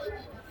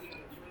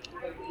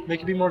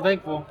 Make you be more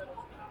thankful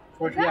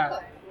for what you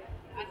got.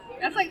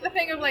 That's like the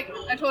thing of like,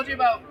 I told you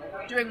about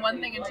doing one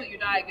thing until you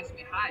die gives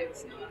me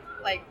hives.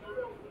 Like,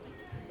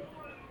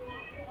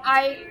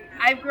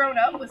 I've grown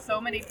up with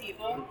so many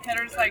people that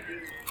are just like,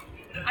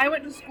 I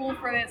went to school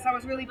for this, I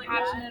was really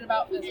passionate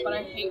about this, but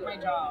I hate my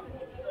job.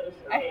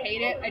 I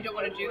hate it, I don't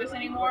want to do this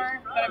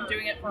anymore, but I'm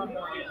doing it for a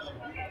mortgage.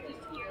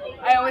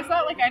 I always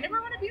thought, like, I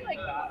never want to be like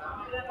that.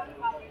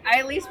 I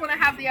at least want to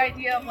have the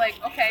idea of like,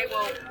 okay,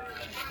 well,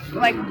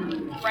 like,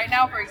 right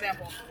now, for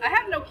example, I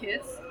have no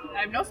kids, I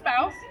have no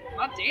spouse, I'm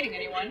not dating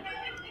anyone.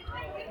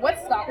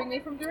 What's stopping me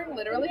from doing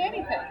literally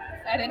anything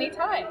at any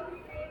time?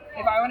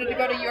 If I wanted to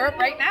go to Europe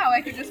right now,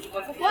 I could just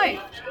book a flight.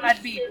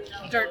 I'd be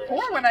dirt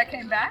poor when I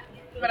came back,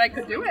 but I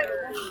could do it.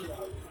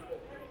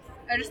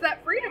 And just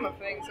that freedom of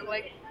things. Of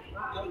like,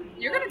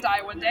 you're going to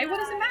die one day, what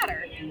does it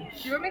matter?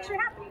 Do what makes you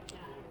happy.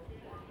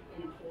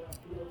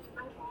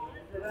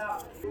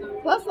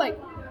 Plus, like,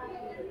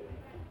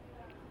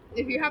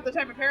 if you have the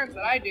type of parents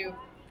that I do,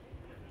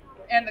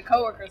 and the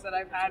coworkers that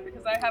I've had,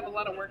 because I have a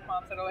lot of work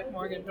moms that are like,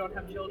 Morgan, don't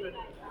have children.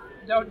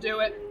 Don't do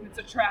it. It's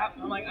a trap.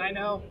 I'm like, I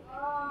know.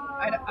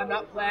 I'm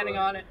not planning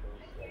on it.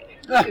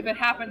 If it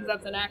happens,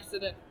 that's an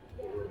accident.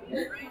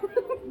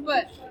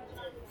 But,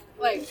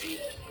 like,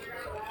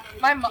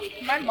 my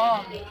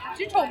mom,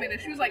 she told me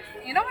this. She was like,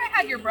 you know, I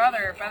had your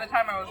brother by the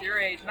time I was your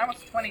age, and I was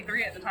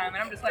 23 at the time,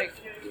 and I'm just like,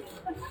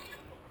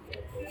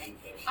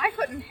 I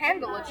couldn't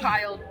handle a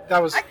child.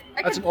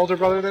 That's an older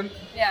brother then?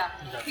 Yeah.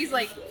 He's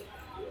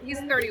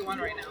 31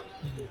 right now.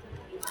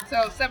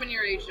 So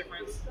 7-year age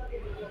difference.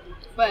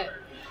 But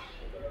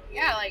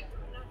yeah, like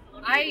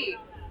I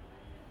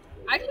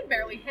could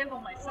barely handle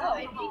myself.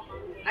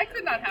 I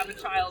could not have a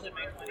child in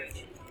my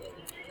 20s.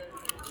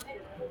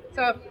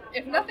 So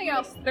if nothing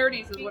else,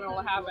 30s is when it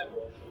will happen.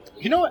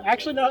 You know what?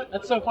 Actually, no.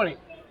 That's so funny.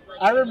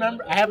 I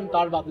remember. I haven't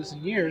thought about this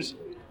in years.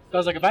 But I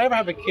was like, if I ever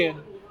have a kid,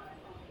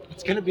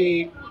 it's gonna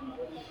be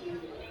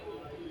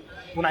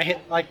when I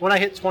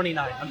hit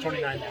 29. I'm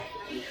 29 now.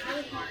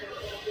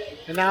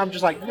 And now I'm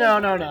just like,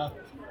 no.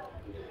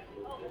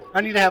 I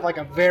need to have like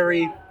a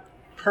very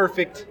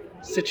perfect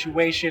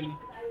situation.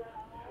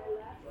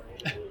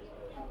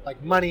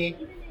 Like money,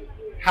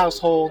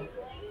 household,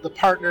 the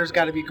partner's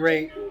got to be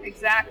great.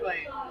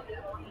 Exactly.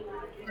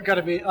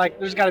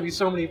 There's got to be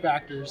so many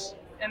factors.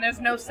 And there's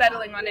no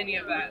settling on any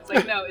of that. It's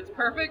like, no, it's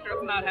perfect or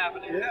it's not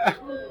happening. Yeah.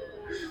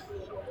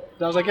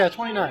 I was like, yeah,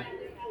 29.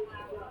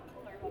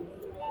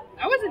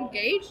 I was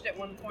engaged at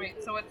one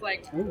point, so it's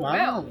like, oh,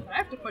 wow. Well, I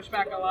have to push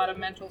back a lot of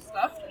mental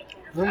stuff.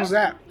 When was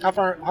that? How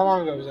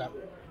long ago was that?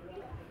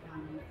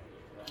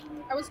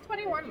 I was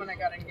 21 when I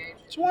got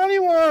engaged.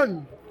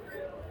 21!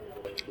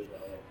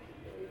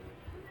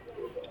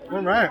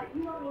 All right.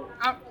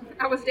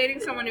 I was dating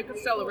someone who could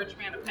sell a rich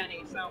man a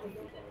penny, so.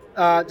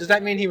 Does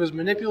that mean he was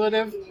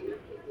manipulative?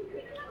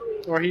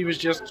 Or he was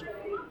just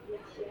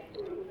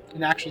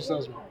an actual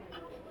salesman?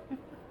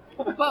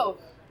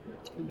 Both.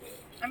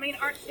 I mean,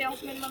 aren't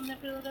salesmen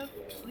manipulative?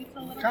 At least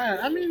a little. Kind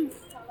of. I mean,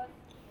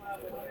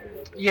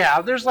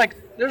 yeah. There's like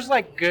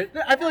good.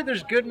 I feel like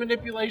there's good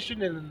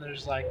manipulation, and then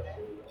there's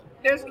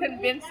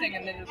convincing,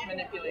 and then there's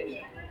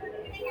manipulation.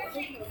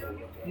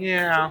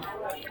 Yeah.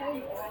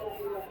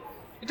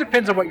 It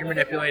depends on what you're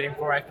manipulating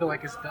for. I feel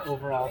like it's the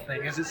overall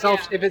thing. Is it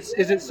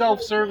is it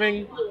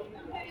self-serving,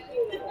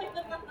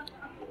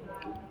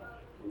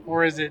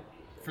 or is it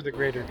for the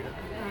greater good?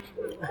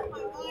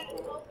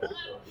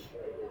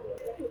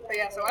 But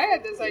yeah, so I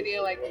had this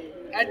idea, like,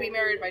 I'd be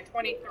married by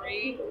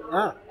 23,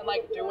 and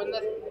like doing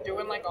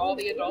like all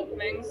the adult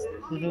things,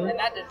 and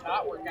that did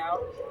not work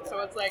out. So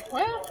it's like,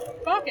 well,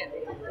 fuck it,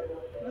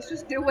 let's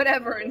just do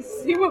whatever and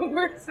see what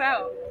works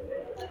out.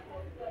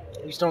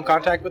 You still in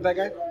contact with that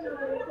guy?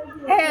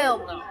 Hell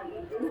no.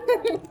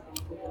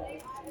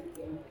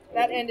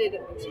 That ended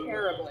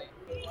terribly.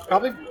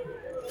 Probably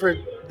for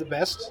the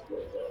best.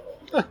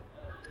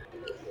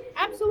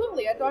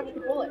 Absolutely, I dodged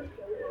a bullet.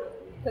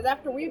 Because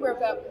after we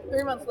broke up,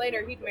 3 months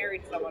later, he'd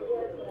married someone.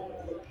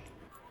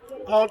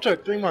 Oh, it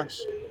took 3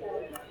 months.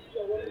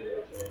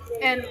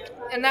 And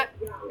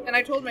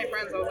I told my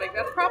friends, I was like,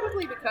 that's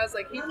probably because,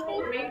 like, he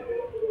told me,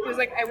 he was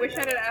like, I wish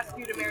I'd asked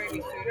you to marry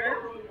me sooner,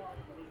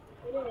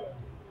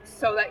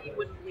 so that you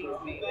wouldn't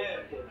leave me.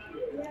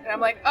 And I'm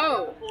like,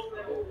 oh,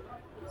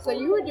 so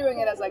you were doing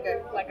it as like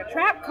a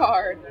trap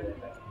card.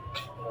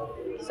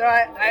 So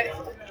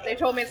they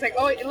told me, it's like,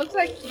 oh, it looks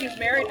like he's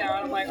married now.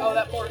 And I'm like, oh,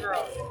 that poor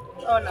girl.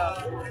 Oh, no.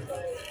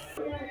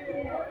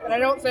 And I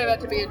don't say that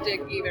to be a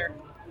dick either.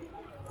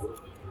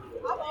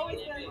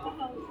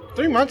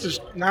 3 months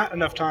is not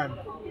enough time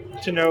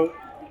to know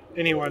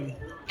anyone.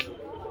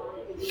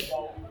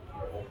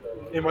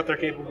 in what they're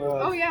capable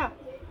of. Oh yeah.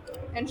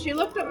 And she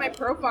looked at my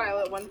profile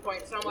at one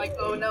point, so I'm like,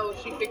 oh no,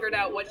 she figured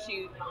out what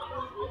she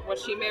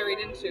married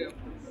into.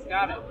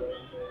 Got it.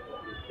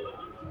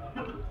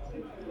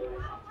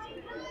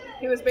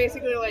 He was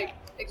basically like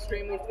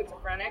extremely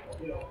schizophrenic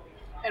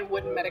and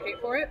wouldn't medicate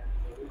for it.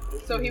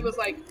 So he was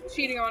like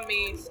cheating on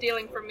me,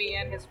 stealing from me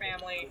and his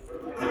family.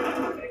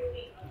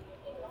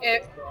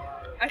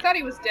 I thought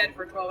he was dead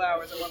for 12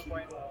 hours at one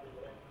point.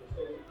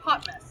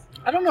 Hot mess.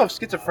 I don't know if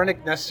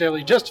schizophrenic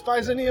necessarily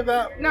justifies any of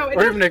that, No, it or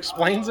doesn't. even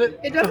explains it.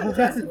 It doesn't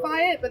justify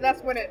it, but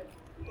that's when it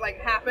like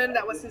happened.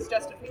 That was his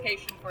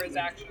justification for his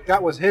actions.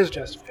 That was his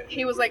justification.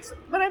 He was like,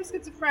 but I'm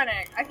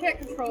schizophrenic. I can't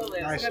control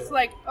this. I And see. it's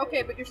like,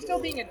 okay, but you're still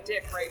being a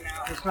dick right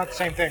now. It's not the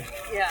same thing.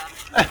 Yeah.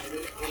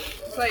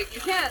 It's like,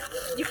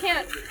 you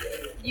can't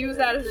use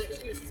that as an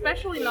excuse,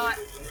 especially not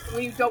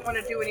when you don't want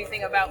to do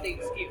anything about the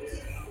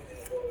excuse.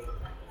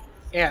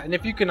 Yeah, and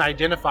if you can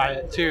identify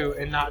it too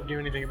and not do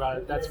anything about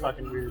it, that's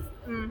fucking weird.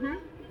 Mm-hmm.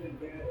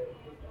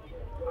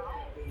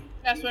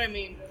 That's what I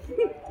mean.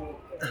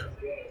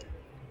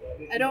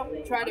 I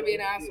don't try to be an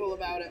asshole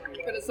about it,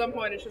 but at some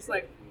point it's just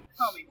like,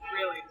 homie,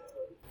 really?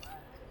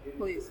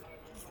 Please.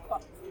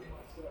 Fuck.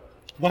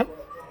 What?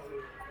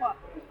 What?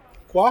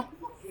 Qua?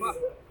 What?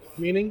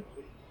 Meaning?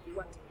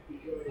 What?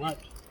 What?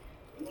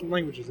 What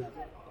language is that?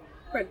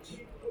 French.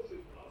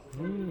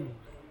 Mm.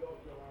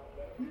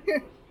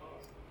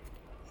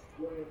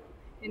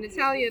 In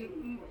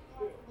Italian,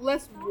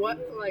 less what,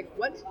 like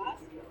what,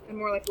 and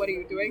more like what are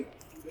you doing?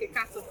 Che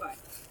cazzo fai?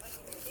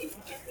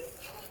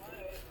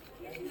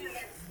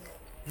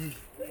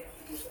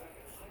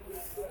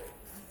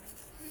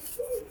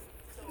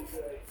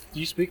 Do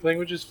you speak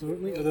languages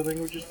fluently? Other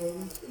languages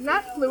fluently?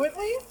 Not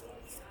fluently.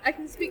 I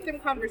can speak them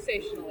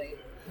conversationally,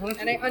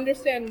 and I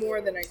understand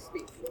more than I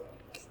speak.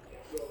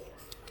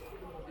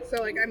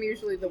 So, like, I'm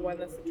usually the one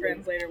that's the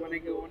translator when I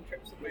go on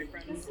trips with my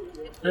friends.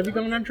 Have you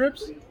gone on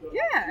trips?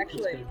 Yeah,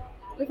 actually.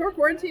 Before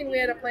quarantine, we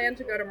had a plan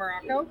to go to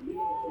Morocco.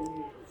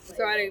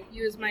 So I had to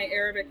use my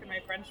Arabic and my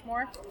French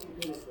more.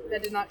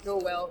 That did not go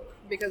well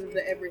because of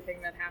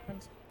everything that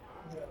happened.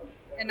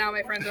 And now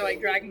my friends are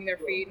like dragging their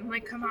feet. I'm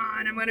like, come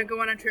on, I'm going to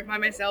go on a trip by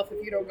myself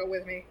if you don't go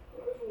with me.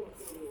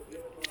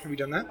 Have you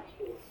done that?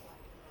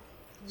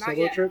 Not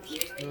Solo yet. trips?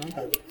 No,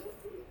 okay.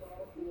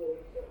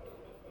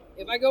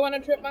 If I go on a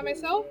trip by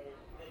myself,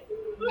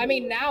 I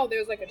mean, now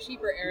there's like a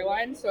cheaper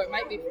airline, so it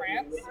might be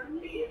France.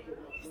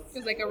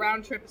 Because like a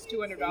round trip is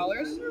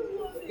 $200.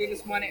 Through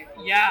this one,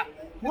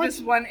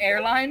 this one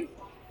airline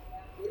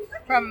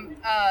from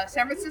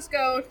San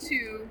Francisco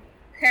to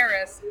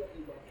Paris.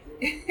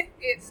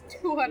 It's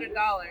 $200.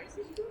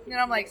 And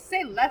I'm like,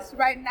 say less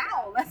right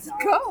now. Let's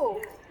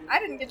go. I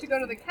didn't get to go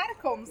to the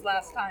catacombs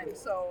last time,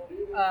 so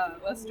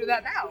let's do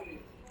that now.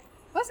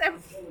 Plus,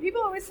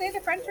 people always say the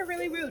French are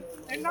really rude.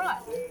 They're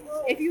not.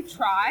 If you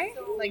try,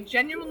 like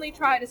genuinely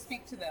try to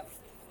speak to them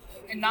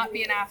and not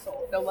be an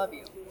asshole, they'll love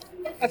you.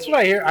 That's what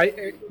I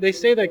hear. They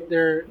say that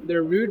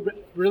they're rude, but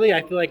really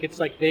I feel like it's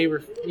like they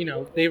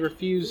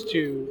refuse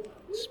to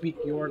speak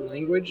your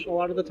language a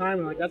lot of the time,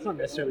 and like that's not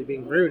necessarily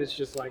being rude. It's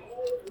just like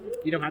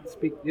you don't have to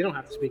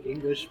speak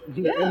English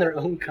in their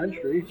own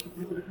country.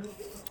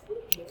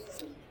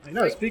 I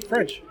know. Speak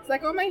French. It's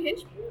like on my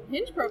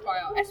Hinge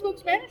profile. I spoke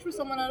Spanish with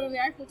someone out of the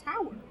Eiffel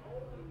Tower.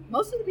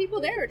 Most of the people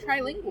there are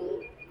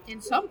trilingual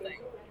in something.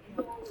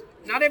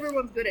 Not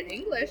everyone's good at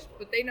English,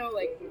 but they know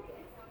like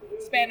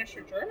Spanish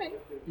or German,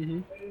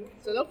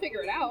 so they'll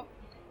figure it out.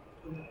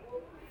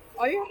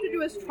 All you have to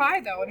do is try,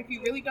 though, and if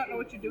you really don't know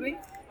what you're doing,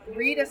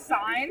 read a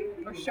sign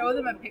or show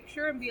them a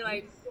picture and be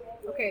like,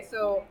 okay,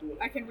 so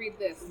I can read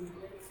this.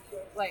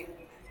 Like,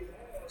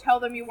 tell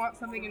them you want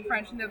something in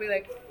French, and they'll be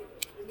like,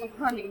 oh,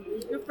 honey,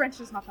 your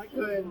French is not that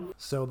good.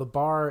 So the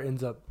bar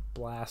ends up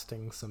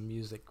blasting some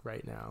music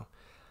right now,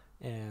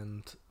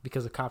 and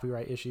because of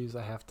copyright issues,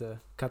 I have to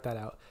cut that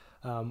out.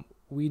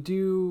 We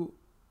do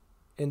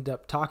end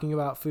up talking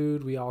about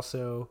food. We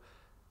also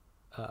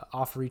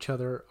offer each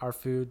other our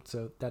food,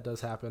 so that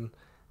does happen.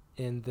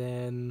 And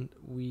then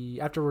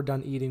after we're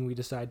done eating, we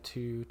decide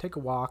to take a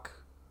walk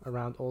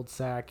around Old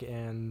Sac,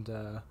 and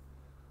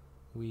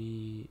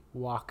we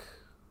walk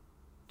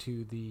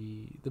to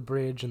the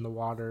bridge and the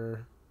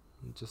water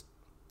and just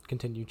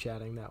continue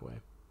chatting that way.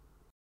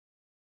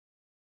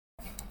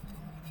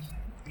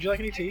 Would you like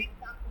any tea?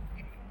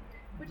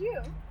 Would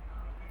you?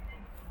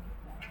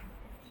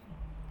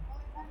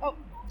 Oh,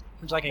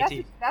 Would you like any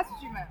tea? that's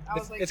what you meant. I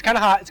was like, It's kind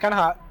of hot. It's kind of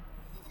hot.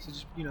 So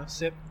just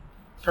sip,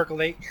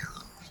 percolate.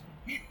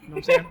 You know what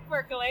I'm saying?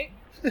 percolate.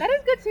 That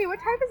is good tea. What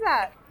type is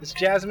that? It's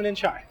jasmine and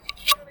chai.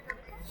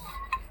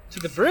 To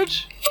the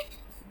bridge?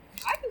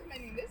 I just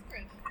meant this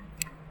bridge.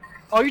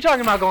 Oh, you're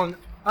talking about going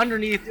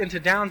underneath into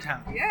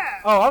downtown. Yeah.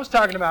 Oh, I was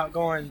talking about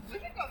going We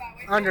can go that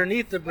way.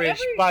 underneath the bridge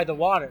Whatever you- by the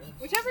water.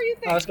 Whichever you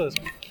think. Oh, let's go this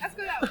way. Let's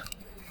go that way.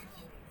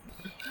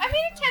 I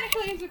mean, it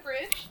technically is a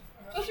bridge.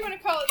 Unless you want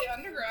to call it the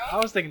underground. I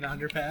was thinking the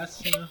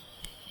underpass.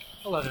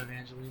 I love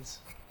Evangelines.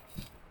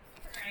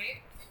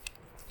 Right.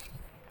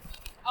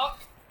 Oh,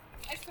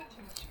 I spent too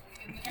much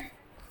money in there.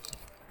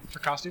 For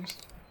costumes?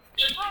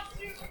 For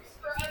costumes,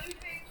 for other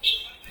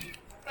things.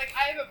 Like,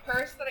 I have a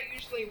purse that I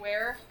usually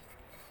wear.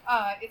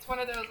 It's one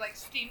of those, like,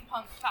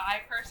 steampunk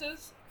thigh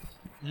purses.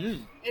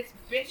 It's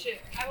bitchin'.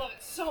 I love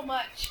it so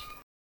much.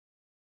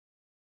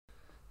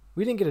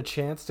 We didn't get a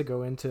chance to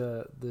go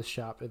into this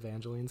shop,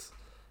 Evangeline's.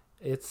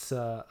 It's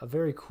a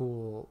very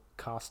cool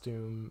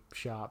costume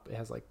shop. It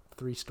has like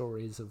 3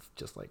 stories of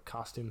just like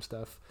costume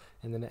stuff,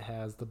 and then it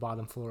has the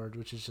bottom floor,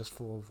 which is just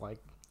full of like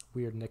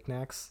weird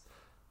knickknacks.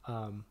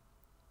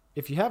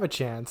 If you have a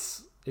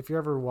chance, if you're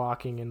ever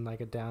walking in like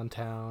a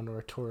downtown or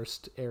a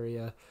tourist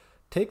area,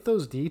 take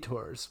those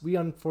detours. We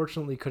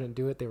unfortunately couldn't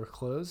do it. They were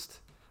closed,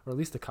 or at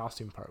least the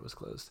costume part was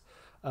closed.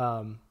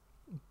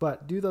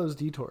 But do those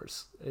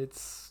detours.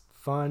 It's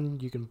fun.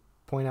 You can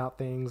point out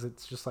things.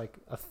 It's just like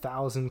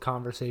 1,000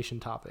 conversation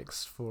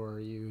topics for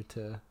you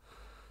to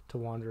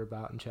wander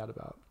about and chat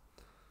about.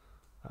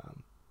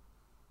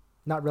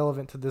 Not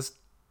relevant to this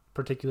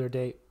particular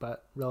date,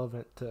 but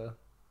relevant to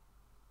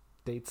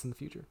dates in the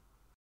future.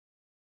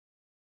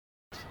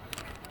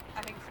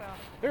 I think so.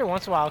 Every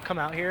once in a while, I'll come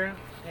out here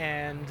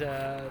and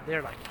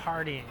they're like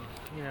partying,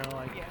 you know,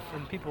 like,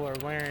 and people are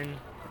wearing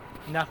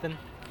nothing.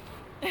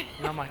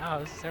 And I'm like,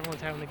 oh,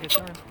 everyone's having a good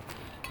time.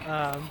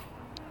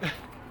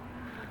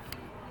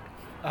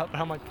 But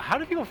I'm like, how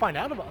do people find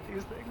out about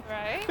these things?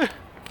 Right?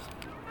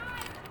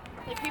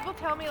 If people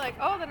tell me, like,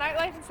 oh, the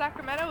nightlife in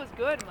Sacramento is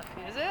good, I'm like,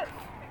 is it?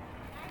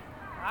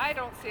 I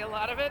don't see a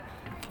lot of it.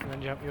 And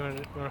then you want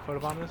to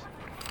photobomb this?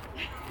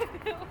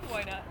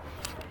 Why not?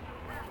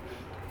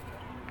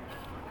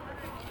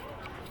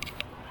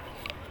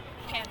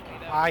 Can we,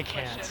 though? I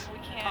can't. Question. We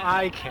can't.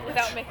 I can't.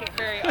 Without making it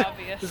very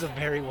obvious. This is a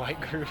very white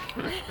group.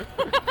 No,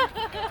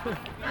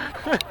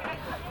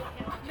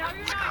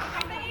 you're not.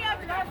 I'm thinking of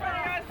North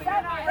Carolina, but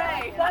you're not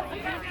right.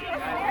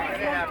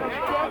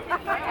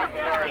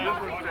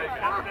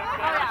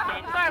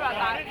 Sorry about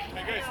that.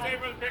 Okay, stay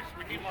for the picture.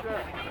 We need more people.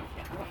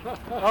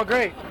 Oh,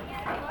 great.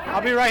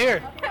 I'll be right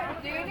here.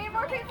 Do you need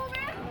more people,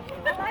 man?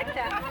 I like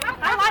that.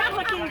 I like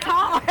looking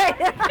tall.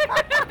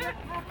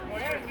 Well,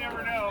 you just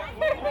never know.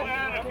 We'll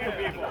add a few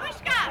people.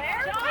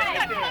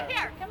 Come up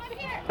here. Come up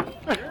here.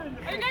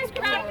 Are you guys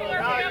crowding or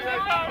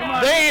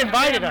They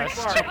invited us.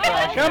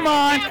 Come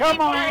on, come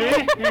on.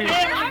 You're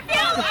feeling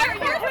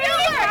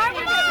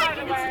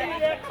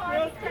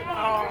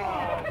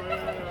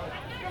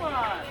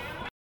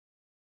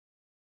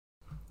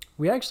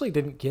We actually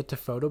didn't get to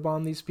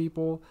photobomb these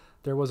people.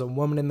 There was a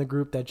woman in the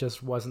group that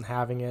just wasn't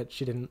having it.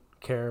 She didn't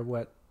care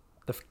what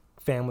the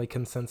family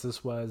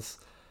consensus was.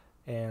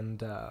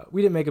 And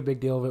we didn't make a big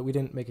deal of it. We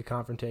didn't make a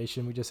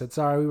confrontation. We just said,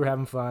 sorry, we were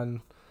having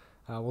fun.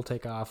 We'll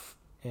take off.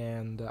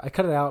 And I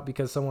cut it out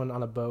because someone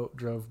on a boat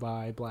drove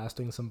by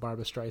blasting some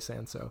Barbra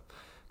Streisand, so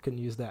couldn't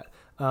use that.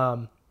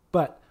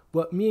 But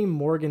what me and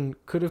Morgan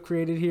could have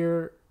created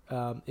here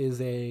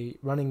is a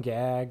running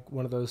gag,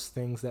 one of those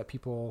things that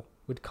people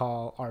would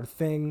call our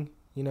thing.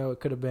 You know, it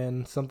could have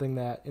been something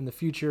that in the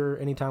future,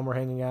 anytime we're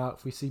hanging out,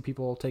 if we see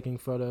people taking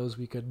photos,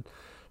 we could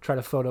try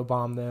to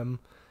photobomb them.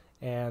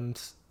 And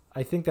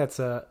I think that's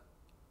a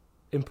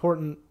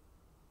important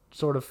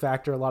sort of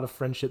factor a lot of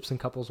friendships and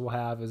couples will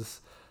have,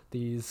 is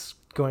these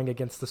going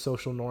against the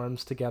social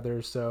norms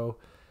together. So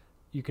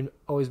you can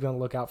always be on the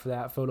lookout for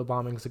that.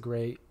 Photobombing is a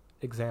great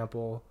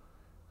example.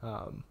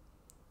 The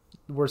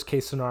worst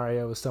case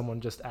scenario is someone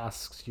just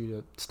asks you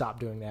to stop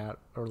doing that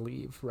or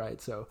leave,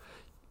 right? So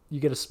you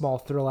get a small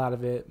thrill out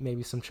of it,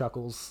 maybe some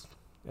chuckles,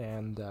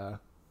 and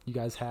you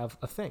guys have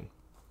a thing.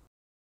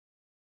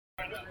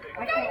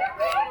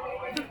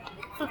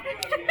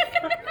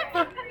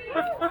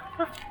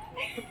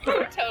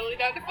 We're totally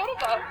down to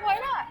photobomb. Why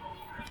not?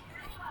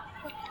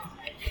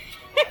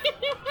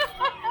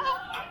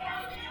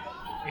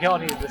 We all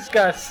need to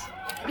discuss.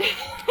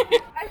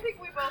 I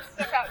think we both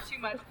stuck out too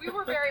much. We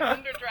were very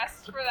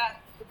underdressed for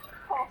that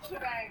whole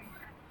shebang.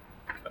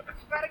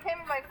 If I came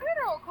in my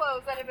funeral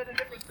clothes, that'd have been a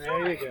different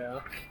story. There you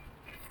go.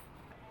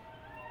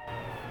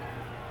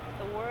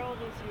 The world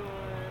is your...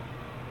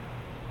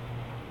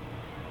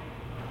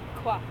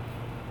 Quoi?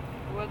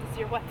 The world is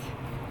your what?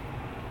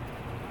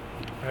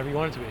 Whatever you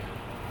want it to be.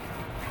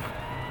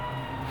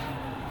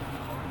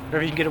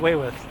 Whatever you can get away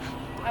with.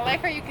 I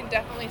like how you can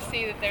definitely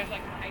see that there's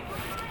like a height.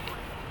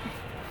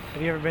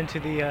 Have you ever been to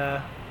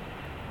the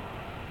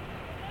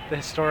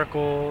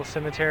historical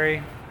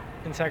cemetery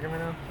in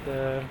Sacramento? I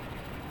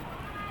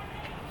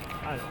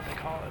don't know what they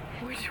call it.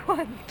 Which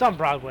one? It's on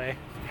Broadway.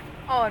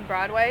 Oh, on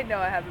Broadway? No,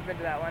 I haven't been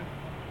to that one.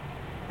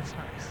 It's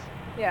nice.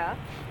 Yeah.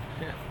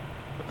 Yeah.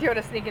 Do you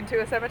want to sneak into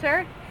a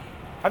cemetery?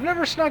 I've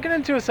never snuck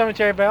into a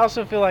cemetery, but I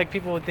also feel like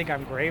people would think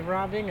I'm grave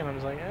robbing, and I'm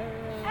just like,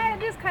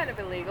 It is kind of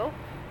illegal.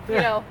 You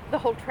Yeah. know, the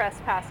whole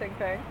trespassing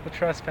thing. The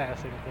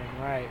trespassing thing,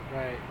 right.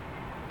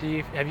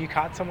 Have you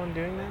caught someone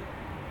doing that?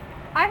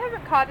 I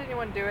haven't caught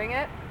anyone doing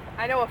it.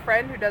 I know a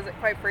friend who does it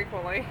quite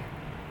frequently.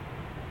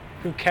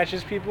 Who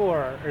catches people,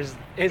 or is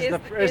the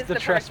person.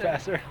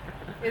 trespasser?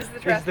 Is the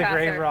Is trespasser. the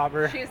grave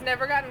robber? She's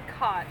never gotten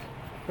caught.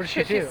 What does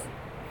she do?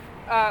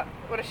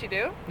 What does she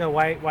do? No,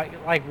 why?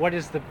 Like, what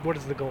is the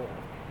goal?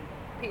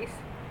 Peace.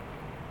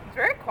 It's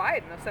very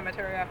quiet in the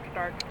cemetery after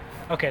dark.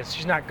 Okay, so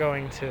she's not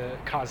going to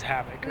cause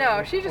havoc.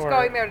 No, she's just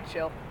going there to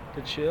chill.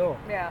 To chill.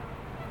 Yeah.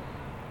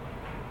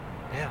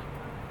 Yeah.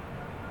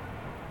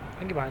 I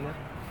can get behind that.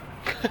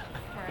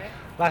 Alright.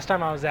 Last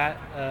time I was at,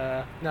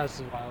 no, this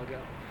is a while ago.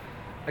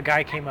 A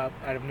guy came up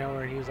out of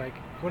nowhere and he was like,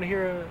 "Want to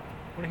hear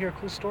a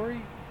cool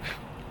story?"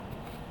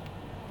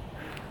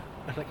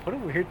 I was like, "What a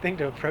weird thing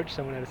to approach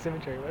someone at a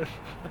cemetery with."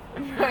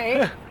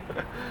 Right.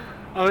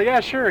 I was like,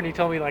 "Yeah, sure." And he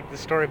told me like the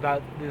story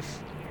about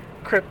this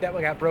crypt that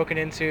got broken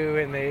into,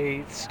 and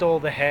they stole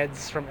the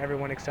heads from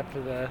everyone except for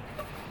the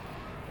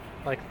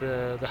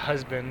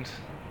husband.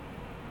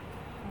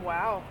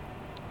 Wow.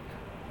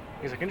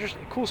 He's like,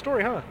 "Interesting, cool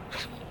story, huh?"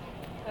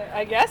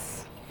 I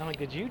guess. I'm like,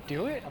 "Did you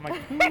do it?" I'm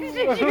like, Did you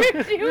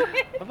do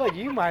it? I feel like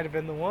you might have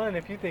been the one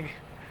if you think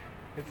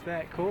it's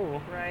that cool.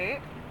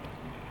 Right.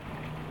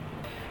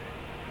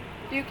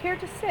 Do you care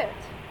to sit?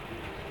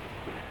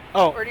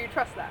 Oh, Or do you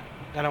trust that?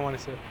 I don't want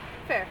to sit.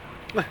 Fair.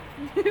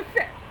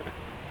 Fair.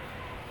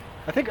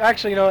 I think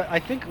actually, I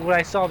think what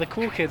I saw the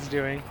cool kids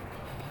doing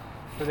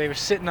was they were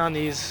sitting on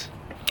these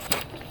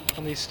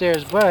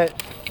stairs,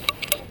 but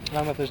I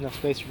don't know if there's enough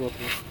space for both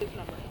of us. His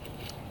number.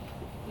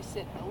 You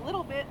sit a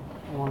little bit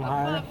One above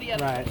higher. the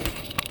other.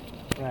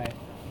 Right.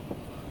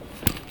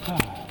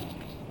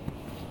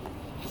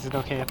 Is it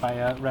okay if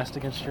I rest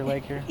against your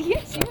leg here?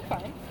 Yes, you're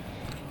fine.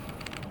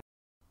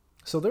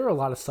 So there are a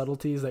lot of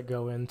subtleties that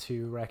go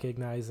into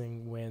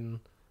recognizing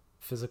when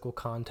physical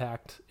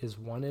contact is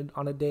wanted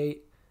on a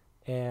date,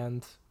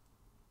 and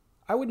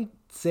I wouldn't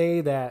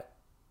say that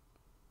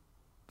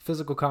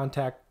physical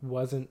contact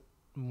wasn't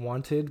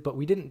wanted, but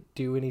we didn't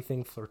do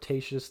anything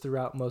flirtatious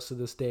throughout most of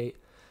this date,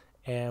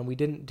 and we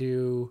didn't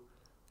do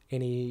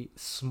any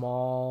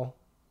small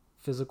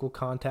physical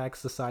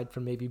contacts aside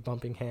from maybe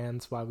bumping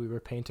hands while we were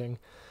painting.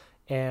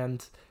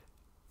 And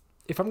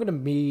if I'm gonna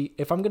be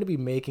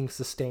making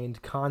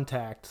sustained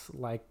contact,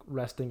 like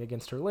resting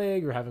against her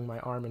leg or having my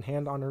arm and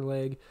hand on her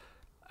leg,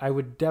 I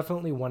would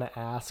definitely want to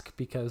ask,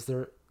 because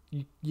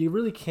you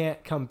really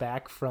can't come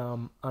back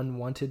from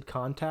unwanted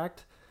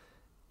contact.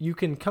 You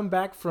can come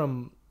back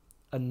from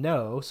a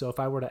no. So if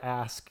I were to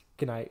ask,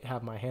 "Can I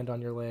have my hand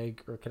on your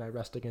leg or can I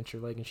rest against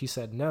your leg?" and she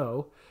said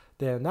no,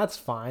 then that's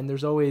fine.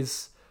 There's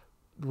always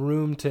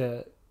room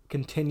to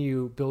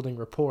continue building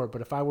rapport.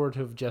 But if I were to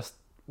have just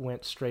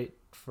went straight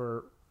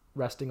for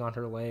resting on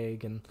her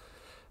leg and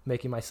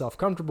making myself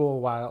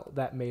comfortable while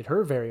that made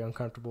her very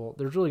uncomfortable,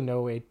 there's really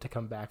no way to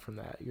come back from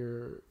that.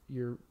 You're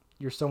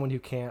someone who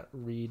can't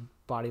read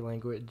body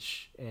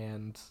language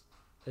and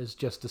is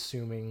just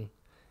assuming,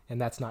 and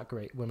that's not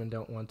great. Women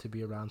don't want to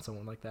be around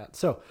someone like that.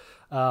 So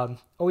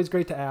always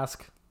great to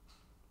ask.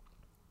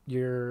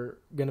 You're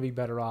going to be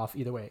better off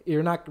either way.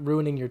 You're not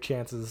ruining your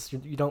chances.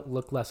 You don't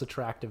look less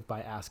attractive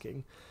by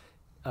asking.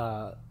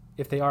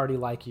 If they already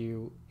like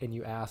you and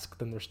you ask,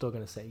 then they're still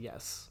going to say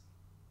yes.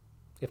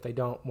 If they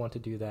don't want to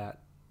do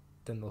that,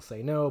 then they'll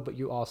say no, but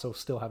you also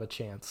still have a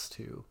chance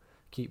to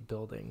keep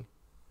building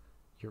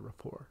your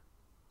rapport.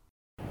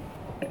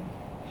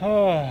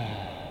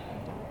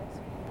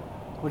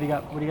 What do you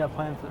got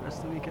planned for the rest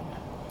of the weekend?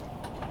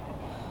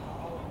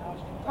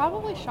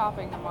 Probably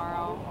shopping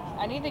tomorrow.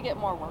 I need to get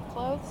more work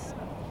clothes.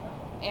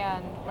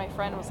 And my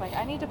friend was like,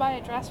 "I need to buy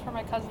a dress for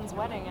my cousin's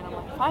wedding." And I'm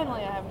like,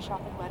 finally, I have a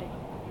shopping wedding.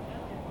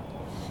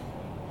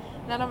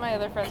 None of my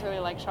other friends really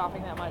like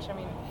shopping that much. I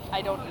mean,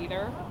 I don't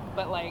either,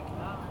 but like,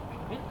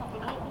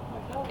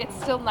 it's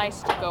still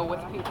nice to go with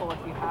people if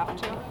you have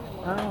to.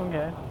 Oh,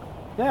 okay.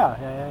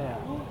 Yeah.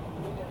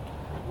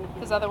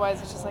 Because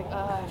otherwise it's just like,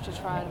 I have to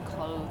try on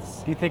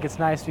clothes. Do you think it's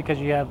nice because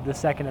you have the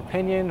second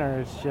opinion,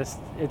 or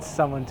it's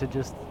someone to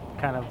just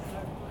kind of...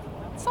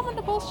 Someone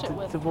to bullshit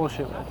with. To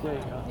bullshit with, there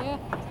you go. Yeah.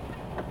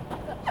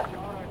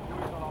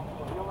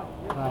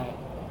 Right.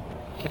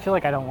 I feel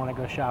like I don't want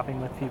to go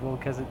shopping with people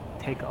because it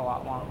takes a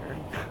lot longer.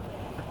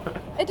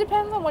 It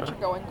depends on what you're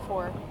going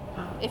for.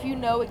 If you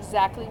know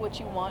exactly what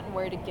you want and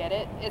where to get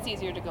it, it's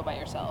easier to go by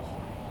yourself.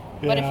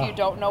 But if you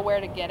don't know where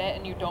to get it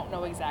and you don't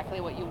know exactly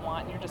what you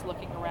want and you're just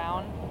looking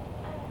around,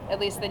 at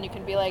least then you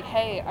can be like,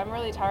 "Hey, I'm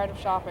really tired of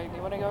shopping. Do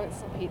you want to go get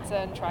some pizza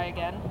and try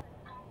again?"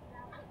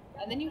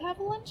 And then you have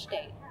a lunch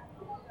date.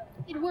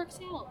 It works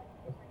out.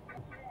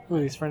 Who are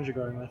these friends you're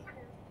going with?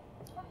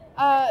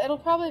 It'll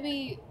probably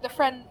be the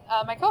friend,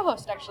 my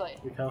co-host, actually.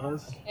 Your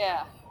co-host?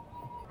 Yeah.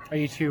 Are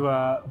you two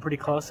pretty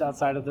close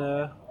outside of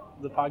the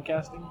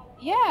podcasting?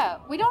 Yeah,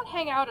 we don't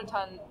hang out a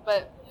ton,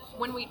 but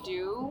when we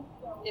do,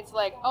 it's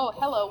like, "Oh,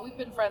 hello, we've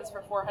been friends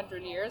for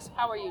 400 years.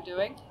 How are you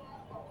doing?"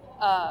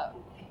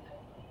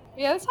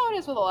 Yeah, that's how it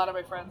is with a lot of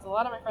my friends. A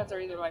lot of my friends are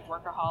either like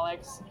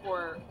workaholics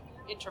or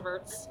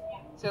introverts,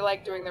 so they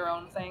like doing their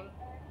own thing.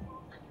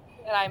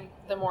 And I'm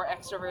the more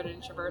extroverted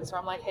introvert, so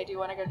I'm like, "Hey, do you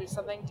want to go do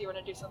something? Do you want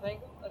to do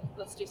something?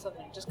 Let's do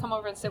something. Just come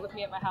over and sit with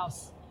me at my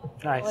house.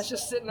 Nice. Let's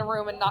just sit in a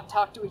room and not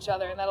talk to each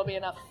other, and that'll be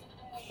enough."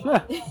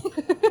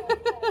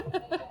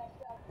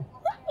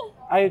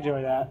 I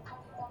enjoy that.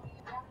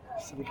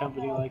 Just the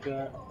company like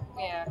that.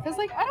 Yeah, because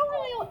like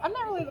I'm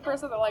not really the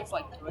person that likes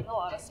like doing a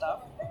lot of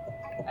stuff.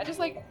 I just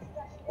like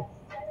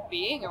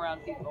being around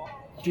people.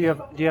 Do you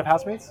have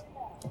housemates?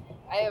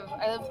 I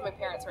live with my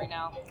parents right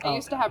now. I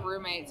used to have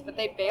roommates, but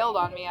they bailed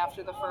on me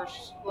after the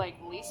first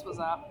lease was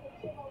up.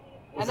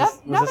 Was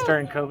this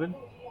during COVID?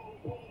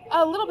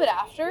 A little bit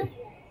after.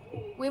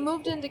 We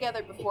moved in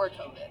together before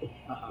COVID.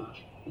 Uh-huh.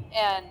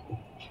 And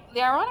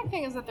the ironic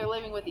thing is that they're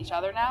living with each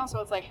other now, so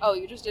it's like, oh,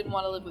 you just didn't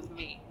want to live with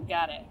me.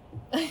 Got it.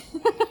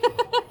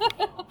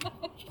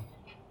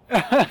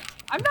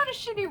 I'm not a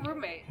shitty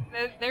roommate.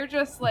 They're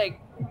just they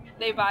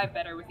vibe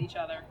better with each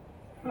other.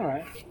 All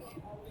right.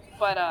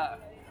 But,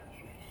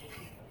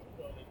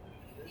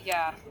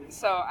 yeah.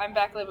 So I'm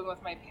back living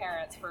with my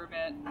parents for a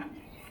bit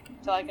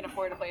until I can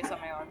afford a place on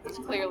my own. Because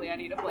clearly I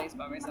need a place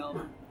by myself.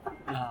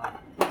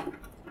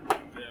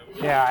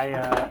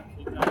 Yeah,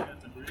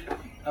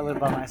 I live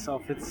by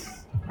myself.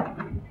 It's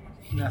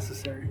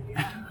necessary.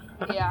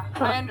 Yeah,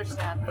 I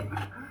understand.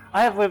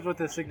 I have lived with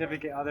a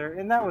significant other,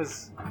 and that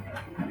was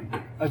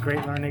a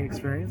great learning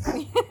experience.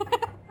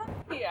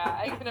 Yeah,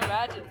 I can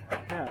imagine.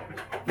 Yeah.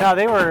 No,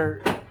 they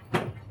were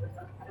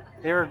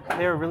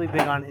really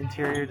big on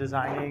interior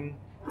designing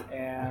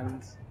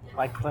and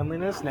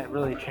cleanliness, and it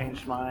really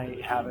changed my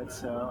habits.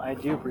 So I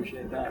do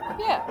appreciate that.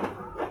 Yeah.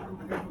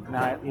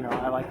 Now,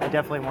 I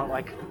definitely want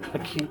a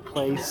cute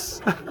place.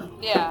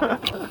 Yeah,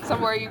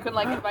 somewhere you can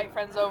invite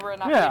friends over and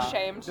not be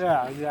ashamed.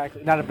 Yeah,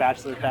 exactly. Not a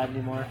bachelor pad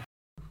anymore.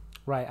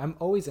 Right. I'm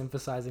always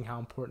emphasizing how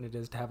important it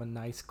is to have a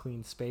nice,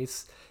 clean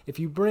space. If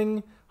you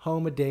bring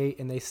home a date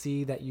and they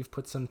see that you've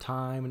put some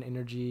time and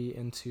energy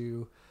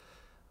into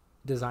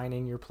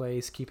designing your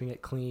place, keeping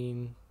it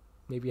clean,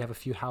 maybe you have a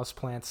few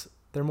houseplants,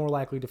 they're more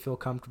likely to feel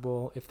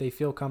comfortable. If they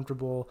feel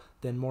comfortable,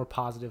 then more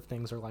positive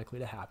things are likely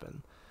to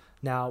happen.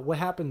 Now, what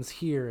happens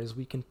here is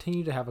we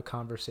continue to have a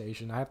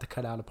conversation. I have to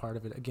cut out a part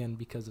of it again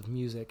because of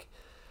music,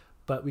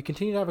 but we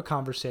continue to have a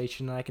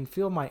conversation, and I can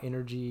feel my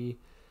energy.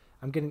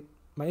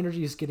 My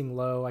energy is getting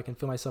low. I can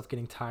feel myself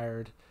getting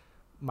tired.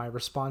 My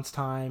response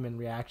time and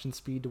reaction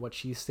speed to what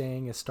she's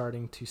saying is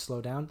starting to slow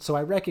down. So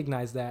I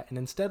recognize that, and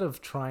instead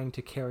of trying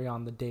to carry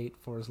on the date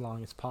for as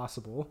long as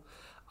possible,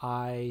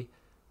 I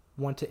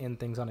want to end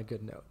things on a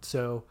good note.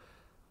 So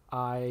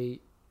I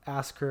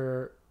ask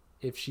her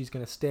if she's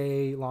going to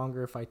stay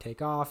longer if I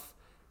take off,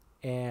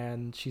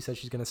 and she said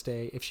she's going to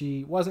stay. If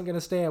she wasn't going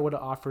to stay, I would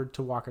have offered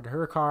to walk her to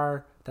her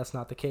car. That's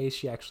not the case.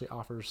 She actually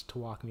offers to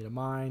walk me to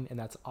mine, and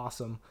that's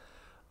awesome.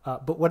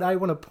 But what I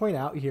want to point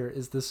out here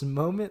is this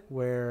moment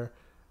where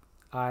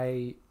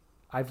I've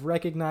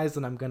recognized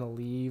that I'm going to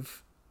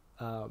leave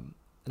and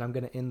I'm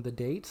going to end the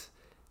date,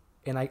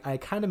 and I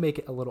kind of make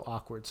it a little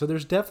awkward. So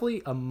there's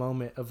definitely a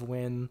moment of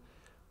when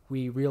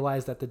we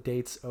realize that the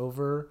date's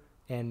over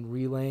and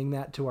relaying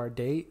that to our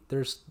date.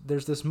 There's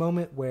this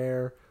moment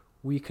where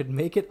we could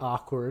make it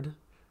awkward,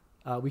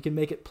 we can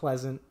make it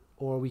pleasant,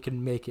 or we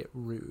can make it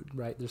rude,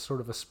 right? There's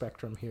sort of a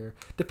spectrum here.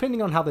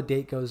 Depending on how the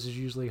date goes is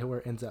usually where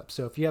it ends up.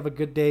 So if you have a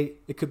good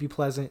date, it could be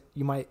pleasant.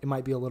 It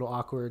might be a little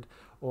awkward,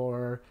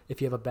 or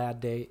if you have a bad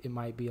date, it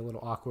might be a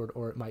little awkward,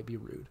 or it might be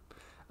rude.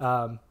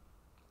 I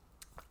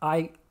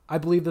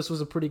believe this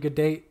was a pretty good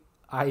date.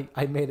 I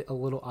made it a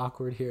little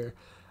awkward here,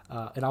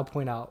 and I'll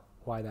point out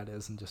why that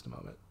is in just a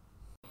moment.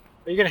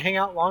 Are you going to hang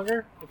out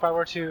longer if I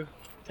were to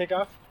take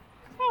off?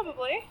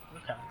 Probably.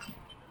 Okay.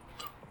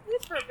 At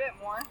least for a bit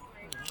more.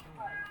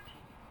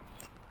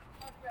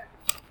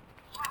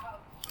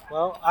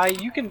 Well,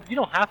 you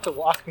don't have to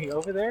walk me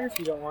over there if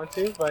you don't want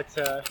to, but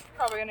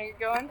Probably gonna get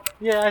going.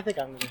 yeah, I think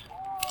I'm gonna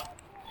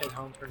head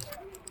home pretty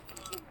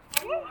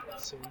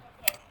soon.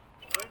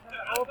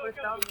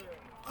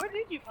 Where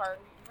did you park?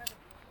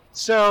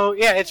 So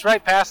yeah, it's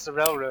right past the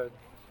railroad.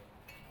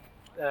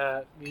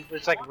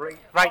 It's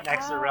right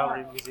next to the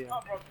railroad museum.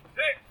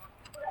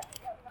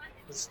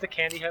 Is this the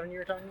Candy Heaven you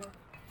were talking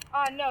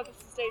about? No, this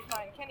is stage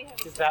 9. Candy Heaven.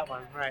 It's that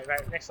one, right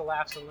next to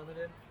Laughs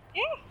Unlimited.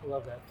 Yeah. I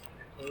love that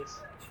place.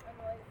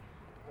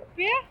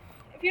 Yeah.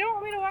 If you don't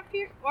want me to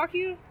walk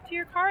you to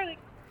your car,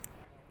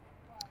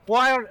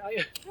 Well,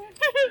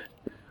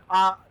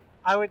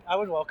 I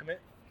would welcome it.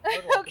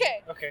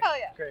 Okay. Okay. Hell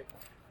yeah. Great.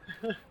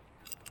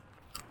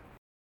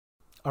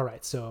 All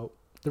right, so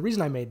the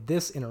reason I made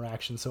this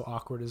interaction so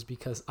awkward is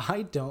because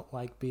I don't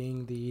like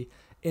being the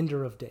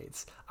ender of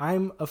dates.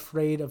 I'm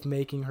afraid of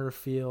making her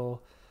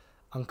feel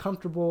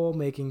uncomfortable,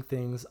 making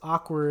things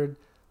awkward.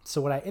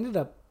 So what I ended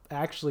up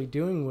actually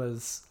doing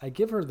was I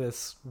give her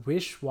this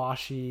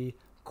wish-washy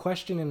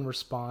question and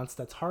response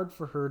that's hard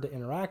for her to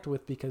interact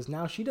with, because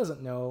now she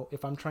doesn't know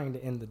if I'm trying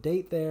to end the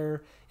date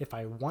there, if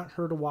I want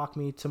her to walk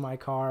me to my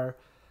car.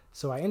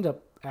 So I end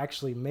up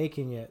actually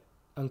making it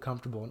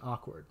uncomfortable and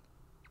awkward.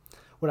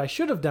 What I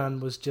should have done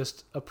was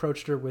just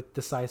approached her with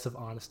decisive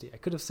honesty. I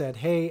could have said,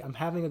 hey, I'm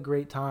having a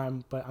great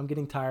time, but I'm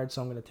getting tired,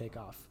 so I'm going to take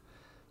off.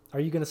 Are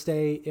you going to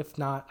stay? If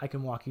not, I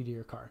can walk you to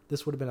your car.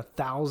 This would have been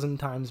 1,000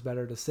 times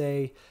better to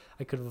say.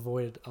 I could have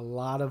avoided a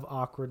lot of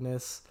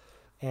awkwardness.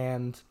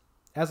 And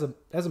as a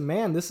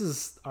man, this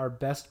is our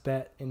best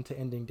bet into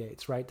ending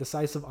dates, right?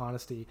 Decisive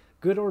honesty,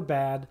 good or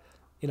bad.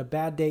 In a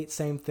bad date,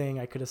 same thing.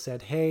 I could have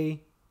said,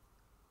 hey,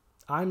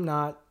 I'm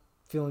not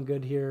feeling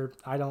good here.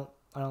 I don't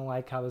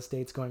like how this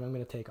date's going. I'm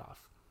going to take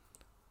off.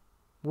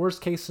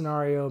 Worst case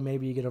scenario,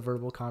 maybe you get a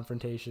verbal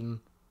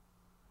confrontation.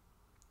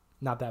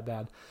 Not that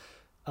bad.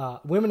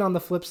 Women on the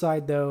flip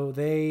side, though,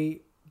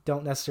 they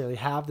don't necessarily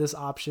have this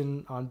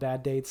option on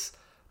bad dates.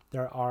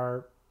 There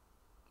are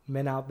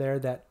men out there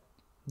that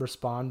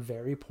respond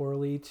very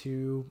poorly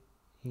to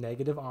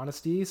negative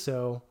honesty.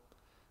 So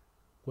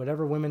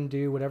whatever women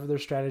do, whatever their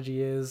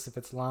strategy is, if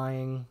it's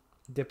lying,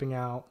 dipping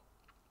out,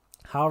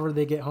 however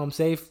they get home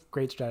safe,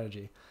 great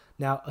strategy.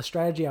 Now, a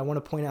strategy I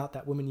want to point out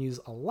that women use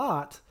a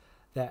lot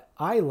that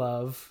I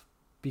love,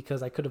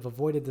 because I could have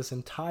avoided this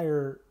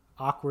entire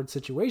awkward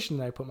situation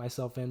that I put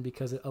myself in,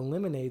 because it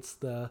eliminates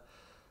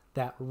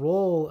that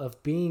role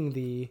of being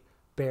the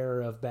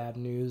bearer of bad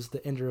news,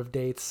 the ender of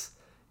dates,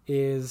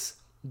 is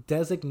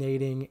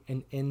designating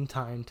an end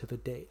time to the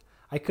date.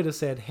 I could have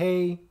said,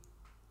 hey,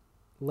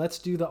 let's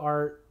do the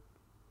art,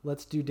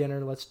 let's do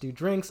dinner, let's do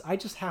drinks. I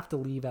just have to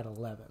leave at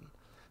 11.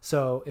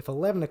 So if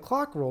 11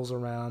 o'clock rolls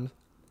around,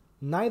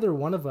 neither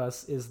one of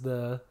us is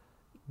the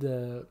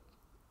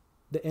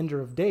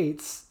ender of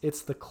dates.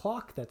 It's the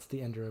clock that's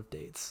the ender of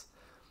dates.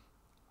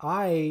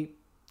 I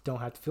don't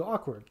have to feel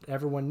awkward.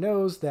 Everyone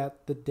knows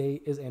that the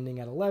date is ending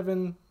at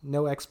 11.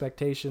 No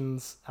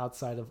expectations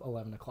outside of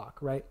 11 o'clock,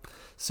 right?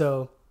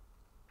 So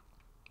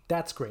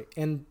that's great.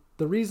 And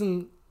the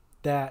reason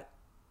that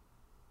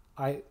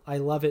I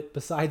love it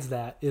besides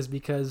that is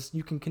because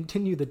you can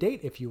continue the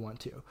date if you want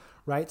to,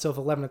 right? So if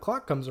 11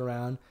 o'clock comes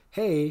around,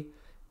 hey,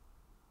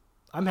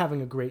 I'm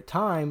having a great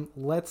time,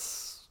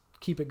 let's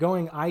keep it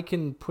going. I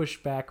can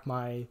push back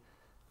my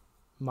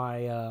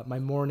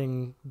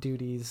morning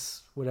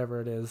duties, whatever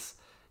it is.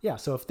 Yeah,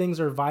 so if things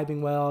are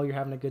vibing well, you're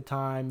having a good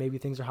time, maybe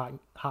things are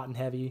hot and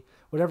heavy,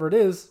 whatever it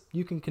is,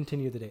 you can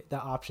continue the date.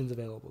 That option's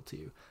available to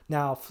you.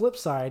 Now, flip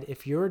side,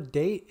 if your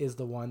date is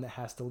the one that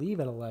has to leave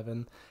at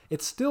 11,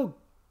 it's still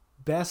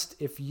best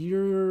if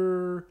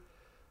you're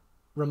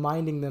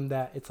reminding them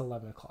that it's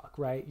 11 o'clock,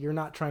 right? You're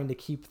not trying to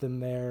keep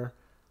them there.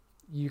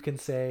 You can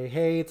say,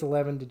 hey, it's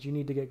 11. Did you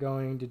need to get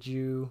going? Did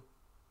you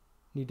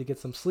need to get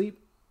some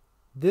sleep?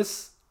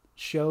 This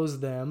shows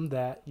them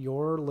that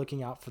you're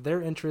looking out for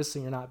their interests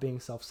and you're not being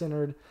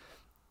self-centered.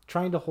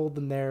 Trying to hold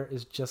them there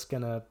is just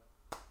going to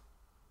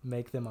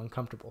make them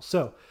uncomfortable.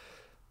 So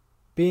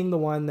being the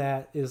one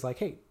that is like,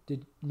 hey,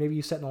 maybe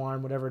you set an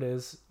alarm, whatever it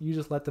is, you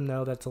just let them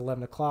know that's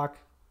 11 o'clock.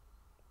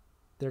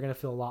 They're going to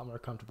feel a lot more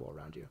comfortable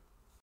around you.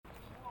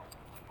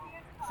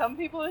 Some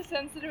people are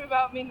sensitive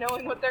about me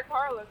knowing what their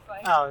car looks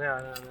like. Oh,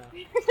 no.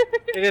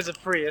 It is a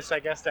Prius. I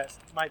guess that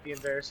might be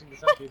embarrassing to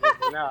some people.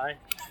 But no,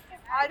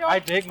 I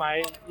dig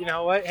my, you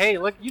know what? Hey,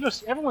 look,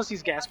 everyone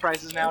sees gas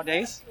prices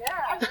nowadays.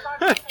 Yeah.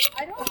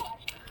 I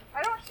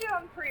don't shit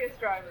on Prius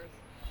drivers.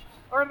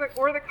 Or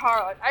the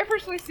car. Like, I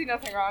personally see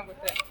nothing wrong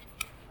with it.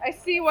 I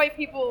see why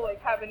people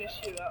like have an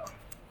issue though.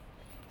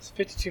 It's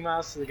 52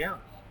 miles to the gallon.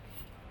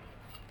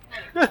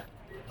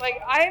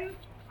 Like I'm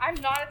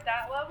not at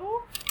that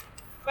level,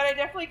 but I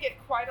definitely get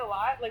quite a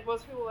lot. Like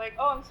most people are like,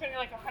 oh, I'm spending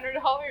like $100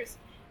 in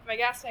my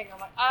gas tank. I'm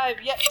like,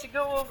 I've yet to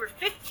go over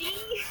 50.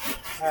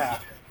 Yeah.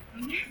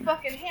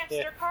 Fucking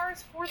hamster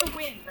cars for the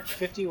win.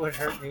 50 would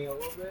hurt me a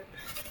little bit.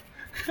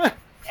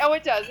 Oh,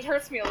 it does. It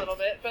hurts me a little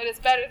bit, but it's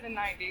better than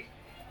 90.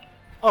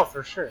 Oh,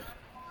 for sure.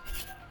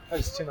 That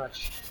is too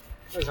much.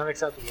 That is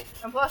unacceptable.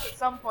 And plus, at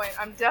some point,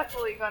 I'm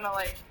definitely gonna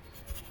like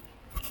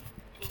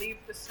leave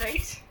the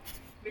state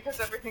because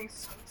everything's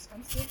so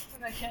expensive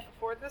and I can't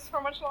afford this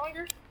for much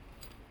longer.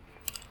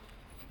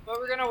 But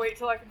we're gonna wait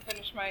till I can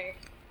finish my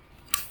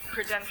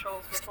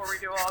credentials before we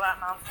do all that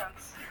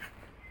nonsense.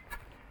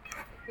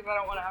 Because I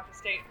don't want to have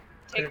to take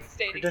the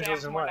state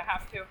exams more than I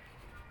have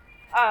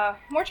to.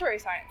 Mortuary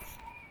science.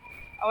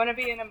 I want to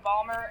be an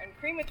embalmer and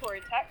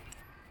crematory tech,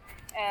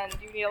 and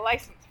you need a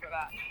license for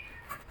that.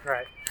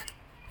 Right.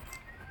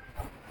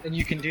 And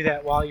you can do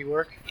that while you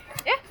work?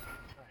 Yeah.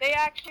 They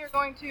actually are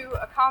going to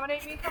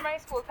accommodate me for my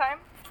school time,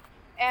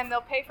 and they'll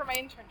pay for my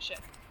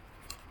internship.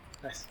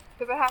 Nice.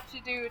 Because I have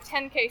to do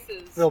 10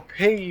 cases. They'll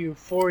pay you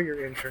for your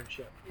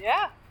internship?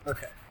 Yeah.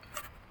 Okay.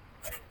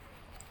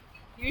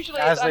 Usually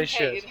As it's they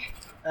unpaid. should.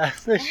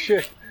 As they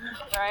should.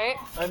 Right?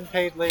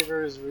 Unpaid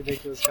labor is a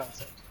ridiculous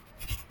concept.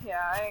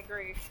 Yeah, I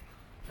agree.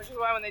 Which is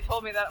why when they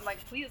told me that, I'm like,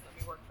 please let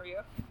me work for you.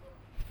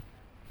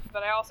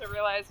 But I also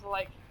realized,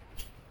 like,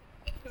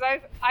 because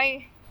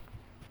I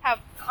have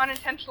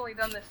unintentionally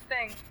done this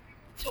thing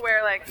to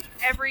where, like,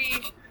 every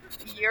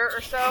year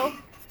or so,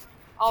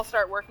 I'll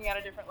start working at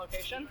a different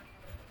location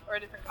or a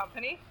different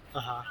company.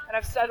 Uh-huh. And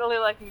I've steadily,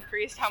 like,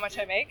 increased how much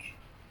I make.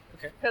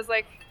 Okay. Because,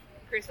 like,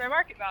 increase my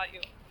market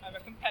value. I'm a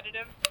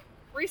competitive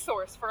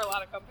resource for a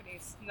lot of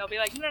companies. And they'll be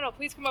like, no,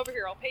 please come over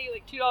here. I'll pay you,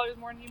 like, $2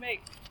 more than you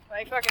make.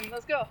 Like, fucking,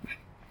 let's go.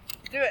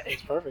 Do it.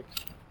 It's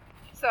perfect.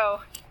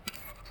 So,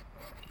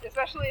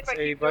 especially if I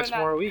keep doing that.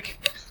 more a week.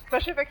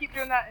 Especially if I keep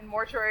doing that in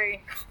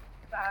mortuary,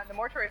 the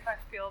mortuary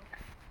science field.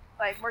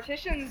 Like,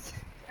 morticians,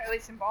 or at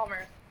least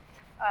embalmers,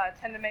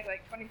 tend to make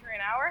like 23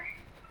 an hour.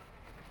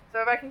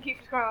 So if I can keep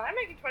just going, I'm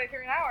making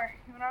 23 an hour.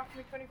 You want to offer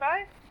me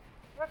 25?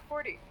 What about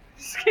 40?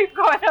 Just keep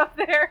going up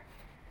there.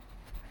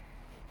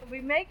 We'll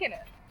be making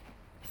it.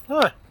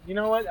 Huh. you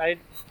know what? I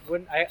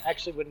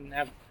actually wouldn't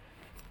have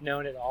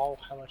known at all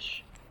how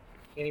much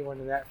anyone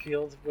in that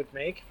field would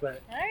make,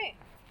 but Right.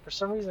 for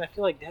some reason I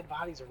feel like dead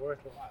bodies are worth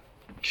a lot.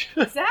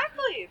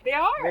 Exactly. They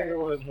are. Maybe a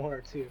little bit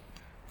more too.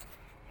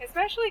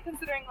 Especially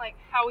considering like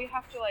how we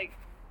have to like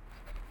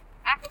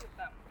act with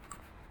them.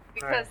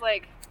 Because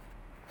Right. like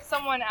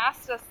someone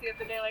asked us the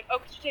other day, like, oh,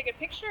 could you take a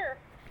picture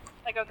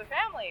like of the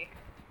family?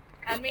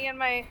 And me and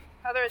my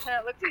other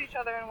attendant looked at each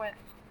other and went,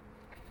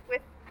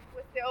 with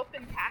the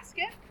open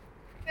casket?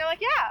 They're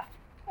like, yeah.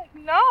 Like,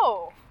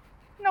 no,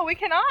 we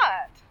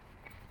cannot.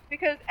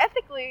 Because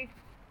ethically,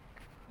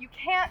 you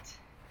can't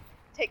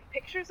take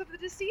pictures of the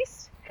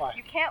deceased. Why?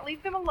 You can't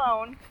leave them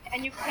alone,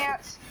 and you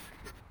can't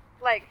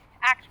like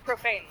act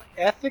profanely.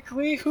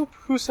 Ethically,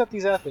 who set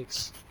these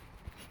ethics?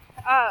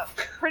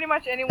 Pretty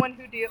much anyone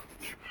who deals.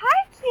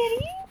 Hi,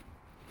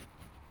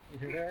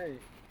 kitty. Right.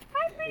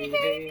 Hi, Hey, pretty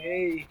hey,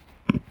 baby.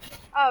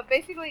 hey.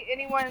 Basically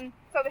anyone.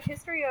 So the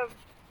history of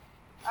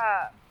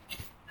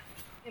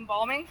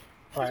embalming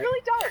is Right.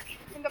 really dark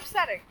and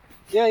upsetting.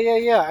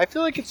 Yeah. I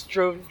feel like it's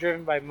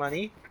driven by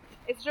money.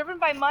 It's driven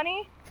by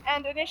money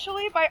and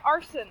initially by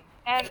arson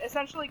and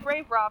essentially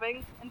grave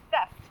robbing and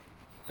theft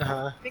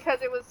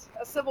because it was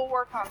a Civil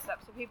War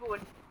concept. So people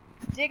would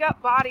dig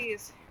up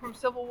bodies from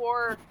Civil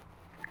War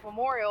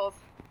memorials,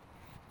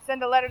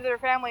 send a letter to their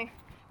family.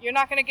 You're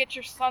not going to get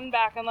your son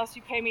back unless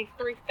you pay me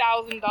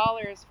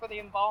 $3,000 for the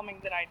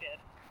embalming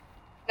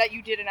that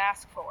you didn't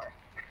ask for.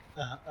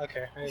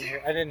 Okay.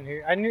 I didn't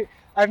hear.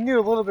 I knew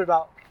a little bit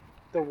about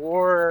the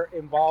war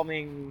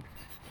embalming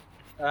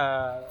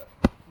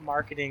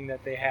marketing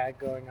that they had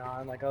going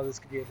on. Like, oh, this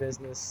could be a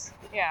business.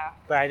 Yeah.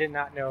 But I did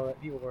not know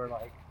that people were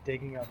like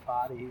digging up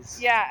bodies.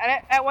 Yeah,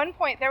 and at one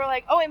point they were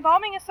like, oh,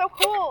 embalming is so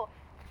cool.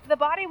 The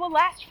body will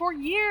last for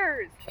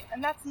years.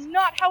 And that's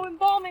not how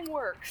embalming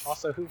works.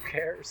 Also, who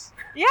cares?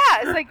 Yeah,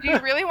 it's like, do you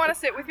really want to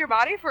sit with your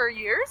body for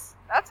years?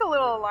 That's a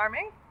little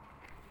alarming.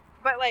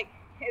 But like,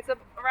 it's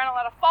around a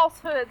lot of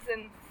falsehoods,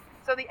 and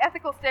so the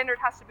ethical standard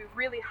has to be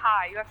really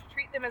high. You have to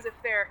treat them as if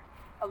they're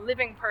a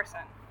living person.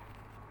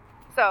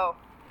 So,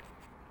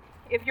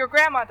 if your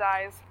grandma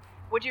dies,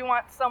 would you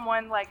want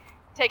someone like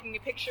taking a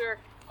picture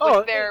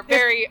with their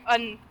very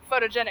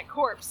unphotogenic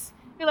corpse?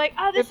 Be like,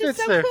 oh, this is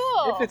so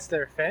cool. If it's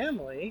their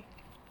family.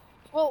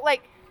 Well,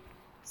 like,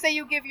 say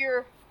you give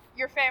your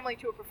family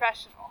to a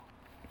professional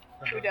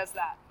who does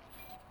that.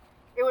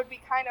 It would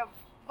be kind of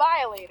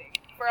violating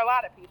for a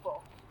lot of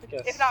people. I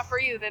guess. If not for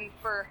you, then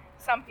for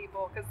some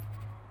people, because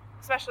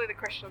especially the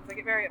Christians, they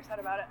get very upset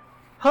about it.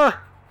 Huh.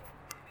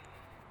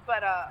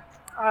 But I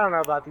don't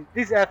know about these.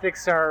 These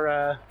ethics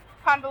are.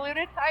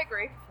 Convoluted. I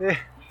agree.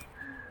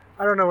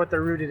 I don't know what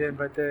they're rooted in,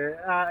 but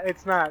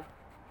it's not.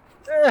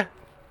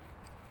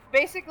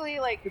 Basically,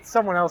 like, It's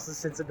someone else's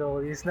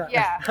sensibilities, not,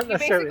 yeah, not you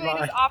necessarily basically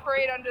mine. just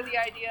operate under the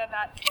idea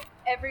that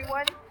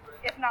everyone,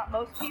 if not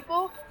most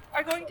people,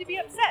 are going to be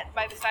upset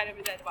by the sight of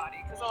a dead body,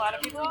 because a lot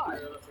of people are.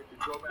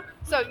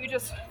 So you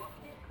just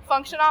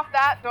function off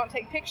that, don't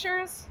take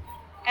pictures,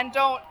 and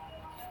don't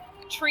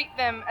treat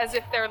them as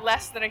if they're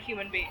less than a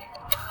human being.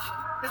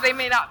 Because they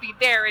may not be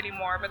there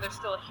anymore, but they're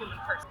still a human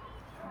person.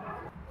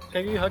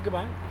 Can you hug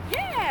goodbye?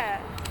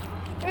 Yeah!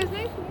 It was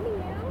nice meeting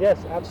you.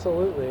 Yes,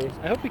 absolutely.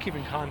 I hope we keep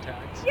in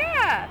contact.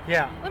 Yeah!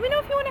 Yeah. Let me know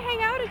if you want to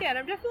hang out again.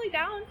 I'm definitely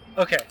down.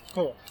 Okay,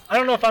 cool. I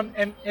don't know if I'm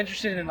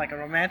interested in like a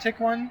romantic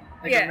one,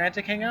 like a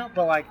romantic hangout,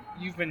 but like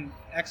you've been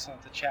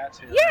excellent to chat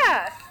to.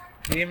 Yeah!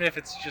 Even if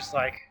it's just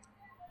like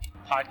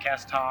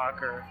podcast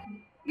talk or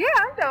Yeah,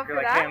 I'm down you're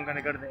for like, that. hey, I'm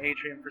gonna go to the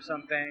atrium for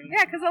something.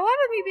 Yeah, because a lot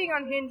of me being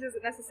on Hinge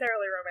isn't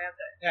necessarily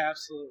romantic. Yeah,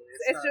 absolutely.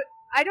 It's just,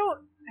 I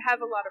don't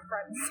have a lot of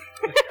friends.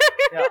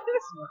 Yeah.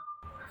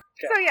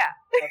 So yeah,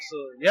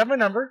 Absolutely. You have my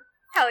number.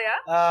 hell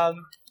yeah.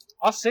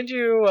 I'll send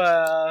you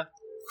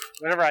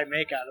whatever I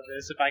make out of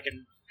this if I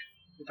can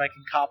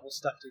cobble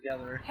stuff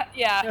together.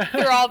 Yeah,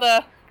 through all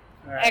the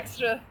All right.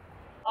 extra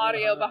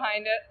audio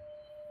behind it.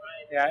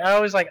 Yeah,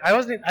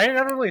 I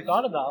never really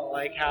thought about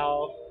like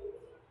how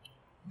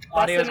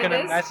audio is Bussin' it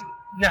gonna is? mess.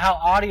 No, how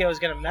audio is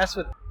gonna mess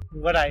with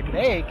what I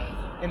make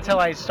until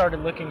I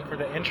started looking for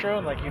the intro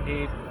and like you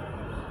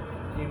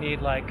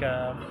need like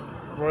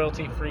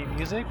royalty-free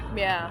music.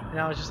 Yeah. And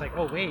I was just like,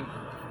 oh wait.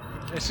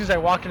 As soon as I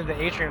walked into the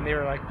atrium, they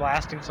were like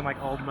blasting some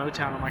like old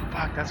Motown. I'm like,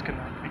 fuck, I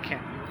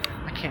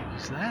can't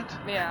use that.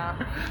 Yeah.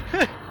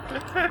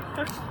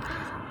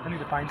 I need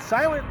to find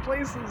silent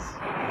places.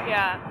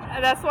 Yeah.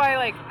 And that's why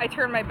like I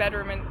turn my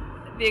bedroom in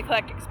the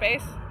eclectic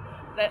space,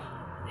 that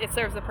it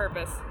serves a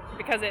purpose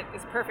because it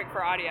is perfect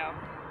for audio.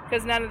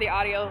 Because none of the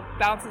audio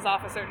bounces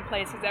off a certain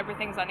place because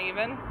everything's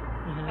uneven.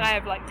 And I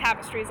have like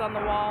tapestries on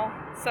the wall,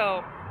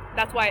 so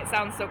that's why it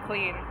sounds so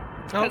clean.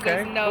 Because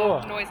there's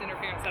no noise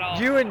interference at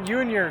all. You and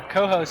your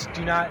co-host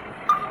do not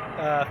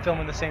film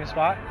in the same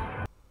spot?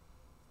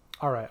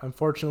 All right.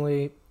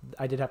 Unfortunately,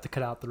 I did have to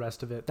cut out the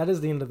rest of it. That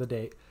is the end of the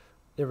date.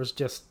 There was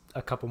just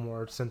a couple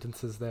more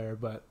sentences there,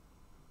 but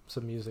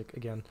some music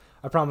again.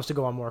 I promise to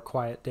go on more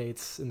quiet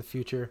dates in the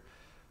future.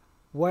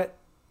 What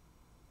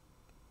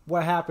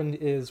happened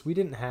is we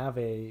didn't have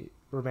a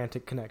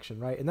romantic connection,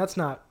 right? And that's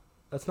not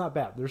that's not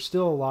bad. There's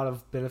still a lot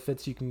of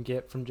benefits you can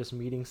get from just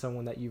meeting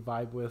someone that you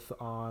vibe with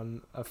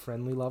on a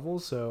friendly level.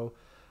 So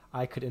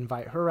I could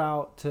invite her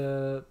out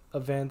to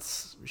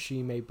events.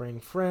 She may bring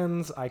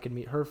friends. I could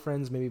meet her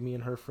friends. Maybe me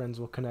and her friends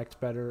will connect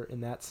better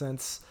in that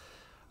sense.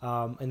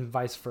 And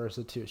vice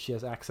versa too. She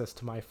has access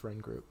to my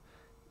friend group.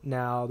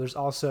 Now, there's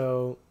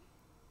also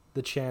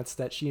the chance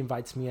that she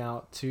invites me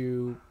out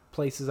to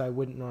places I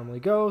wouldn't normally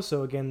go.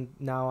 So again,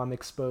 now I'm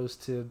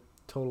exposed to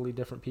totally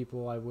different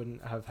people I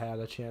wouldn't have had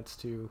a chance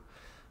to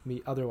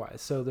meet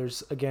otherwise. So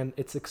there's, again,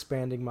 it's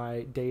expanding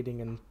my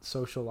dating and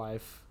social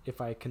life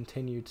if I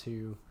continue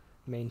to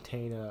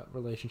maintain a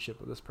relationship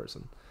with this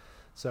person.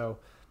 So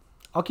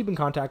I'll keep in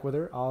contact with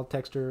her. I'll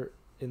text her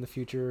in the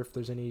future if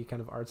there's any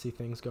kind of artsy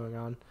things going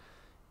on.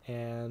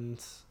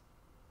 And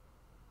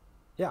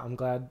yeah, I'm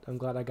glad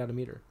I got to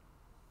meet her.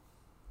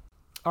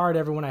 All right,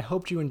 everyone, I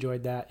hope you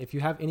enjoyed that. If you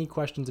have any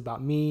questions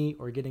about me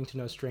or getting to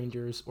know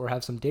strangers or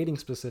have some dating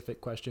specific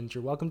questions,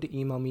 you're welcome to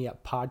email me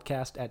at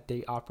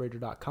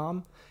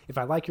podcast@dateoperator.com. If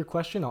I like your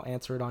question, I'll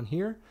answer it on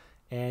here,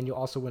 and you'll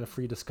also win a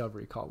free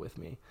discovery call with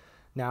me.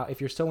 Now,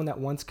 if you're someone that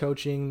wants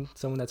coaching,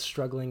 someone that's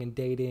struggling in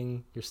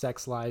dating, your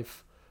sex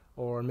life,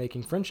 or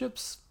making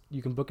friendships,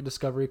 you can book a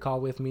discovery call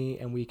with me,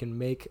 and we can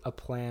make a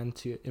plan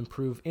to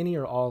improve any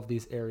or all of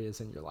these areas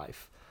in your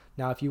life.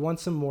 Now, if you want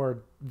some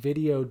more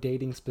video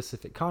dating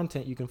specific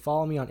content, you can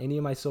follow me on any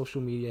of my social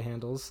media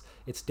handles.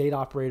 It's Date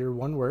Operator,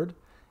 one word.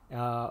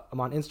 I'm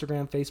on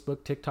Instagram,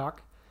 Facebook,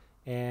 TikTok.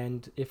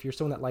 And if you're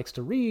someone that likes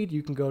to read,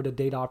 you can go to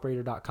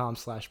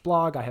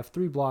dateoperator.com/blog. I have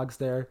 3 blogs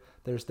there.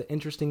 There's the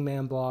Interesting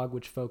Man blog,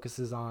 which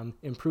focuses on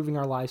improving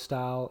our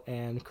lifestyle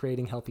and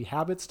creating healthy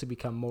habits to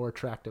become more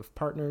attractive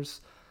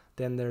partners.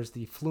 Then there's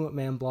the Fluent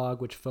Man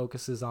blog, which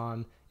focuses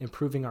on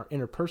improving our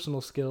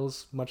interpersonal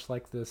skills, much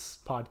like this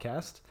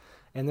podcast.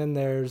 And then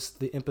there's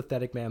the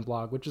Empathetic Man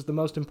blog, which is the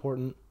most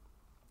important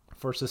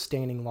for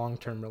sustaining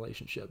long-term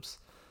relationships.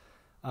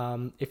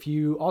 If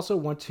you also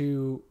want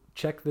to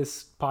check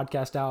this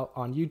podcast out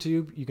on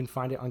YouTube, you can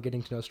find it on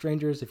Getting to Know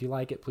Strangers. If you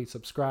like it, please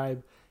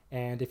subscribe.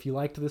 And if you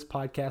liked this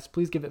podcast,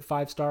 please give it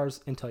 5 stars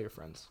and tell your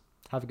friends.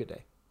 Have a good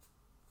day.